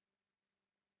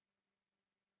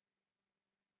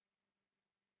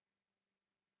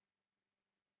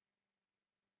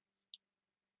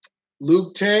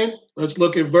 Luke 10, let's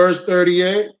look at verse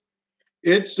 38.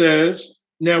 It says,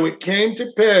 now it came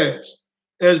to pass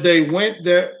as they went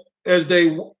that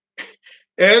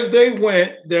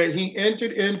he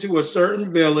entered into a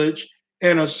certain village,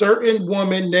 and a certain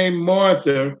woman named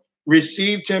Martha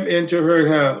received him into her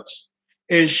house.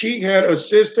 And she had a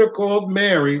sister called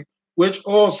Mary, which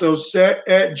also sat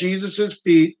at Jesus'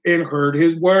 feet and heard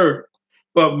his word.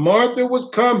 But Martha was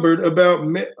cumbered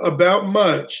about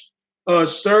much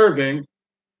serving.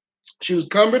 She was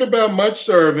cumbered about much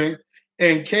serving,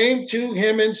 and came to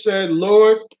him and said,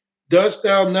 Lord, dost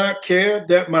thou not care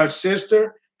that my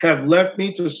sister have left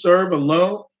me to serve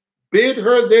alone? Bid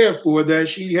her therefore that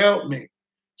she help me.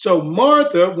 So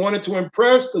Martha wanted to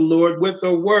impress the Lord with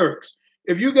her works.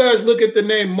 If you guys look at the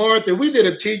name Martha, we did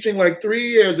a teaching like 3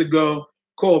 years ago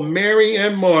called Mary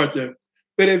and Martha.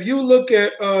 But if you look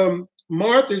at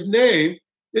Martha's name,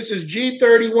 this is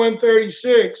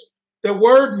G3136. The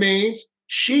word means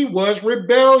she was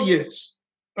rebellious.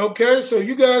 Okay, so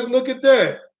you guys look at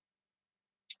that.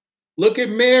 Look at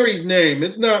Mary's name.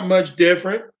 It's not much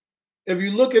different. If you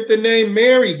look at the name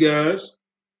Mary, guys,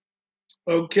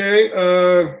 okay,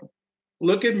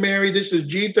 look at Mary. This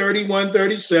is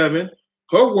G3137.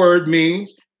 Her word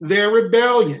means their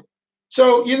rebellion.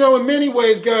 So, in many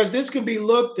ways, guys, this can be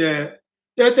looked at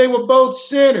that they were both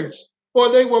sinners, or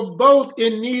they were both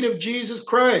in need of Jesus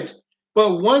Christ.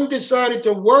 But one decided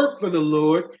to work for the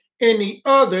Lord, and the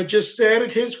other just sat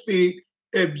at his feet,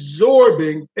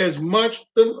 absorbing as much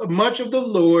of the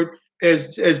Lord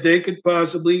as they could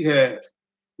possibly have.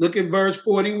 Look at verse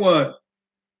 41.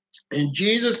 And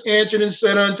Jesus answered and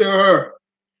said unto her,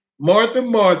 Martha,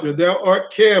 Martha, thou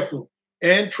art careful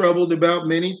and troubled about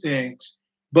many things,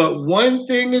 but one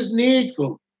thing is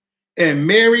needful, and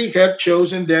Mary hath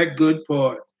chosen that good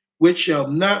part, which shall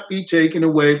not be taken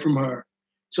away from her.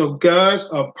 So, guys,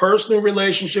 a personal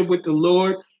relationship with the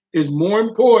Lord is more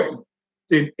important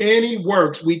than any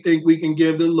works we think we can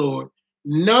give the Lord.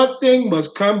 Nothing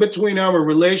must come between our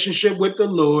relationship with the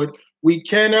Lord. We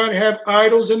cannot have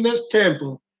idols in this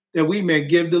temple that we may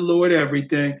give the Lord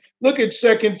everything. Look at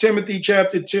 2 Timothy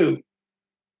chapter 2.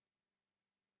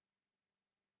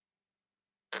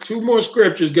 Two more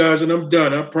scriptures, guys, and I'm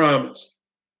done, I promise.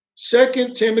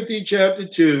 2 Timothy chapter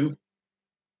 2.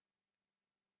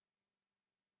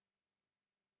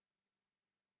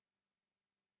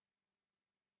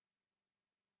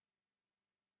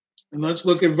 And let's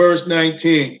look at verse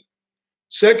 19.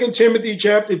 2 Timothy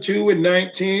chapter 2 and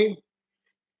 19.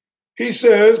 He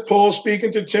says, Paul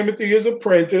speaking to Timothy, his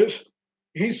apprentice,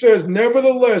 he says,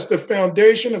 nevertheless, the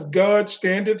foundation of God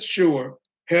standeth sure,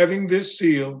 having this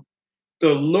seal,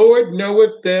 the Lord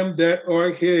knoweth them that are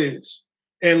his.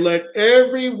 And let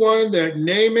everyone that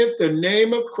nameth the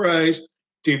name of Christ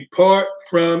depart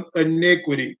from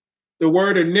iniquity. The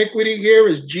word iniquity here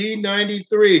is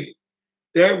G93.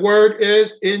 That word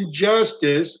is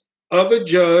injustice of a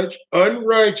judge,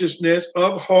 unrighteousness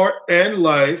of heart and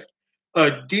life,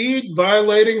 a deed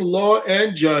violating law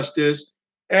and justice,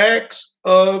 acts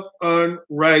of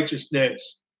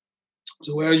unrighteousness.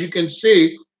 So as you can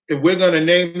see, if we're going to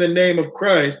name the name of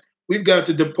Christ, we've got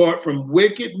to depart from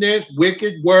wickedness,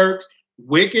 wicked works,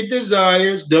 wicked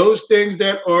desires, those things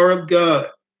that are of God.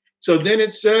 So then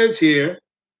it says here,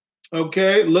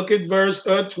 okay, look at verse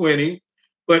 20.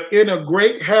 But in a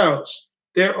great house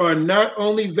there are not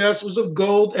only vessels of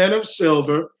gold and of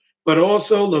silver, but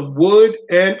also of wood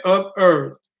and of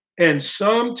earth, and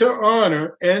some to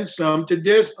honor and some to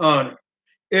dishonor.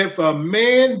 If a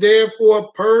man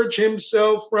therefore purge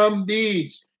himself from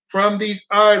these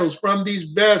idols, from these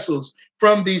vessels,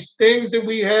 from these things that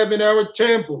we have in our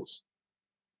temples,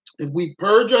 if we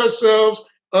purge ourselves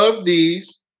of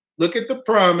these, look at the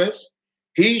promise,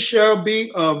 he shall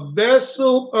be a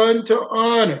vessel unto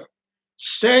honor,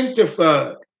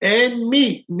 sanctified and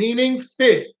meet, meaning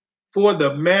fit for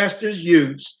the master's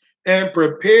use, and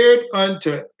prepared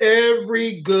unto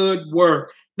every good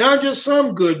work. Not just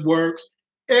some good works,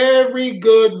 every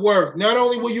good work. Not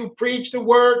only will you preach the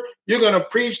word, you're going to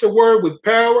preach the word with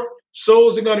power.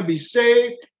 Souls are going to be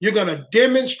saved. You're going to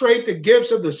demonstrate the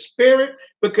gifts of the Spirit,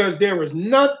 because there is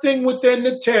nothing within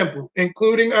the temple,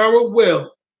 including our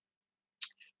will,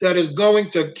 that is going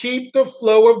to keep the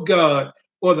flow of God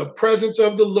or the presence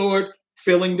of the Lord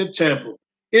filling the temple.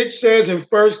 It says in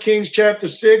 1 Kings chapter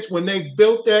 6, when they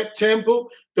built that temple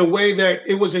the way that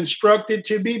it was instructed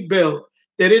to be built,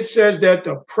 that it says that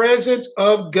the presence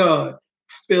of God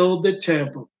filled the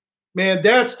temple. Man,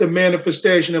 that's the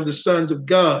manifestation of the sons of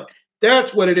God.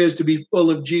 That's what it is to be full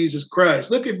of Jesus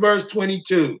Christ. Look at verse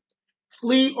 22.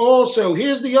 Flee also.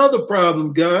 Here's the other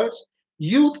problem, guys.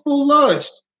 Youthful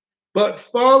lust, but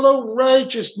follow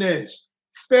righteousness,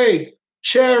 faith,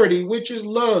 charity, which is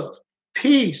love,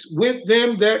 peace with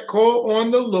them that call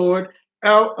on the Lord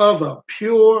out of a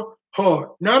pure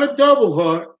heart. Not a double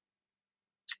heart,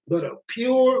 but a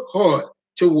pure heart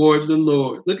towards the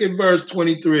Lord. Look at verse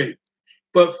 23.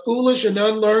 But foolish and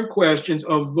unlearned questions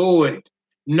avoid,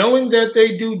 knowing that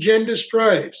they do gender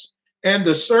strifes. And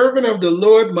the servant of the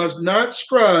Lord must not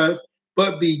strive,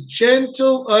 but be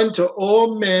gentle unto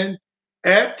all men,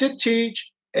 apt to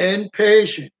teach, and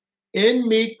patient. In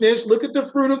meekness, look at the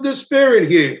fruit of the Spirit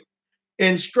here,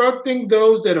 instructing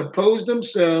those that oppose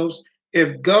themselves,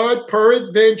 if God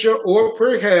peradventure or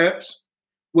perhaps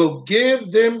will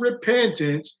give them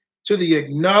repentance to the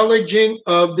acknowledging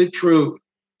of the truth.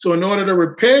 So in order to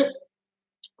repent,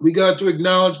 we got to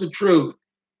acknowledge the truth.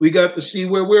 We got to see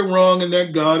where we're wrong and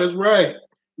that God is right.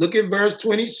 Look at verse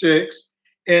 26.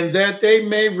 And that they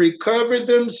may recover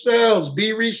themselves,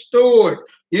 be restored,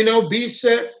 be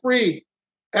set free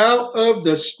out of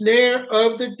the snare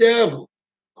of the devil,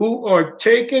 who are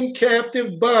taken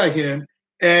captive by him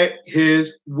at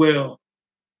his will.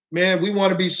 Man, we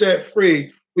want to be set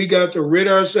free. We got to rid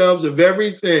ourselves of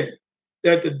everything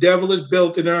that the devil has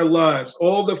built in our lives,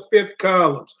 all the fifth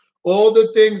columns, all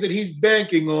the things that he's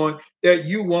banking on that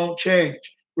you won't change.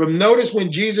 Notice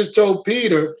when Jesus told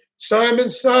Peter, Simon,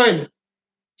 Simon,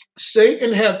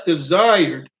 Satan hath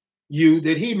desired you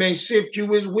that he may sift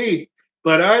you as wheat,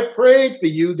 but I prayed for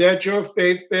you that your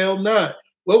faith fail not.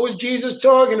 What was Jesus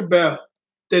talking about?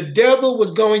 The devil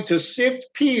was going to sift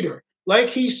Peter like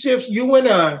he sifts you and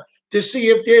I, to see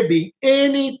if there be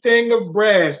anything of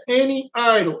brass, any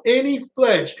idol, any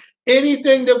flesh,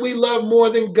 anything that we love more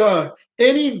than God,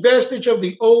 any vestige of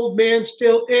the old man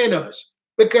still in us,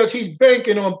 because he's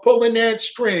banking on pulling that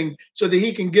string so that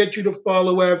he can get you to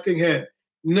follow after him.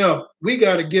 No, we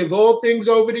got to give all things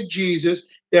over to Jesus,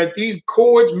 that these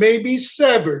cords may be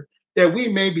severed, that we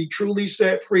may be truly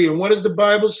set free. And what does the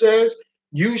Bible says?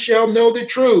 You shall know the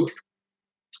truth,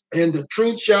 and the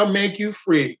truth shall make you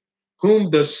free.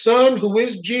 Whom the Son, who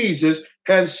is Jesus,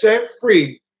 has set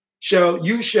free,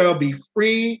 you shall be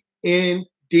free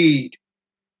indeed.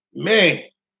 Man,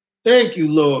 thank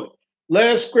you, Lord.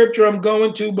 Last scripture I'm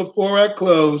going to before I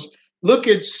close. Look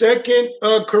at 2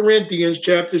 Corinthians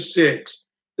chapter 6.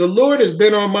 The Lord has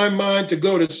been on my mind to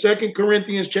go to 2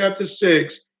 Corinthians chapter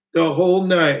 6 the whole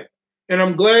night. And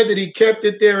I'm glad that he kept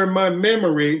it there in my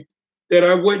memory, that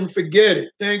I wouldn't forget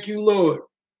it. Thank you, Lord.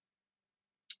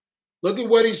 Look at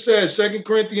what he says, 2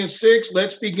 Corinthians 6.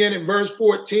 Let's begin at verse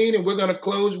 14, and we're going to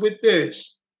close with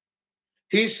this.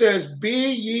 He says,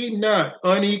 be ye not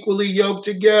unequally yoked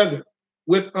together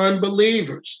with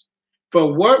unbelievers.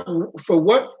 For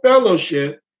what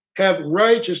fellowship hath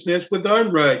righteousness with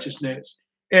unrighteousness?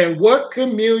 And what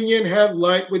communion hath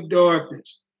light with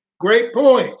darkness? Great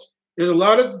points. There's a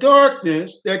lot of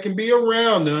darkness that can be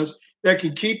around us that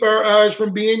can keep our eyes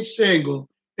from being single,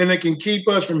 and that can keep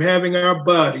us from having our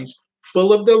bodies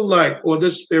full of the light or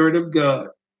the Spirit of God.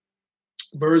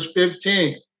 Verse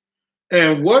 15.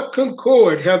 And what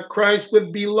concord hath Christ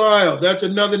with Belial? That's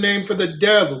another name for the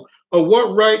devil. Or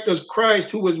what right does Christ,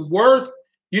 who is worth,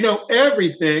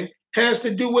 everything, has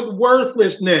to do with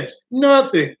worthlessness?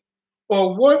 Nothing.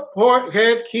 Or what part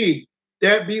hath he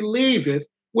that believeth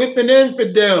with an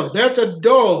infidel? That's a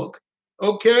dog.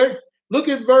 Okay? Look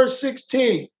at verse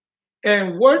 16.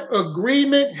 And what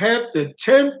agreement hath the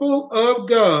temple of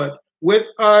God with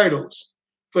idols?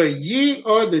 For ye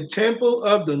are the temple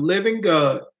of the living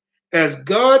God. As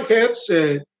God hath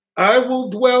said, I will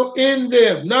dwell in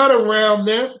them, not around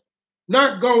them,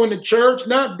 not going to church,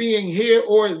 not being here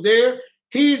or there.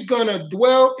 He's going to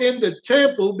dwell in the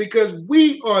temple because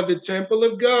we are the temple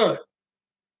of God.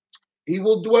 He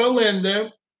will dwell in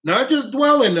them, not just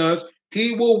dwell in us,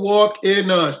 he will walk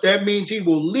in us. That means he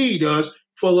will lead us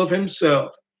full of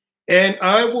himself. And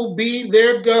I will be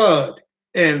their God,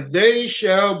 and they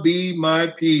shall be my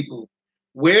people.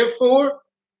 Wherefore,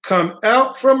 come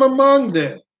out from among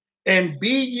them, and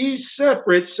be ye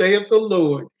separate, saith the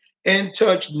Lord, and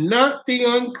touch not the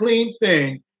unclean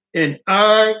thing, and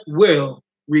I will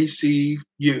receive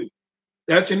you.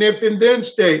 That's an if and then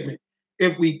statement.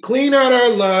 If we clean out our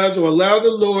lives or allow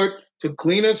the Lord to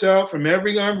clean us out from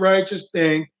every unrighteous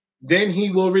thing, then he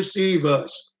will receive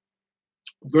us.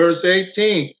 Verse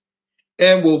 18,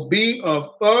 and will be a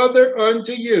father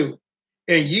unto you,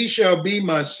 and ye shall be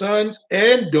my sons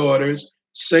and daughters,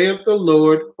 saith the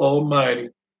Lord Almighty.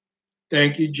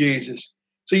 Thank you, Jesus.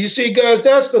 So you see, guys,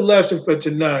 that's the lesson for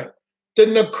tonight. The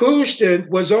Nehushtan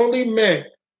was only meant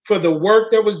for the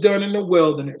work that was done in the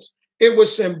wilderness. It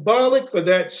was symbolic for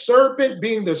that serpent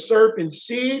being the serpent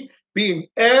seed, being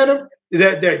Adam,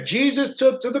 that Jesus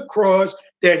took to the cross,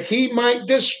 that he might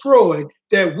destroy,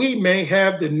 that we may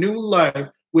have the new life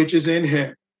which is in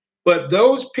him. But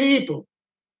those people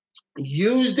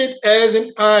used it as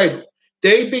an idol.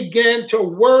 They began to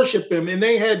worship him and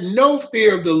they had no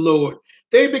fear of the Lord.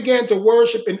 They began to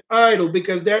worship an idol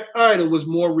because that idol was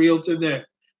more real to them.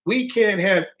 We can't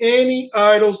have any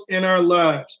idols in our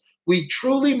lives. We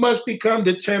truly must become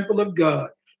the temple of God.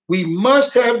 We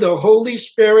must have the Holy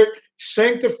Spirit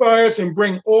sanctify us and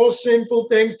bring all sinful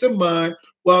things to mind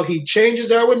while he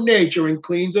changes our nature and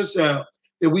cleans us out,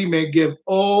 that we may give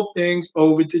all things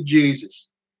over to Jesus.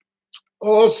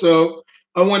 Also,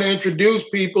 I want to introduce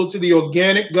people to the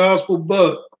Organic Gospel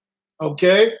book.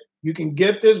 Okay? You can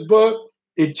get this book.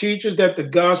 It teaches that the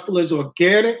gospel is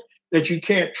organic, that you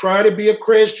can't try to be a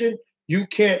Christian. You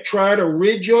can't try to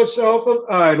rid yourself of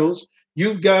idols.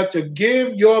 You've got to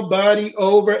give your body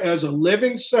over as a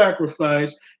living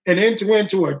sacrifice and enter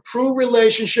into a true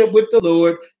relationship with the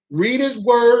Lord. Read his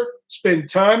word, spend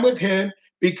time with him,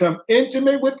 become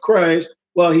intimate with Christ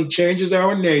while he changes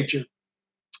our nature,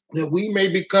 that we may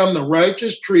become the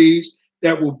righteous trees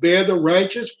that will bear the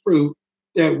righteous fruit,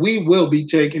 that we will be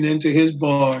taken into his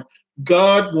barn.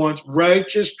 God wants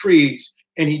righteous trees,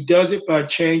 and he does it by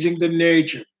changing the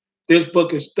nature. This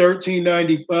book is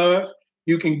 $13.95.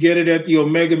 You can get it at the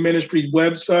Omega Ministries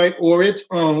website or its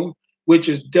own, which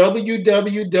is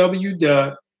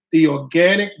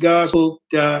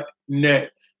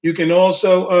www.theorganicgospel.net. You can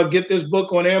also get this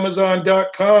book on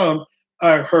Amazon.com,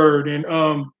 I heard, and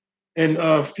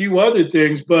a few other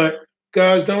things. But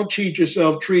guys, don't cheat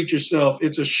yourself, treat yourself.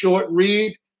 It's a short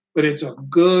read, but it's a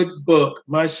good book.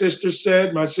 My sister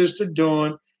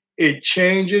Dawn, it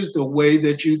changes the way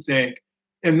that you think.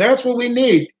 And that's what we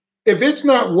need. If it's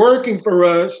not working for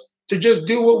us to just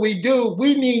do what we do,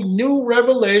 we need new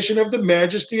revelation of the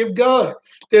majesty of God.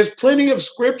 There's plenty of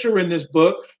scripture in this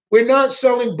book. We're not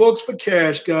selling books for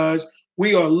cash, guys.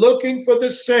 We are looking for the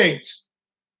saints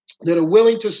that are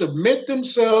willing to submit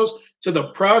themselves to the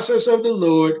process of the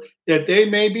Lord, that they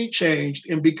may be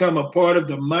changed and become a part of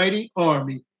the mighty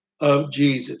army of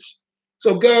Jesus.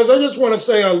 So, guys, I just want to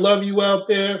say I love you out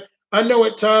there. I know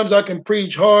at times I can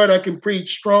preach hard, I can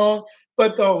preach strong,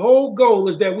 but the whole goal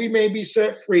is that we may be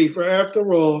set free. For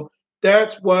after all,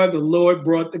 that's why the Lord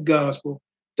brought the gospel.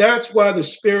 That's why the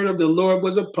Spirit of the Lord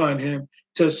was upon him,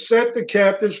 to set the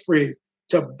captives free,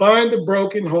 to bind the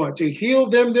broken heart, to heal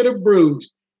them that are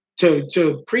bruised,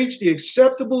 to preach the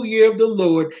acceptable year of the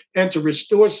Lord, and to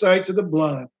restore sight to the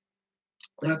blind.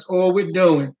 That's all we're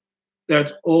doing.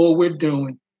 That's all we're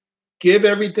doing. Give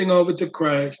everything over to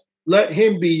Christ. Let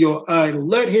him be your idol.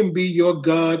 Let him be your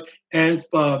God and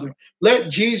Father. Let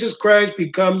Jesus Christ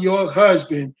become your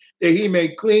husband, that he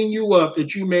may clean you up,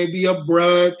 that you may be a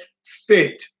bride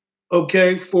fit,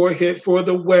 okay, for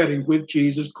the wedding with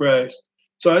Jesus Christ.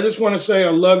 So I just want to say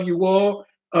I love you all.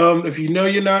 If you know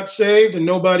you're not saved and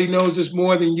nobody knows this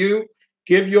more than you,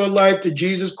 give your life to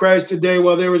Jesus Christ today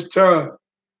while there is time.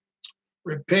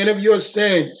 Repent of your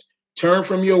sins. Turn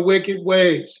from your wicked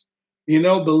ways.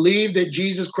 Believe that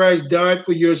Jesus Christ died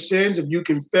for your sins. If you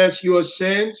confess your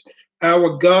sins,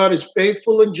 our God is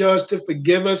faithful and just to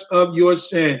forgive us of your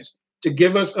sins, to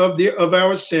give us of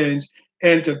our sins,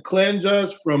 and to cleanse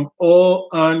us from all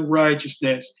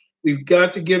unrighteousness. We've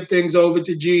got to give things over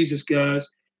to Jesus, guys.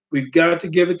 We've got to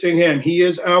give it to him. He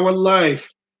is our life.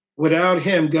 Without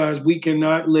him, guys, we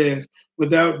cannot live.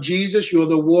 Without Jesus, you're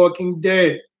the walking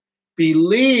dead.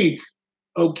 Believe,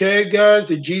 okay, guys,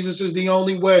 that Jesus is the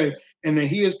only way and that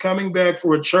he is coming back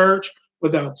for a church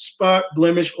without spot,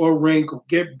 blemish, or wrinkle.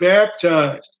 Get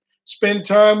baptized. Spend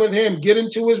time with him. Get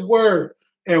into his word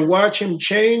and watch him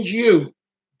change you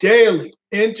daily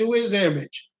into his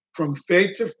image from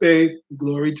faith to faith,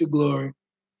 glory to glory.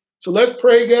 So let's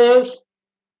pray, guys.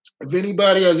 If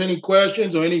anybody has any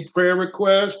questions or any prayer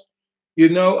requests,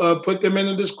 put them in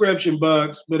the description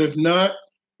box. But if not,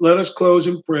 let us close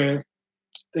in prayer.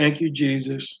 Thank you,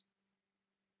 Jesus.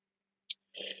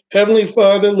 Heavenly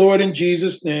Father, Lord, in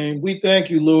Jesus' name, we thank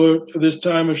you, Lord, for this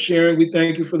time of sharing. We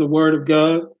thank you for the word of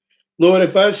God. Lord,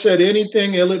 if I said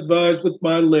anything ill-advised with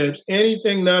my lips,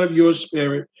 anything not of your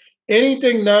spirit,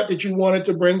 anything not that you wanted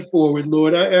to bring forward,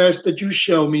 Lord, I ask that you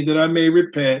show me that I may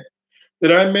repent,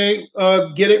 that I may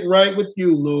get it right with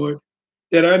you, Lord,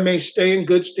 that I may stay in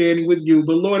good standing with you.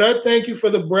 But Lord, I thank you for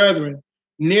the brethren,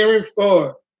 near and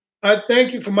far. I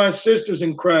thank you for my sisters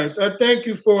in Christ. I thank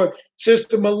you for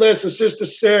Sister Melissa, Sister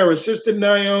Sarah, Sister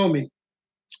Naomi,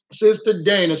 Sister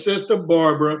Dana, Sister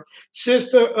Barbara,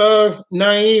 Sister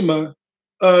Naima,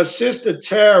 Sister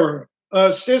Tara,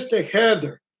 Sister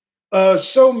Heather,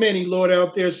 so many, Lord,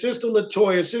 out there, Sister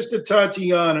Latoya, Sister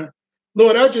Tatiana.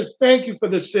 Lord, I just thank you for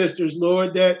the sisters,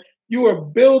 Lord, that you are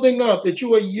building up, that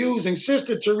you are using.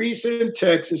 Sister Teresa in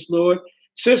Texas, Lord,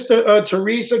 Sister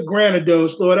Teresa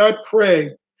Granados, Lord, I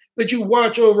pray that you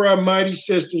watch over our mighty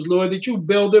sisters, Lord, that you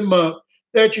build them up,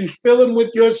 that you fill them with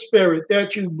your spirit,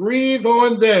 that you breathe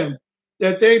on them,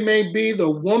 that they may be the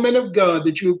woman of God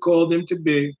that you called them to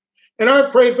be. And I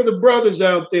pray for the brothers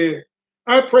out there.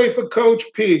 I pray for Coach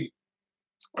P.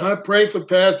 I pray for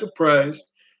Pastor Price.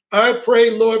 I pray,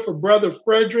 Lord, for Brother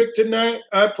Frederick tonight.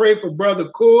 I pray for Brother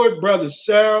Cord, Brother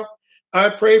Sal. I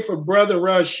pray for Brother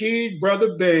Rashid,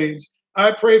 Brother Baines.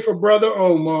 I pray for Brother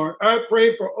Omar. I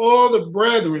pray for all the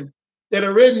brethren that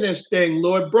are in this thing,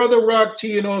 Lord. Brother Rock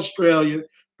T in Australia,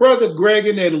 Brother Greg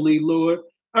in Italy, Lord.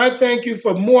 I thank you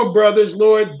for more brothers,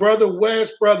 Lord. Brother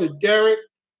West, Brother Derek,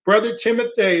 Brother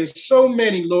Timotheus, so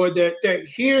many, Lord, that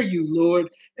hear you, Lord,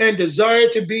 and desire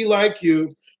to be like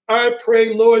you. I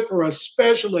pray, Lord, for a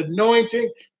special anointing,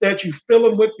 that you fill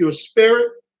them with your spirit,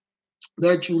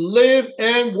 that you live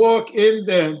and walk in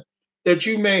them, that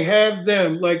you may have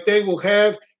them like they will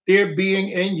have their being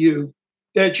in you,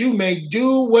 that you may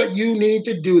do what you need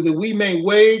to do, that we may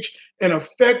wage an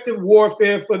effective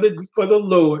warfare for the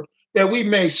Lord, that we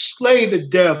may slay the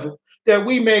devil, that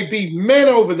we may be men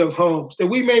over the homes, that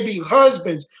we may be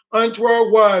husbands unto our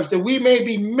wives, that we may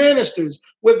be ministers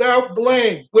without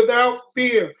blame, without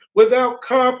fear, without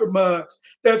compromise,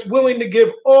 that's willing to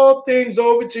give all things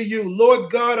over to you.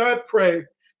 Lord God, I pray,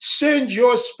 send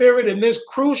your spirit in this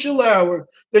crucial hour,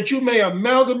 that you may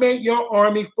amalgamate your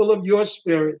army full of your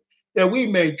spirit, that we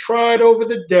may tride over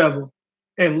the devil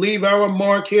and leave our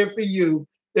mark here for you,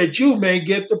 that you may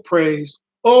get the praise,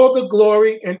 all the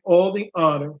glory, and all the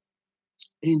honor.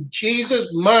 In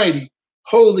Jesus' mighty,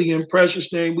 holy, and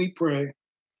precious name we pray.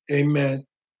 Amen.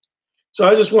 So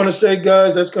I just want to say,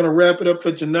 guys, that's going to wrap it up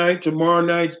for tonight. Tomorrow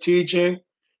night's teaching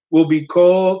will be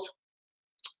called,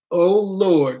 O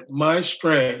Lord, my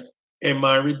strength and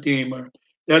my redeemer.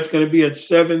 That's going to be at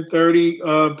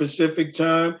 7:30 Pacific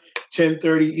time,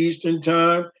 10:30 Eastern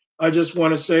time. I just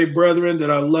want to say, brethren, that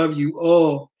I love you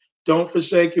all. Don't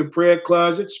forsake your prayer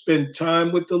closet. Spend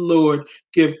time with the Lord.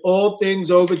 Give all things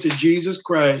over to Jesus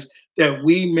Christ, that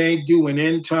we may do an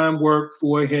end time work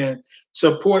for him.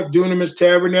 Support Dunamis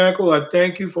Tabernacle. I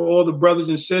thank you for all the brothers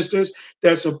and sisters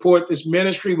that support this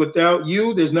ministry. Without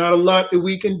you, there's not a lot that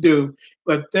we can do.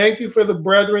 But thank you for the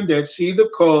brethren that see the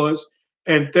cause.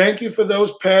 And thank you for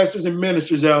those pastors and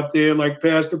ministers out there like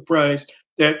Pastor Price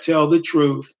that tell the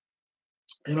truth.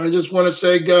 And I just want to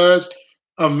say, guys,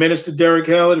 I'm Minister Derek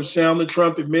Hallett of Sound the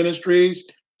Trumpet Ministries,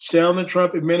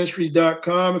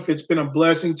 soundthetrumpetministries.com. If it's been a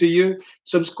blessing to you,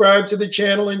 subscribe to the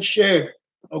channel and share.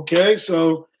 Okay,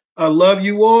 so I love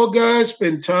you all, guys.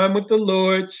 Spend time with the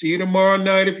Lord. See you tomorrow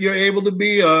night if you're able to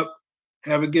be up.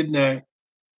 Have a good night.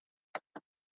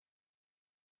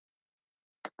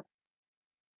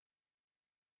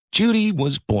 Judy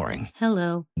was boring.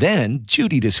 Hello. Then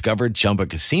Judy discovered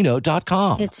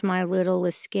ChumbaCasino.com. It's my little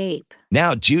escape.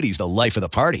 Now Judy's the life of the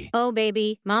party. Oh,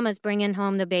 baby, mama's bringing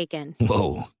home the bacon.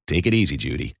 Whoa, take it easy,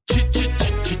 Judy.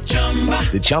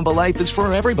 The Chumba life is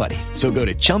for everybody. So go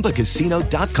to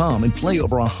ChumbaCasino.com and play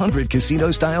over 100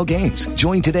 casino-style games.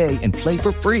 Join today and play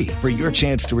for free for your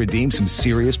chance to redeem some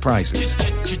serious prizes.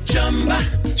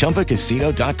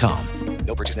 ChumbaCasino.com.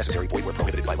 No purchase necessary. Void where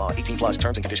prohibited by law. 18+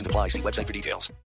 terms and conditions apply. See website for details.